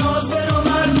خاتون ناظر و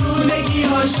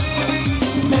مردونگیاش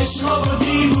عشقا و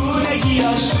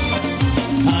دیوونگیاش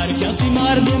هر کسی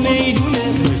مرد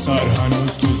میدونه پسر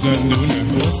هنوز تو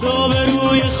زندونه حساب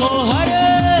روی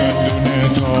خواهره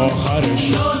زندونه تا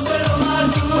آخرش ناظر و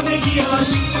مردونگیاش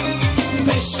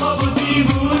عشقا و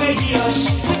دیوونگیاش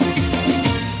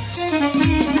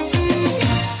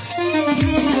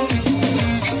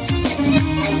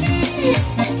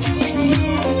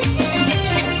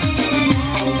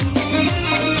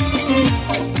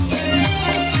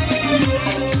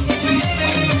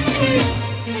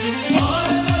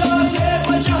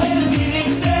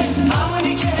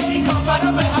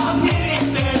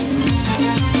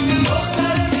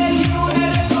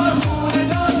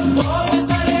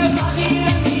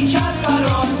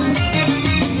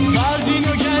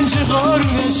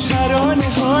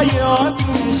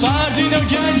فردین و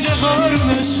گنج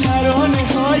قارونش ترانه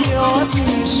های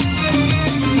آسونش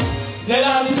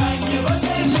دلم تنگه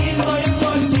واسه فیلمای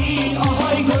فارسی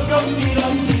آهای گرگم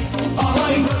میراستی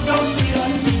آهای گرگم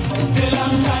میراستی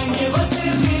دلم تنگه واسه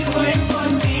فیلمای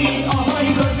فارسی آهای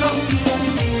گرگم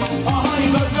میراستی آهای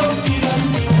گرگم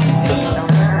میراستی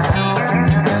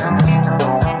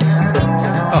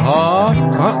آها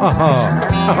آها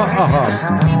آها آها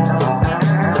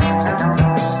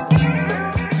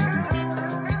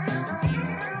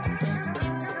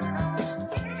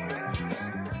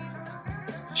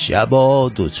شبا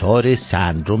دوچار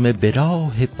سندروم به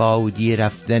راه بادیه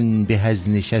رفتن به از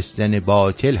نشستن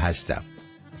باطل هستم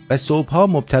و صبحها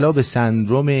مبتلا به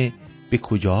سندروم به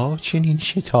کجا چنین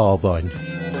شتابان.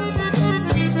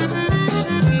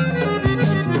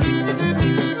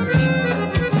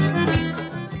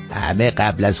 همه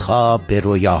قبل از خواب به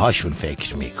رویاهاشون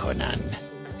فکر میکنن.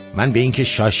 من به اینکه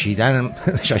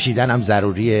شاشیدنم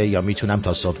ضروریه یا میتونم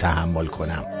تا صبح تحمل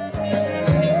کنم.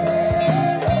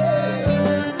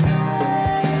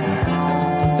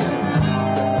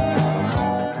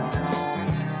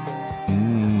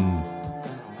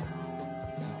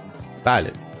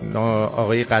 بله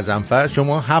آقای قزنفر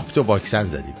شما 7 تا واکسن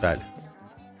زدید. بله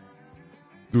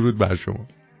درود بر شما.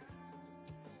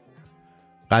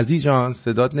 قاضی جان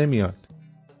صدات نمیاد.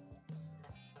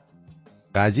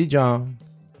 قاضی جان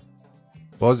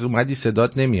باز اومدی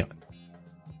صدات نمیاد.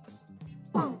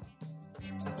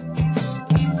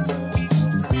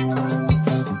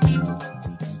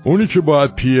 اونی که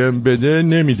باید پی ام بده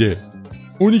نمیده،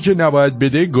 اونی که نباید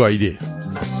بده گایده.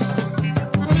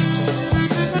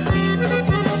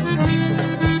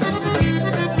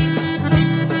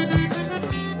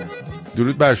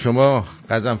 درود بر شما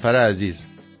قزنفر عزیز.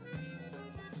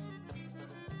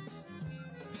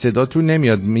 صداتون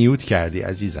نمیاد، میوت کردی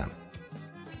عزیزم.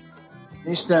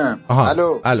 نیستم.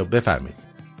 الو بفرمایید.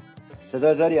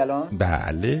 صدا داری الان؟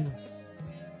 بله.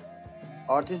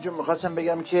 آرتین جون میخواستم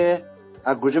بگم که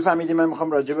از کجا فهمیدی من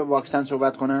میخوام راجع به واکسن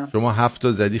صحبت کنم؟ شما 7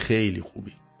 تا زدی، خیلی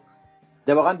خوبی.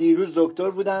 واقعا دیروز دکتر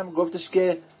بودم گفتش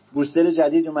که بوستر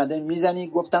جدید اومده میزنی،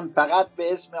 گفتم فقط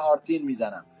به اسم آرتین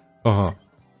میزنم. آها.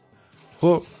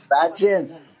 خب بعد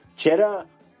جنس چرا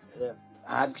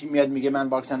هر کی میاد میگه من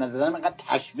واکسن نزدم اینقدر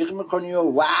تشویق میکنی و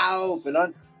واو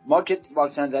فلان، ما که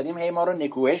واکسن زدیم هی ما رو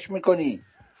نکوهش میکنی.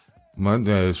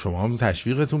 من شما هم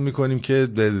تشویقتون میکنیم که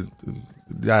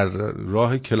در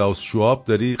راه کلاوس شواب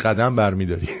داری قدم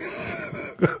برمیداری.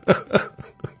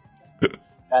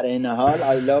 در این حال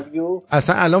I love you.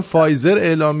 اصلا الان فایزر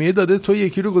اعلامیه داده تو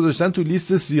یکی رو گذاشتن تو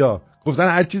لیست سیاه، گفتن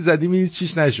هر چی زدیم این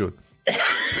چیش نشد.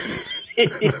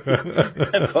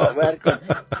 باور کن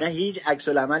نه هیچ عکس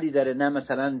العملی داره، نه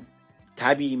مثلا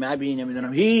طبیعی مبی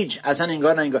نمیدونم هیچ، اصلا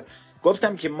انگار نه انگار.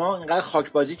 گفتم که ما اینقدر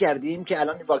خاکبازی کردیم که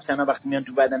الان این واکسن ها وقتی میان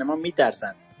تو بدن ما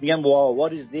میترسن، میگن واو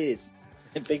what is this.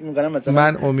 فکر میکنم مثلا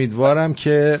من امیدوارم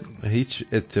که هیچ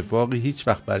اتفاقی هیچ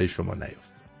وقت برای شما نیفته.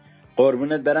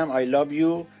 قربونت برم I love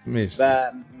you. مرسی.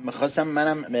 و میخواستم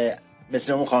منم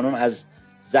مثل اون خانم از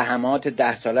زحمات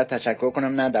 10 سالت تشکر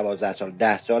کنم، نه 12 سال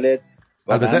 10 سالت.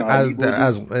 البته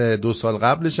از 2 سال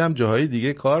قبلش هم جاهای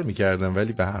دیگه کار میکردم،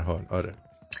 ولی به هر حال آره.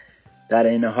 در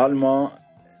این حال ما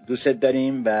دوستت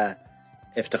داریم و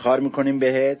افتخار میکنیم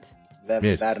بهت و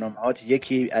برنامه‌هات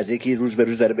یکی از یکی روز به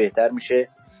روز داره بهتر میشه.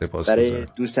 برای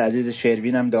دوست عزیز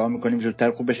شروین هم دعا میکنیم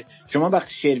زودتر خوب بشه. شما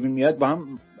وقتی شروین میاد با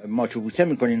هم ماچ و بوسه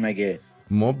میکنین مگه؟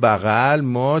 ما بغل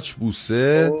ماچ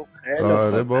بوسه.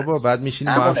 آره بابا بعد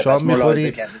میشینیم با هم شام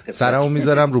میخوریم، سرمو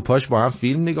میذارم رو پاش با هم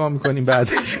فیلم نگاه میکنیم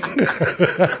بعدش.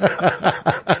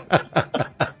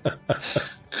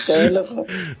 خیلی خوب.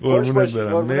 قربونت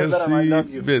برم.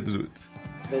 مرسی. بدرود.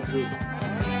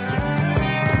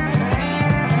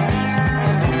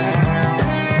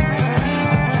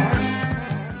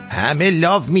 همه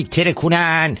لاو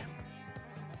میترکونن.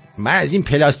 من از این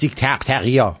پلاستیک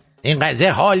تقتقیا اینقدر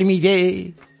حال میده.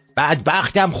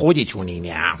 بدبختم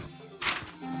خودتونینم.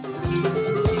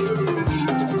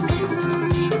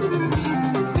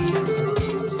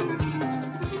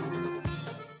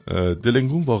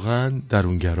 دلنگون واقعا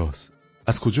درونگراست.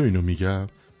 از کجا اینو میگم؟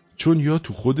 چون یا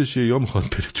تو خودشه یا میخواد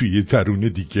بره توی یه درون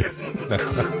دیگه.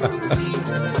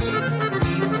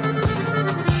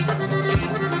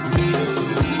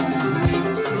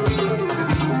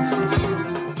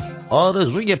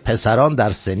 آرزوی پسران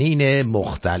در سنین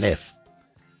مختلف: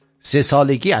 3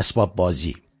 سالگی اسباب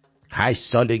بازی، 8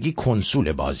 سالگی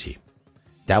کنسول بازی،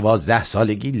 12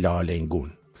 سالگی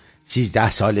لالنگون،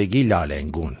 13 سالگی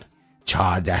لالنگون،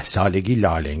 14 سالگی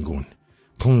لالنگون،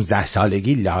 15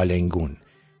 سالگی لالنگون،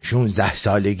 16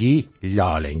 سالگی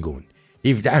لالنگون،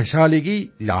 17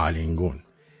 سالگی لالنگون،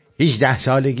 18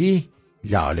 سالگی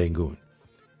لالنگون،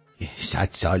 100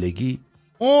 سالگی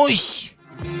اوش.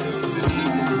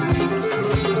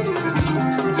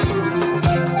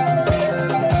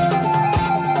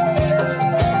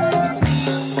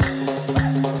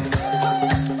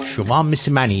 شما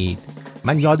مثل منید.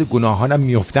 من یاد گناهانم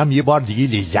میافتم یه بار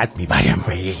دیگه لذت میبرم.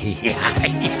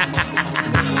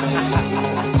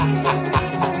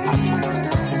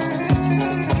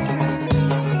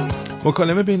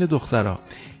 مکالمه بین دخترها: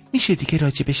 میشه دیگه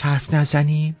راجبش حرف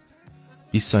نزنیم؟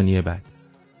 20 ثانیه بعد: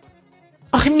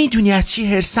 آخه میدونی از چی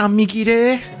هرسم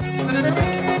میگیره؟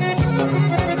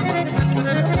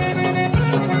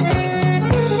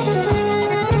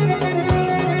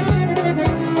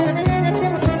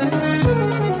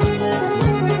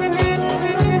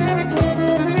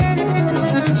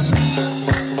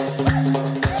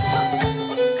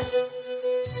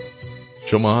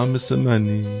 شما هم مثل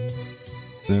منی.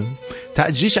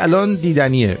 تجریش الان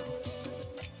دیدنیه.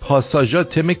 پاساژا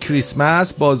تم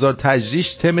کریسمس، بازار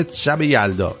تجریش تم شب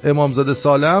یلدا، امامزاده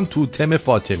سالم تو تم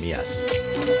فاطمی است.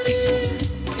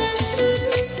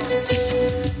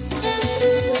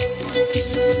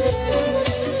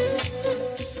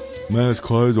 من از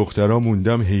کار دخترها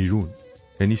موندم حیرون.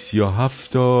 یعنی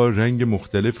 37 تا رنگ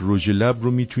مختلف رژ لب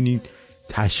رو میتونین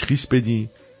تشخیص بدین،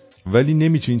 ولی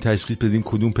نمیتونین تشخیص بدین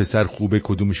کدوم پسر خوبه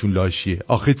کدومشون لاشیه.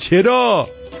 آخه چرا؟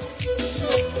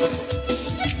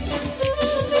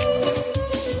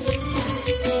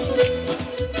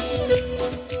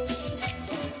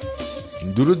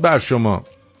 درود بر شما.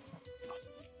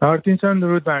 آرتین جان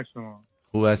درود بر شما.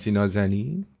 خوب هستی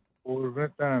نازنین؟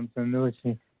 قربونت برم، زنده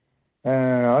باشی.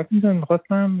 آرتین جان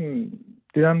میخواستم،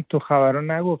 دیدم تو خبرها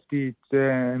نگفتید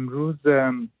امروز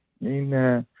این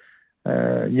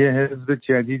یه حزب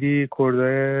جدیدی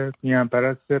کردای میهن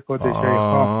پرست پادشاهی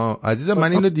خواه. عزیزم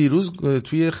من اینو دیروز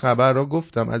توی خبرها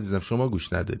گفتم عزیزم، شما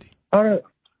گوش ندادی. آره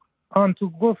تو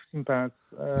گفتیم پس.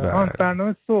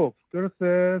 برنامه صبح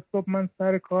درسته؟ صبح من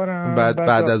سر کارم،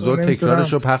 بعد از ظهر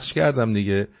تکرارشو پخش کردم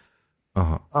دیگه.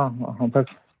 آها پس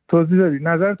توضیح دادی،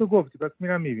 نظرتو گفتی، پس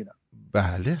میرم میبینم.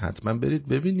 بله حتما برید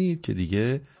ببینید که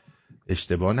دیگه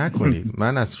اشتباه نکنید.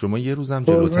 من از شما یه روزم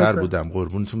جلوتر بودم،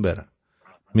 قربونتون برم.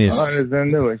 مرسی. آره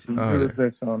زنده باشید. درود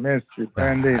بر شما. مرسی.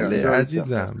 بله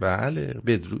عزیزم. بله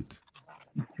بدرود.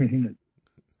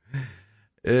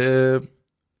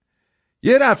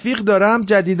 یه رفیق دارم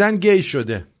جدیدن گی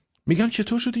شده. میگم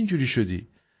چطور شد اینجوری شدی؟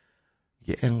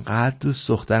 یه انقدر دوست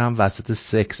دخترم وسط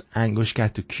سکس انگوش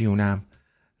کرد تو کیونم،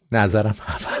 نظرم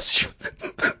عوض شد.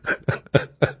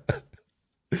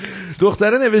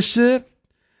 دختره نوشته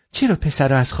چرا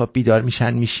پسرها از خواب بیدار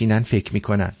میشن میشینن فکر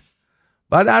میکنن؟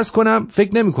 بعد عرض کنم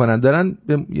فکر نمیکنن، دارن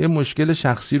به یه مشکل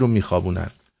شخصی رو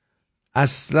میخوابونن.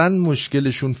 اصلا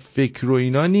مشکلشون فکر و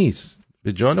اینا نیست.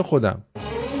 به جان خودم.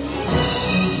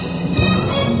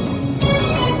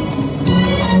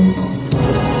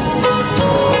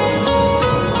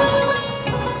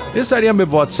 یه سری هم به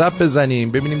واتساپ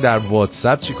بزنیم ببینیم در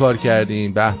واتساپ چی کار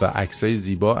کردیم. به به عکسای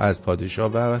زیبا از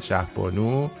پادشاه و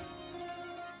شهبانو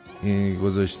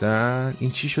گذاشتن.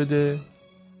 این چی شده؟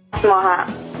 ماها.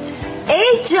 ای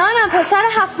جانم پسر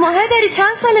 7 ماهه داری،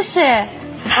 چند سالشه؟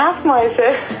 7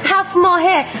 ماهشه. 7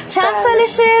 ماهه چند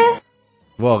سالشه؟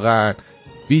 واقعا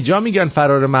بیجا میگن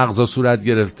فرار مغزا صورت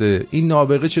گرفته. این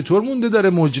نابغه چطور مونده داره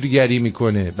مجریگری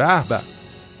میکنه؟ به به.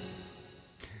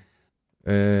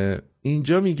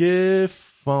 اینجا میگه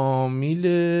فامیل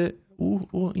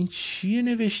این چیه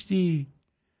نوشتی؟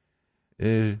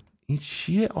 این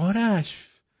چیه آرش؟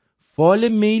 فال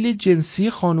میل جنسی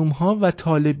خانوم ها و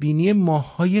طالبینی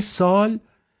ماه های سال.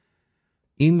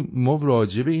 این ما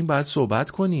راجع به این باید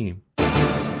صحبت کنیم.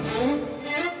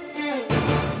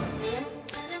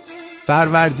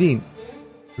 فروردین.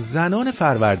 زنان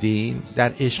فروردین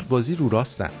در عشق بازی رو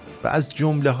راستن. و از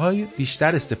جمله‌های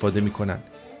بیشتر استفاده می‌کنند.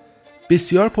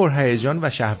 بسیار پرهیجان و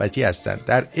شهوتی هستند.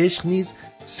 در عشق نیز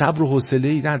صبر و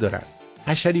حوصله‌ای ندارند.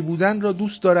 حشری بودن را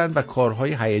دوست دارند و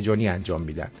کارهای هیجانی انجام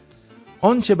میدن.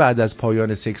 آنچه بعد از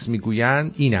پایان سکس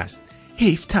میگویند این است: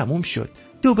 حیف تموم شد،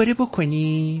 دوباره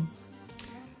بکنیم.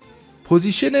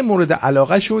 پوزیشن مورد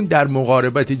علاقه شون در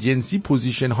مقاربت جنسی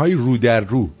پوزیشن های رو در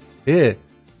رو.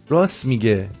 راست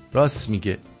میگه.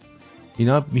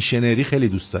 اینا میشنری خیلی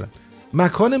دوست دارن.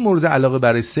 مکان مورد علاقه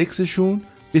برای سکسشون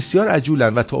بسیار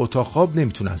عجولن و تا اتاق خواب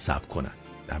نمیتونن صبر کنن.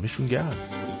 دمشون گرم.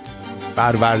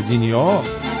 فروردینیا.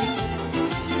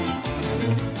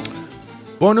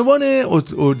 بانوان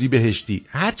اردیبهشتی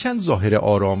هرچند ظاهر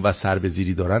آرام و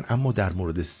سربزیری دارن، اما در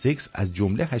مورد سکس از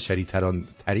جمله حشری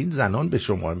ترین زنان به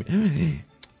شمار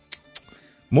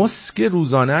مسک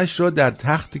روزانه‌اش را در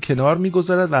تخت کنار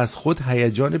می‌گذارد و از خود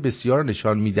هیجان بسیار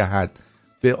نشان می‌دهد.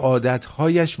 به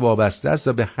عادت‌هایش وابسته است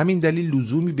و به همین دلیل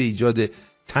لزومی به ایجاد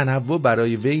تنوع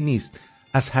برای وی نیست.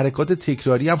 از حرکات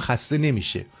تکراری هم خسته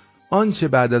نمیشه. آنچه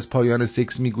بعد از پایان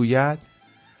سکس میگوید: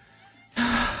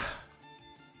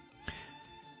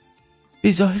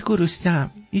 به ظاهر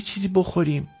گرسنه‌ام، یه چیزی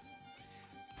بخوریم.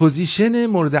 پوزیشن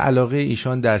مورد علاقه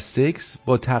ایشان در سکس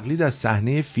با تقلید از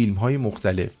صحنه فیلم‌های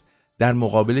مختلف در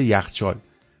مقابل یخچال.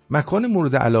 مکان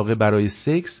مورد علاقه برای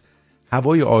سکس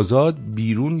هوای آزاد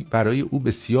بیرون برای او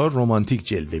بسیار رمانتیک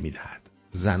جلوه می‌دهد.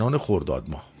 زنان خرداد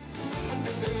ماه.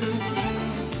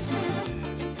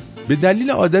 به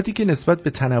دلیل عادتی که نسبت به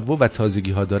تنوع و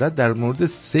تازگی‌ها دارد، در مورد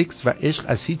سکس و عشق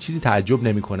از هیچ چیزی تعجب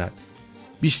نمی‌کند.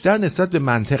 بیشتر نسبت به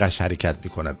منطقش حرکت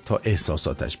می‌کند تا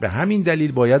احساساتش. به همین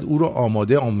دلیل باید او را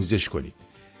آماده آموزش کنید.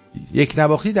 یک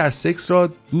نواختی در سکس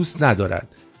را دوست ندارد.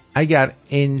 اگر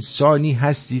انسانی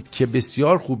هستید که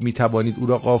بسیار خوب می‌توانید او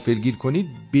را غافلگیر کنید،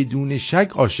 بدون شک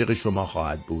عاشق شما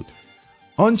خواهد بود.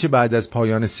 آنچه بعد از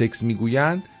پایان سکس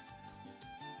می‌گویند: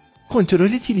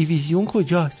 کنترل تلویزیون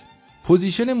کجاست؟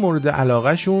 پوزیشن مورد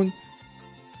علاقه شون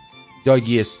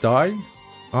داگی استایل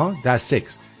در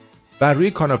سکس. بر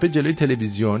روی کاناپه جلوی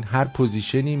تلویزیون هر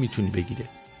پوزیشنی میتونی بگیره.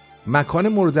 مکان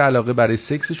مورد علاقه برای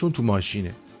سکسشون تو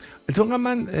ماشینه. اتفاقا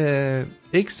من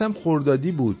اکسم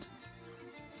خردادی بود،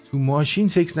 تو ماشین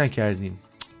سکس نکردیم،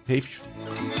 حیف شد.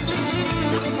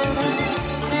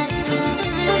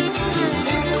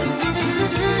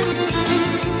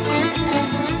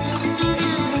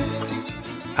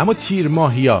 اما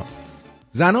تیرماهیا،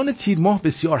 زنان تیرماه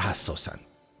بسیار حساسن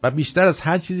و بیشتر از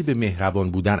هر چیزی به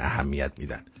مهربان بودن اهمیت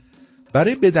میدن.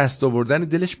 برای به دست آوردن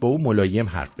دلش با او ملایم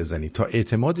حرف بزنید تا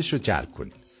اعتمادش رو جلب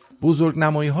کنید. بزرگ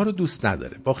نمایی ها رو دوست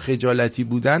نداره. با خجالتی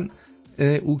بودن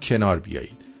او کنار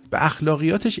بیایید. به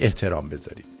اخلاقیاتش احترام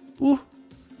بذارید.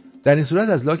 در این صورت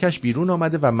از لاکش بیرون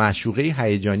آمده و معشوقه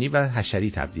هیجانی و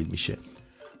حشری تبدیل میشه.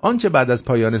 آنچه بعد از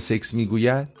پایان سکس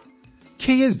میگوید: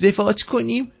 کی ازدواج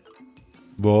کنیم؟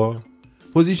 با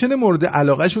پوزیشن مورد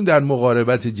علاقهشون در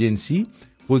مقاربت جنسی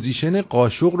پوزیشن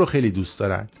قاشق رو خیلی دوست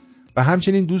دارن و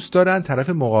همچنین دوست دارن طرف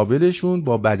مقابلشون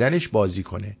با بدنش بازی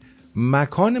کنه.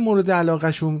 مکان مورد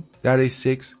علاقهشون در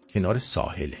سکس کنار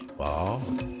ساحله. واو.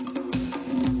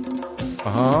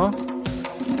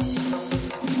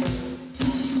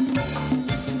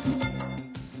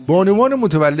 بانوان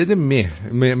متولد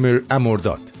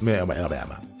مرداد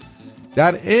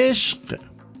در عشق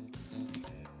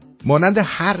مانند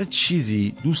هر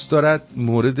چیزی دوست دارد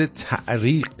مورد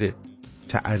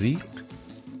تعریق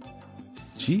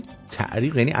چی؟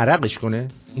 تعریق یعنی عرقش کنه؟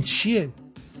 این چیه؟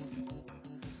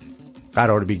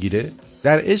 قرار بگیره.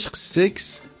 در عشق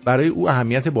سکس برای او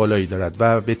اهمیت بالایی دارد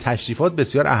و به تشریفات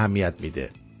بسیار اهمیت میده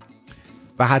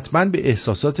و حتما به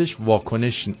احساساتش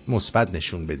واکنش مثبت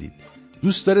نشون بدید.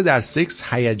 دوست داره در سکس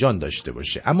هیجان داشته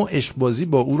باشه، اما عشق بازی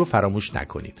با او رو فراموش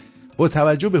نکنید. با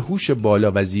توجه به هوش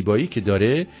بالا و زیبایی که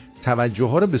داره، توجه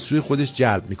ها رو به سوی خودش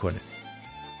جلب میکنه.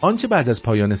 آنچه بعد از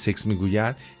پایان سکس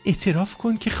میگوید: اعتراف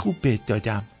کن که خوب بهت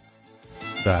دادم.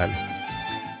 بله.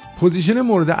 پوزیشن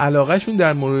مورد علاقه شون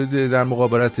در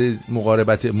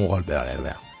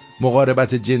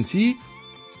مقاربت جنسی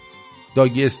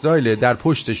داگی استایل، در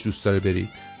پشتش دوست داره برید.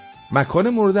 مکان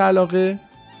مورد علاقه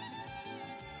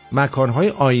مکانهای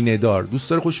آینه دار، دوست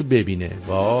داره خودشو ببینه.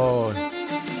 وای.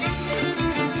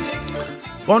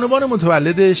 بانوان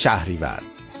متولد شهریور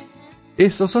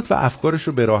احساسات و افکارش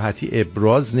رو به راحتی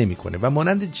ابراز نمی‌کنه و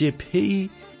مانند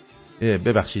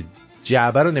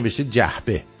جعبه رو نوشته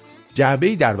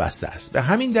جعبه‌ای در بسته است. به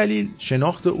همین دلیل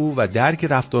شناخت او و درک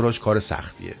رفتاراش کار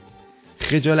سختیه.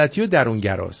 خجالتی و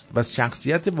درونگراست و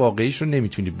شخصیت واقعیش رو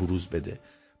نمیتونی بروز بده.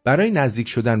 برای نزدیک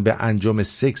شدن به انجام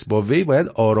سکس با وی باید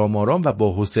آرام آرام و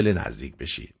با حوصله نزدیک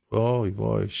بشی. وای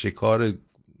وای، شکار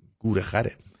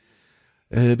گورخره.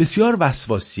 بسیار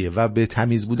وسواسیه و به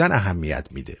تمیز بودن اهمیت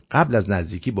میده. قبل از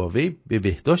نزدیکی با وی به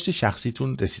بهداشت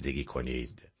شخصیتون رسیدگی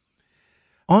کنید.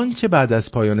 آنچه بعد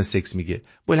از پایان سکس میگه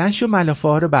بلند شو ملافه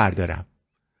ها رو بردارم.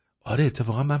 آره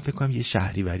اتفاقا من فکر کنم یه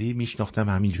شهریوری میشناختم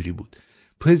همینجوری بود.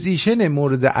 پوزیشن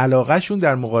مورد علاقه شون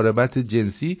در مقاربت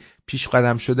جنسی پیش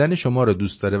قدم شدن شما رو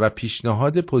دوست داره و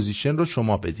پیشنهاد پوزیشن رو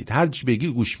شما بدید. هر چی بگی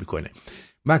گوش میکنه.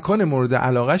 مکان مورد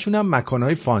علاقه شون هم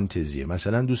مکانهای فانتزیه.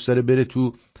 مثلا دوست داره بره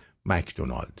تو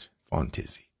مکدونالد،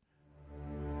 فانتزی.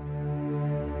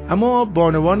 اما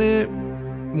بانوان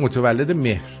متولد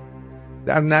مهر،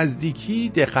 در نزدیکی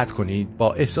دقت کنید،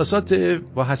 با احساسات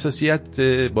با حساسیت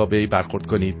با وی برخورد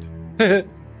کنید.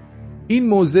 این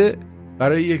موضوع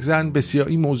برای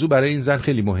این زن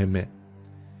خیلی مهمه.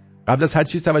 قبل از هر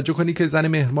چیز توجه کنید که زن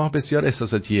مهر ماه بسیار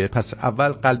احساساتیه. پس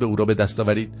اول قلب او را به دست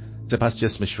آورید، سپس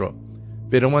جسمش را.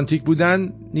 به رمانتیک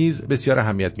بودن نیز بسیار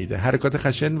اهمیت میده. حرکات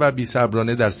خشن و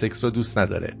بی‌صبرانه در سکس را دوست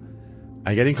نداره.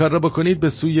 اگر این کار را بکنید به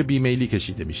سوی بیمیلی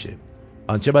کشیده میشه.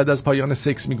 آنچه بعد از پایان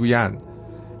سکس میگویند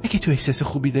اگه تو احساس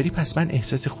خوبی داری پس من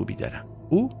احساس خوبی دارم.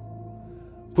 او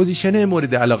پوزیشن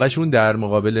مورد علاقه شون در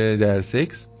مقابل در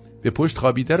سکس به پشت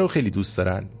خوابیده رو خیلی دوست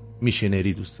دارن.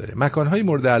 میشنری دوست داره. مکانهای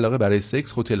مورد علاقه برای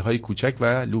سکس هتل‌های کوچک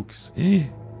و لوکس.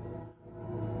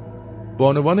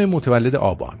 بانوان متولد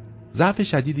آبان ضعف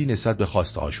شدیدی نسبت به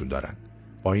خواسته هاشون دارن.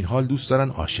 با این حال دوست دارن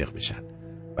عاشق بشن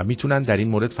و میتونن در این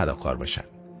مورد فداکار بشن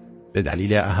به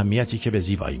دلیل اهمیتی که به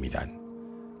زیبایی میدن.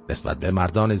 نسبت به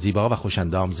مردان زیبا و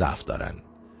خوش‌اندام ضعف دارن.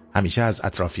 همیشه از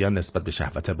اطرافیان نسبت به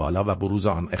شهوت بالا و بروز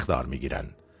آن اخطار میگیرن.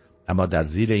 اما در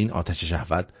زیر این آتش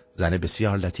شهوت زن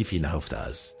بسیار لطیفی نهفته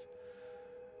است.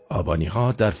 آبانی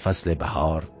ها در فصل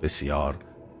بهار بسیار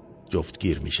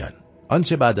جفتگیر میشن.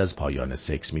 آنچه بعد از پایان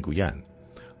سکس میگویند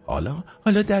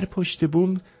حالا در پشت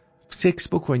بوم سکس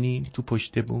بکنیم. تو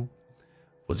پشت بوم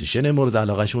پوزیشن مورد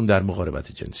علاقه شون در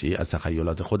مقاربت جنسی. از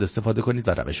تخیلات خود استفاده کنید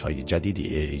و روش‌های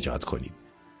جدیدی ایجاد کنید.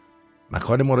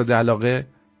 مکان مورد علاقه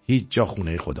هیچ جا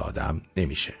خونه خود آدم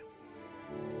نمیشه.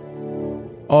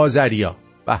 آذریا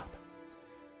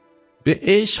به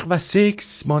عشق و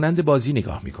سکس مانند بازی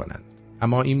نگاه میکنن،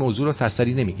 اما این موضوع رو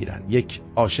سرسری نمیگیرن. یک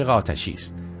عاشق آتشی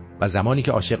است و زمانی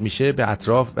که عاشق میشه به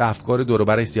اطراف و افکار دور و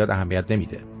برش زیاد اهمیت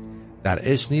نمیده. در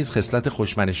عشق نیز خصلت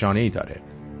خوشمنشانه‌ای داره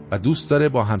و دوست داره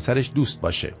با همسرش دوست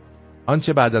باشه.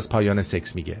 آنچه بعد از پایان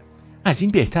سکس میگه از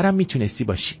این بهترم میتونستی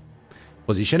باشی.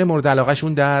 پوزیشن مورد علاقه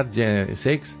شون در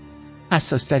سکس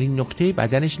حساس ترین نقطه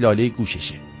بدنش لاله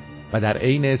گوششه و در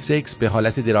عین سکس به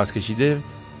حالت دراز کشیده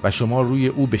و شما روی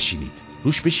او بشینید.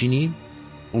 روش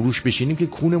بشینیم که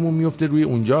کونمون میفته روی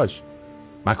اونجاش.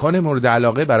 مکان مورد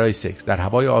علاقه برای سکس در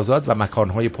هوای آزاد و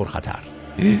مکانهای پرخطر.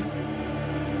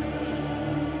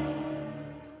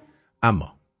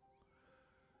 اما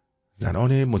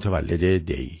زنان متولد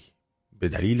دی به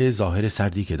دلیل ظاهر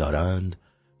سردی که دارند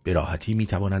به راحتی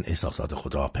میتوانند احساسات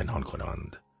خود را پنهان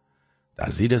کنند. در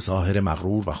زیر ظاهر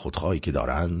مغرور و خودخواهی که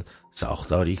دارند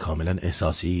ساختاری کاملا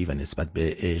احساسی و نسبت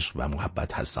به عشق و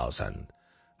محبت حساسند،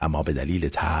 اما به دلیل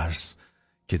ترس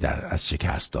که از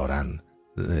شکست دارند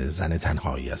زن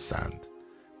تنهایی هستند.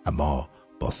 اما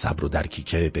با صبر و درکی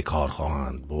که به کار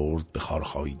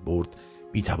خواهید برد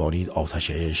می توانید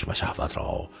آتش عشق و شهوت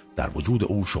را در وجود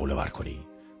او شعله ور کنید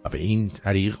و به این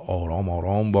طریق آرام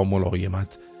آرام با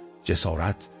ملایمت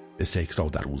جسارت به سکس را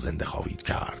در او زنده خواهید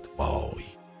کرد. وای.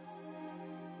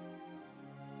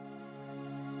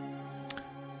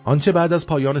 آنچه بعد از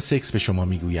پایان سکس به شما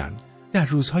میگویند در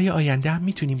روزهای آینده هم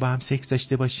میتونیم با هم سکس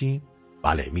داشته باشیم؟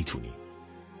 بله میتونیم.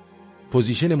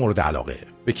 پوزیشن مورد علاقه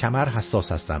به کمر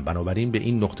حساس هستند، بنابراین به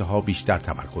این نقطه ها بیشتر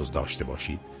تمرکز داشته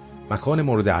باشید. مکان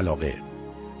مورد علاقه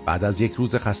بعد از یک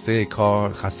روز خسته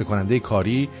کننده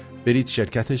کاری برید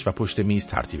شرکتش و پشت میز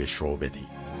ترتیبش رو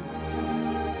بدید.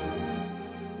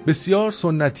 بسیار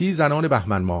سنتی زنان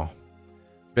بهمن ماه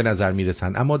به نظر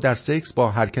میرسند، اما در سکس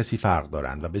با هر کسی فرق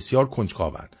دارند و بسیار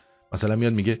کنجکاوند. مثلا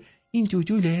میاد میگه این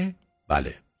دودوله؟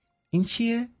 بله. این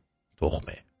چیه؟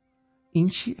 تخمه. این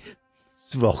چیه؟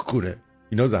 سواخکوره.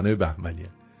 اینا زنای بهمنیه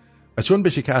و چون به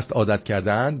شکست عادت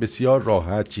کردن بسیار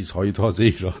راحت چیزهای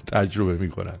تازه‌ای را تجربه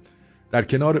میکنند. در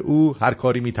کنار او هر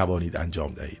کاری میتوانید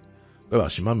انجام دهید.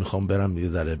 ببخشید من میخوام برم یه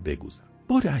ذره بگوزم.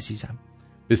 برو عزیزم.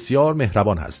 بسیار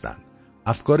مهربان هستند.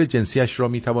 افکار جنسیش را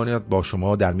میتواند با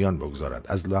شما در میان بگذارد.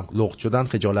 از لغت شدن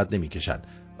خجالت نمیکشد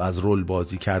و از رول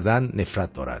بازی کردن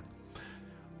نفرت دارد.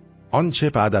 آنچه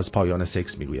بعد از پایان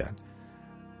سکس میگوید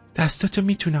دستاتو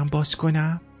میتونم باز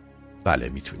کنم؟ بله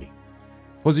میتونی.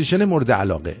 پوزیشن مورد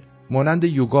علاقه مانند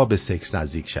یوگا به سکس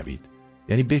نزدیک شوید،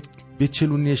 یعنی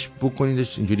بچلونش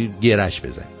بکنیدش اینجوری گرش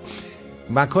بزنید.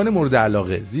 مکان مورد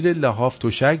علاقه زیر لحاف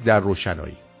تشک در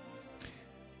روشنایی.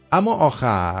 اما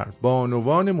آخر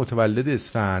بانوان متولد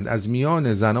اسفند از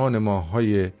میان زنان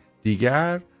ماه‌های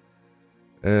دیگر،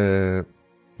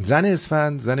 زن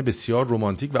اسفند زن بسیار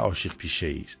رمانتیک و عاشق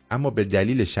پیشه‌ای است، اما به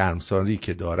دلیل شرمساری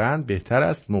که دارند بهتر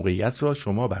است موقعیت را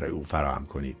شما برای او فراهم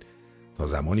کنید. تا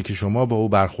زمانی که شما با او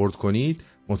برخورد کنید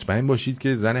مطمئن باشید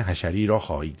که زن حشری را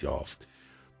خواهید یافت.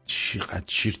 چقدر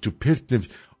چیرت و پرت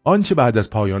آنچه بعد از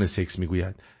پایان سکس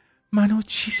میگوید. منو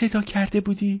چی صدا کرده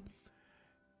بودی؟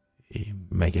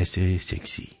 مگس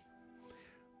سکسی.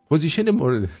 پوزیشن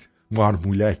مورد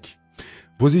مارمولک.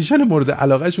 پوزیشن مورد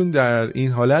علاقه شون در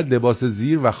این حالت لباس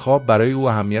زیر و خواب برای او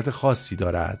اهمیت خاصی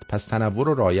دارد، پس تنوع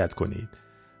رو رعایت کنید.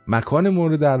 مکان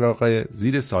مورد علاقه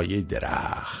زیر سایه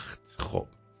درخت. خب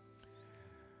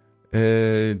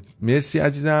مرسی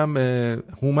عزیزم.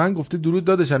 هومن گفته درود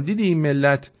داداشم، دیدی این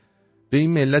ملت به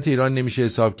این ملت ایران نمیشه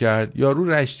حساب کرد. یارو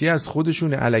رشتی از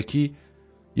خودشون الکی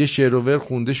یه شعر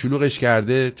خونده شلوغش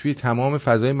کرده، توی تمام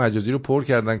فضای مجازی رو پر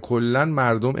کردن، کلن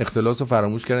مردم اختلاس رو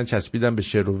فراموش کردن، چسبیدن به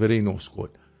شعر این اسکول.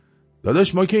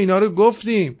 داداش ما که اینا رو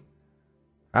گفتیم،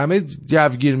 همه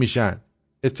جوگیر میشن.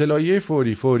 اطلاعیه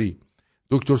فوری.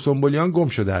 دکتر سنبولیان گم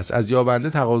شده است، از یابنده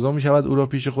تقاضا میشود او را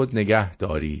پیش خود نگه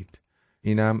دارید.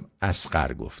 اینم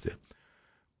اصغر گفته.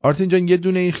 آرتین جان یه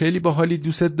دونه این خیلی باحالی،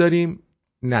 دوست داریم.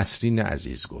 نسرین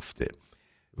عزیز گفته.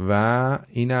 و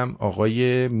اینم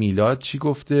آقای میلاد چی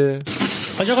گفته؟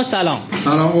 حاج آقا سلام.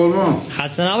 سلام قربان.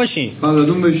 خسته نباشین.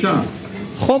 فداتون بشم.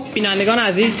 خب بینندگان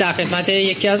عزیز، در خدمت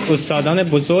یکی از استادان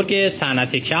بزرگ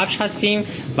صنعت کفش هستیم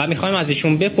و میخوایم از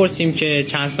ایشون بپرسیم که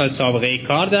چند سال سابقه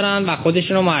کار دارن و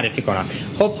خودشون رو معرفی کنن.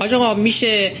 خب حاج آقا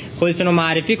میشه خودتون رو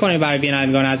معرفی کنید برای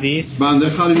بینندگان عزیز؟ بنده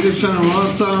خلیل شنما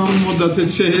هستم، مدت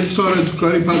 40 سال تو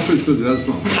کاری پسته‌سازی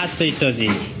هستم.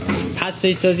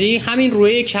 پسته‌سازی همین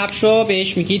روی کفش رو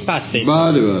بهش میگید پسته‌سازی؟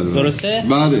 بله. درسته؟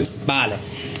 بله.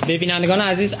 به بینندگان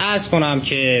عزیز عرض کنم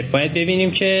که باید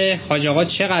ببینیم که حاج آقا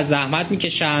چقدر زحمت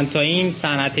میکشن تا این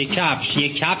صنعت کفش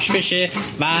یک کفش بشه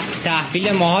و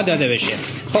تحویل ماها داده بشه.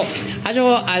 خب حاج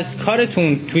آقا از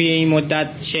کارتون توی این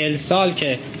مدت 40 سال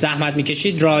که زحمت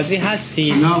میکشید راضی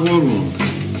هستی؟ نه قربان.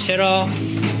 چرا؟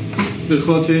 به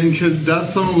خاطر اینکه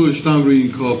دستمو گذاشتم روی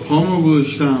این کار، پامو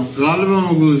گذاشتم،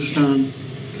 قلبمو گذاشتم،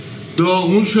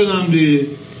 داغون شدم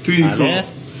توی این کار.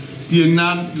 یه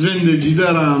نه زندگی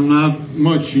دارم، نه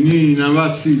ماشینی، نه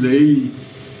وسیله‌ای.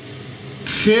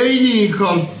 خیلی این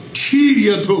کار تیر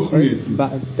یا تخمیه.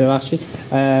 ببخشید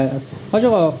حاج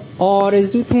آقا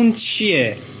آرزوتون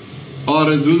چیه؟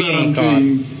 آرزو دارم که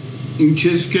این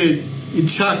چیز که این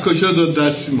چکشا داد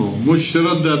دست ما،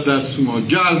 مشترات داد دست ما،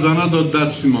 گردانا داد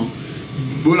دست ما،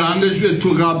 بلندش تو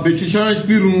قب بکشنش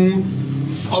بیرون،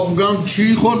 آبگم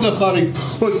چی خورده خاری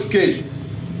کسکش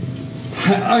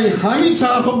همین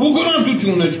طرفا بکنم تو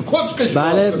چونش کسکش.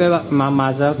 بله من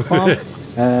معذرت کنم.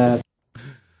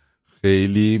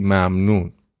 خیلی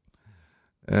ممنون.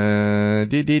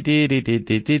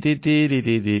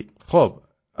 خب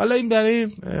حالا این برای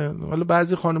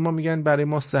بعضی خانم‌ها میگن برای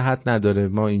ما صحت نداره،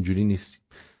 ما اینجوری نیستیم.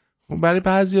 برای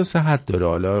بعضیا صحت داره،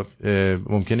 حالا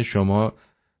ممکنه شما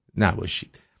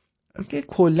نباشید. که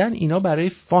کلا اینا برای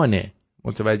فانه.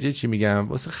 متوجه چی میگم؟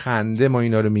 واسه خنده ما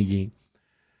اینا رو میگیم.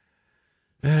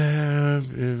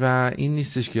 و این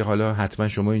نیستش که حالا حتما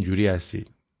شما اینجوری هستید.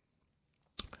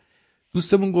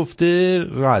 دوستمون گفته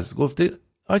گفته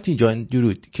آرتین جان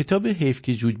درود، کتاب حیف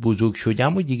که زود بزرگ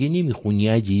شدم و دیگه نمیخونی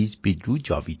عزیز؟ بدرود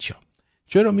جاوید شام.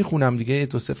 چرا میخونم دیگه،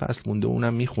 2-3 فصل مونده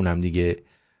اونم میخونم دیگه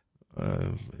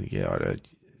آره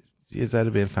یه ذره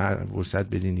به فرصت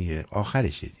بدین دیگه،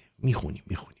 آخرشه میخونیم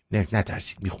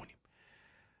نترسید میخونیم.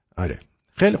 آره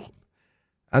خیلی خوب.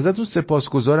 ازتون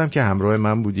سپاسگزارم که همراه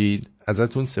من بودید.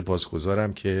 ازتون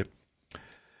سپاسگزارم که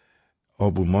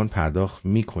آبومان پرداخت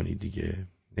میکنید دیگه.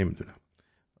 نمیدونم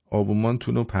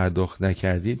آبومانتون رو پرداخت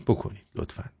نکردید بکنید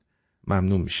لطفا،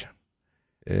 ممنون میشم.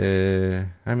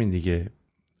 همین دیگه،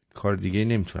 کار دیگه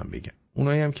نمیتونم بگم.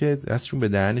 اونایی هم که دستشون به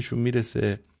دهنشون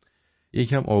میرسه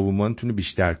یکم آبومانتون رو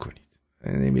بیشتر کنید،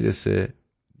 نمیرسه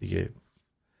دیگه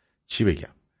چی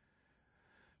بگم،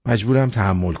 مجبورم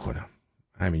تحمل کنم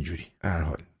همینجوری. هر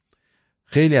حال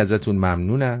خیلی ازتون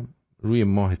ممنونم. روی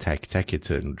ماه تک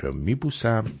تکتون رو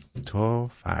میبوسم تا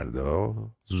فردا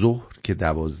ظهر که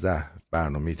 12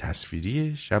 برنامه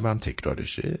تصویری شبم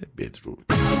تکرارشه. بدرود.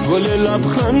 گل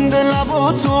لبخند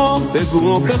لباتو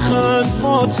بگو بخند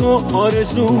با تو،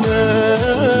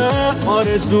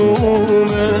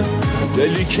 آرزومه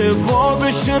دلی که وا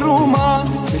بشه رو من،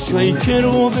 چشایی که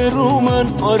رو به رو من،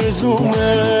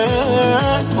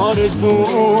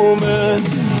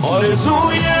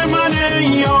 آرزوی من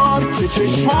یار که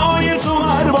چشمای تو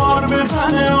هر بار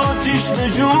بزنه آتیش به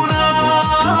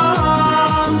جونم،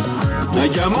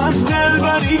 نگم از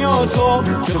دلبری ها تو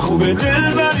چه خوبه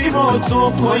دلبری با تو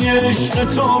پای عشق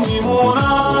تو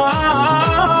میمونم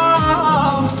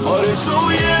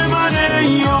آرزوی من ای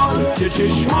یار که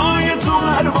چشمای تو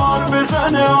هر بار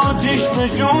بزنه آتیش به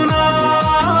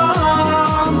جونم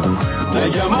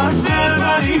نگم از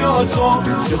دلبری ها تو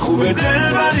چه خوبه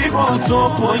دلبری با تو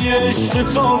پای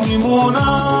عشق تو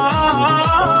میمونم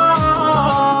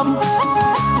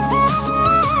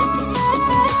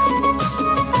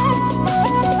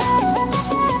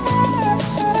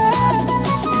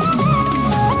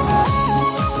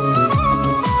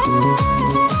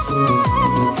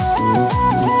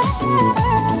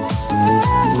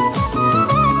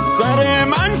سر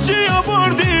من چیا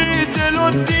بردی دل و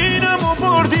دینم و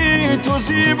بردی تو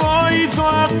زیبایی تو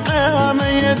حق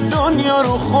همه دنیا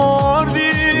رو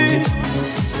خوردی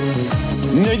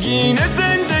نگین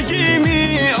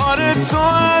زندگیمی آره تو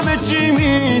همه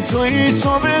چیمی توی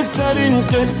تو بهترین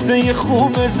قصه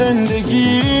خوب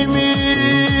زندگیمی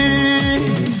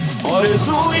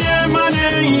آرزوی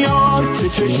من ای یار که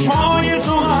چشمای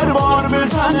تو هر بار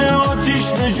بزنه آتیش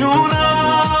به جونم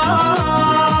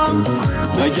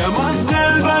نگم از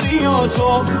دلبری ها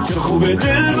تو چه خوبه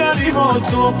دلبری با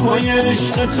تو پای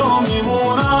عشق تو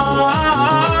میمونم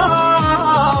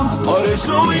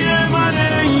آرزوی من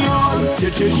ای یار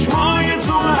که چشمای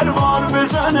تو هر بار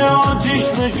بزنه آتیش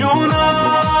به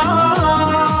جونم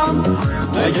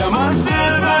نگم از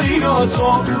دلبری ها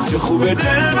تو چه خوبه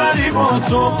دلبری با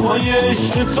تو پای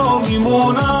عشق تو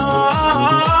میمونم